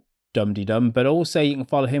masquerades at Dumdydum, but also you can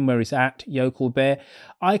follow him where he's at Yokel Bear.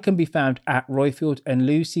 I can be found at Royfield, and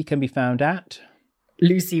Lucy can be found at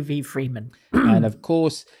Lucy V. Freeman. And of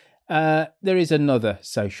course, there is another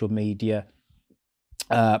social media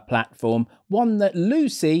platform, one that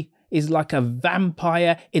Lucy is like a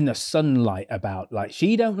vampire in the sunlight about. Like,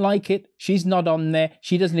 she don't like it. She's not on there.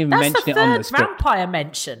 She doesn't even mention it on the script. That's the third vampire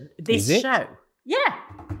mention this show. Yeah.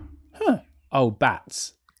 Huh. Oh,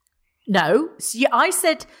 bats. No. See, I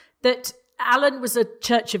said that Alan was a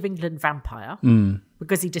Church of England vampire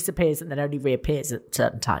because he disappears and then only reappears at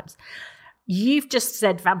certain times. You've just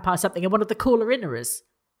said vampire something, and one of the caller-inners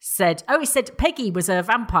said, he said Peggy was a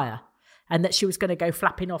vampire and that she was going to go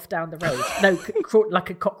flapping off down the road. No, like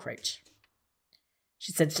a cockroach.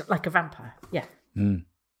 She said, like a vampire. Yeah.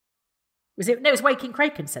 Was it? No, it was Waking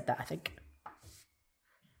Kraken said that, I think.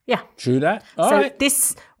 Yeah. True that. All right.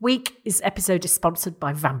 This week's episode is sponsored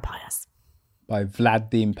by vampires. By Vlad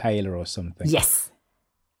the Impaler or something. Yes.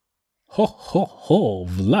 Ho, ho, ho,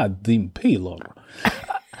 Vlad the Impaler.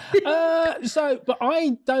 But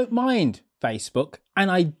I don't mind Facebook, and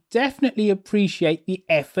I definitely appreciate the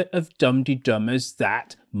effort of Dumdy-Dummers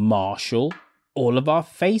that marshal all of our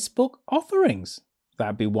Facebook offerings.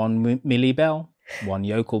 That'd be one Millie Bell, one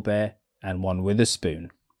Yokel Bear, and one Witherspoon.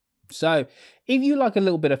 So if you like a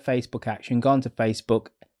little bit of Facebook action, go onto Facebook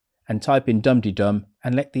and type in Dumdy-Dum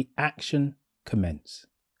and let the action commence.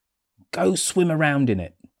 Go swim around in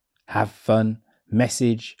it. Have fun,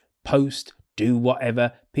 message, post, do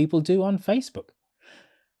whatever people do on Facebook.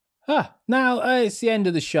 Now it's the end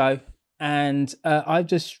of the show, and I've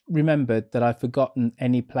just remembered that I've forgotten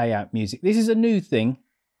any play-out music. This is a new thing,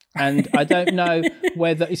 and I don't know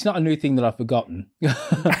whether... It's not a new thing that I've forgotten.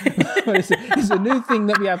 It's a new thing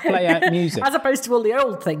that we have play-out music. As opposed to all the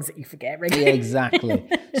old things that you forget, really. Yeah, exactly.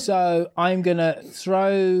 So I'm going to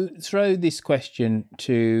throw this question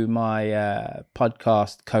to my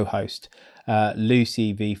podcast co-host,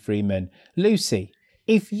 Lucy V. Freeman. Lucy,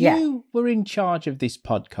 if you were in charge of this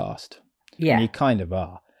podcast, and you kind of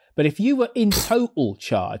are, but if you were in total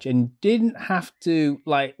charge and didn't have to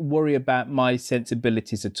worry about my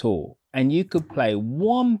sensibilities at all, and you could play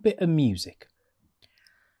one bit of music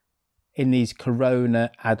in these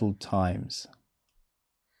corona-addled times,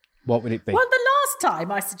 what would it be? Well, the last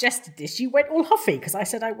time I suggested this, you went all huffy because I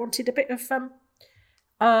said I wanted a bit of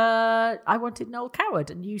I wanted Noel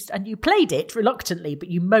Coward, and you played it reluctantly, but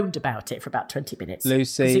you moaned about it for about 20 minutes.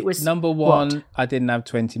 Lucy, it was, number one, what? I didn't have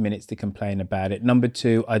 20 minutes to complain about it. Number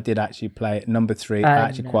two, I did actually play it. Number three, I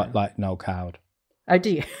actually quite like Noel Coward. Oh,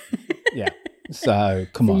 do you? Yeah. So,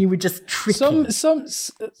 come on. You were just tricky.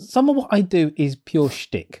 Some of what I do is pure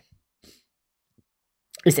shtick.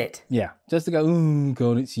 Is it? Yeah. Just to go, oh,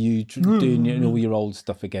 God, it's you doing all your old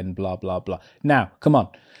stuff again, blah, blah, blah. Now, come on.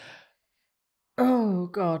 Oh,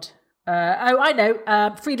 God. I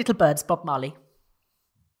know. Three Little Birds, Bob Marley.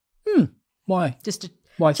 Why? Just to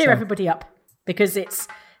Why cheer so? everybody up, because it's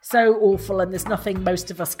so awful and there's nothing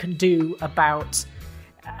most of us can do about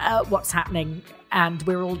what's happening, and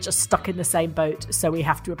we're all just stuck in the same boat, so we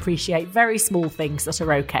have to appreciate very small things that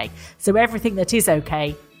are okay. So everything that is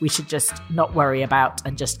okay, we should just not worry about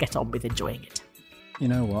and just get on with enjoying it. You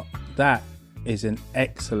know what? That is an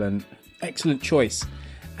excellent choice.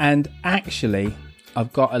 And actually,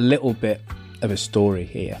 I've got a little bit of a story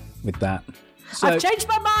here with that. So, I've changed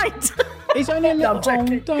my mind. It's only a little.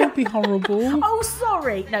 No, don't be horrible. Oh,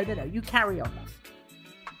 sorry. No. You carry on.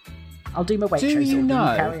 I'll do my Waitrose. Do you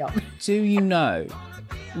know? Carry on. Do you know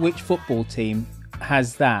which football team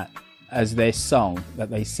has that as their song that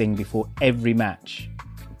they sing before every match?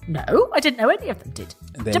 No, I didn't know any of them did.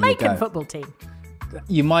 There Jamaican you go. football team.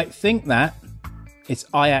 You might think that it's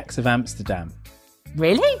Ajax of Amsterdam.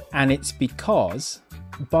 Really? And it's because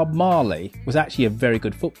Bob Marley was actually a very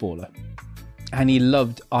good footballer and he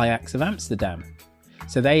loved Ajax of Amsterdam.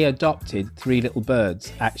 So they adopted Three Little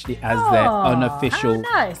Birds actually as their unofficial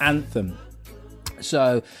anthem.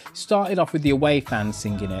 So started off with the away fans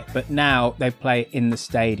singing it, but now they play it in the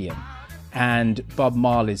stadium. And Bob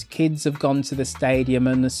Marley's kids have gone to the stadium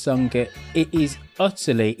and have sung it. It is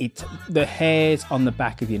utterly, the hairs on the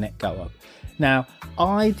back of your neck go up. Now,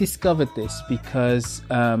 I discovered this because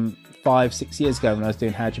 5-6 years ago when I was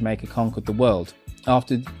doing How Jamaica Conquered the World,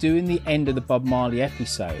 after doing the end of the Bob Marley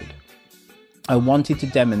episode, I wanted to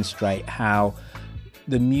demonstrate how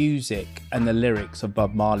the music and the lyrics of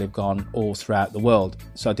Bob Marley have gone all throughout the world.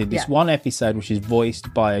 So I did this one episode which is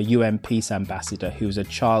voiced by a UN peace ambassador who was a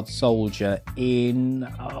child soldier in,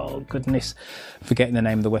 forgetting the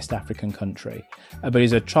name of the West African country. But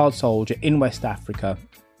he's a child soldier in West Africa.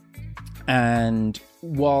 And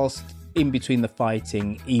whilst in between the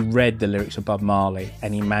fighting, he read the lyrics of Bob Marley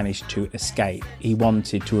and he managed to escape. He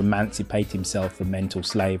wanted to emancipate himself from mental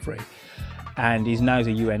slavery. And he's now a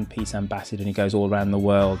UN peace ambassador and he goes all around the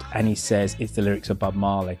world and he says it's the lyrics of Bob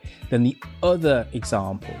Marley. Then the other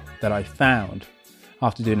example that I found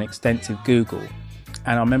after doing an extensive Google,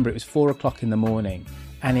 and I remember it was 4:00 in the morning,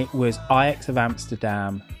 and it was Ajax of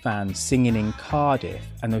Amsterdam fans singing in Cardiff,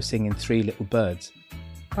 and they were singing Three Little Birds.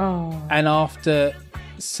 Oh. And after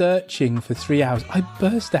searching for 3 hours, I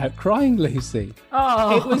burst out crying, Lucy.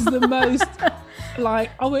 Oh. It was the most, I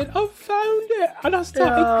went, I found it. And I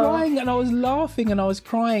started crying and I was laughing and I was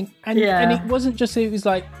crying. And it wasn't just, it was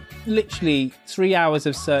literally 3 hours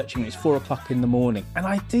of searching. It was 4:00 in the morning. And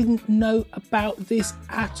I didn't know about this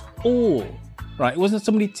at all. Right? It wasn't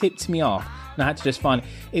somebody tipped me off and I had to just find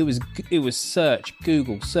it. It was search,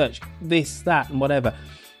 Google, search this, that, and whatever.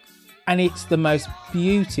 And it's the most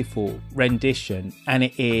beautiful rendition, and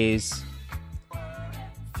it is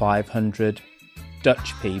 500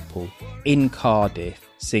 Dutch people in Cardiff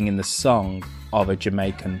singing the song of a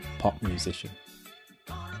Jamaican pop musician.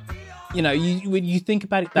 You know, when you think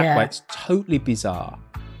about it that way, it's totally bizarre.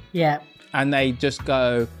 Yeah. And they just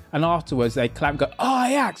go, and afterwards they clap and go,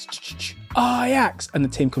 Ajax, Ajax, and the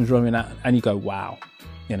team comes running out, and you go, wow,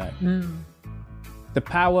 you know. The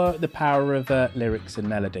power of lyrics and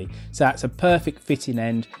melody. So that's a perfect fitting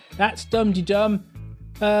end. That's Dum De Dum.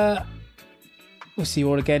 We'll see you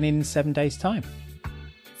all again in 7 days' time.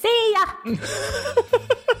 See ya!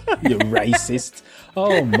 You racist.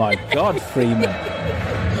 Oh my God, Freeman.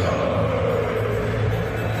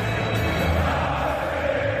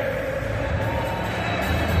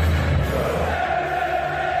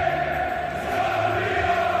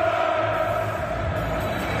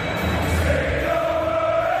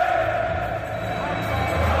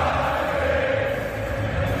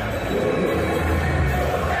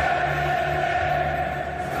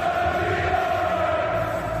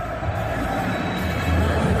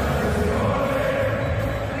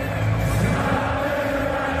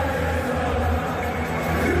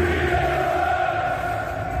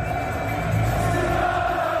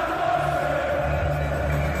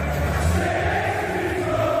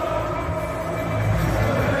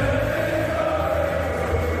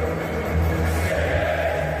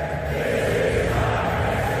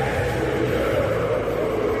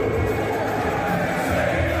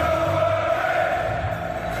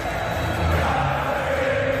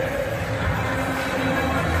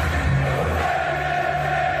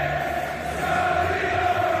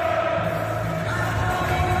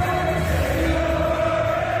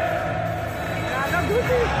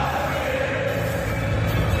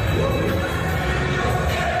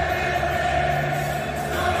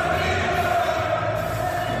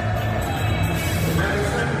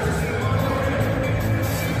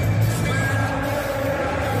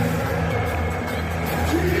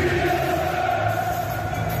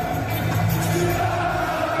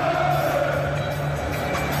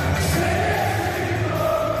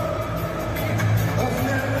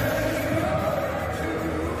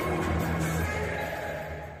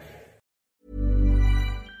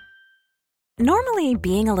 Normally,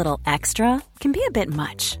 being a little extra can be a bit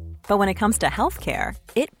much. But when it comes to healthcare,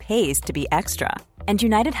 it pays to be extra. And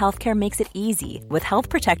United Healthcare makes it easy with Health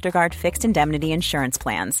Protector Guard fixed indemnity insurance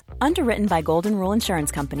plans. Underwritten by Golden Rule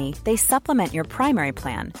Insurance Company, they supplement your primary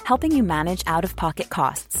plan, helping you manage out-of-pocket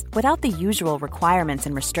costs without the usual requirements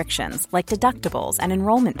and restrictions like deductibles and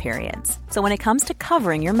enrollment periods. So when it comes to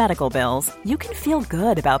covering your medical bills, you can feel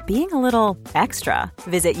good about being a little extra.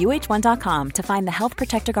 Visit uh1.com to find the Health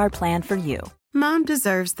Protector Guard plan for you. Mom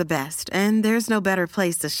deserves the best, and there's no better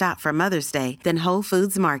place to shop for Mother's Day than Whole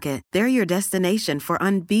Foods Market. They're your destination for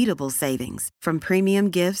unbeatable savings, from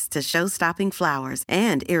premium gifts to show-stopping flowers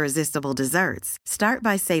and irresistible desserts. Start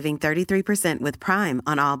by saving 33% with Prime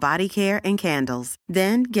on all body care and candles.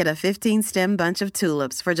 Then get a 15-stem bunch of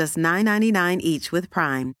tulips for just $9.99 each with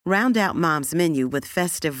Prime. Round out Mom's menu with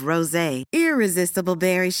festive rosé, irresistible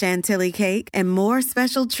berry chantilly cake, and more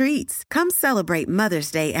special treats. Come celebrate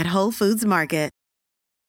Mother's Day at Whole Foods Market.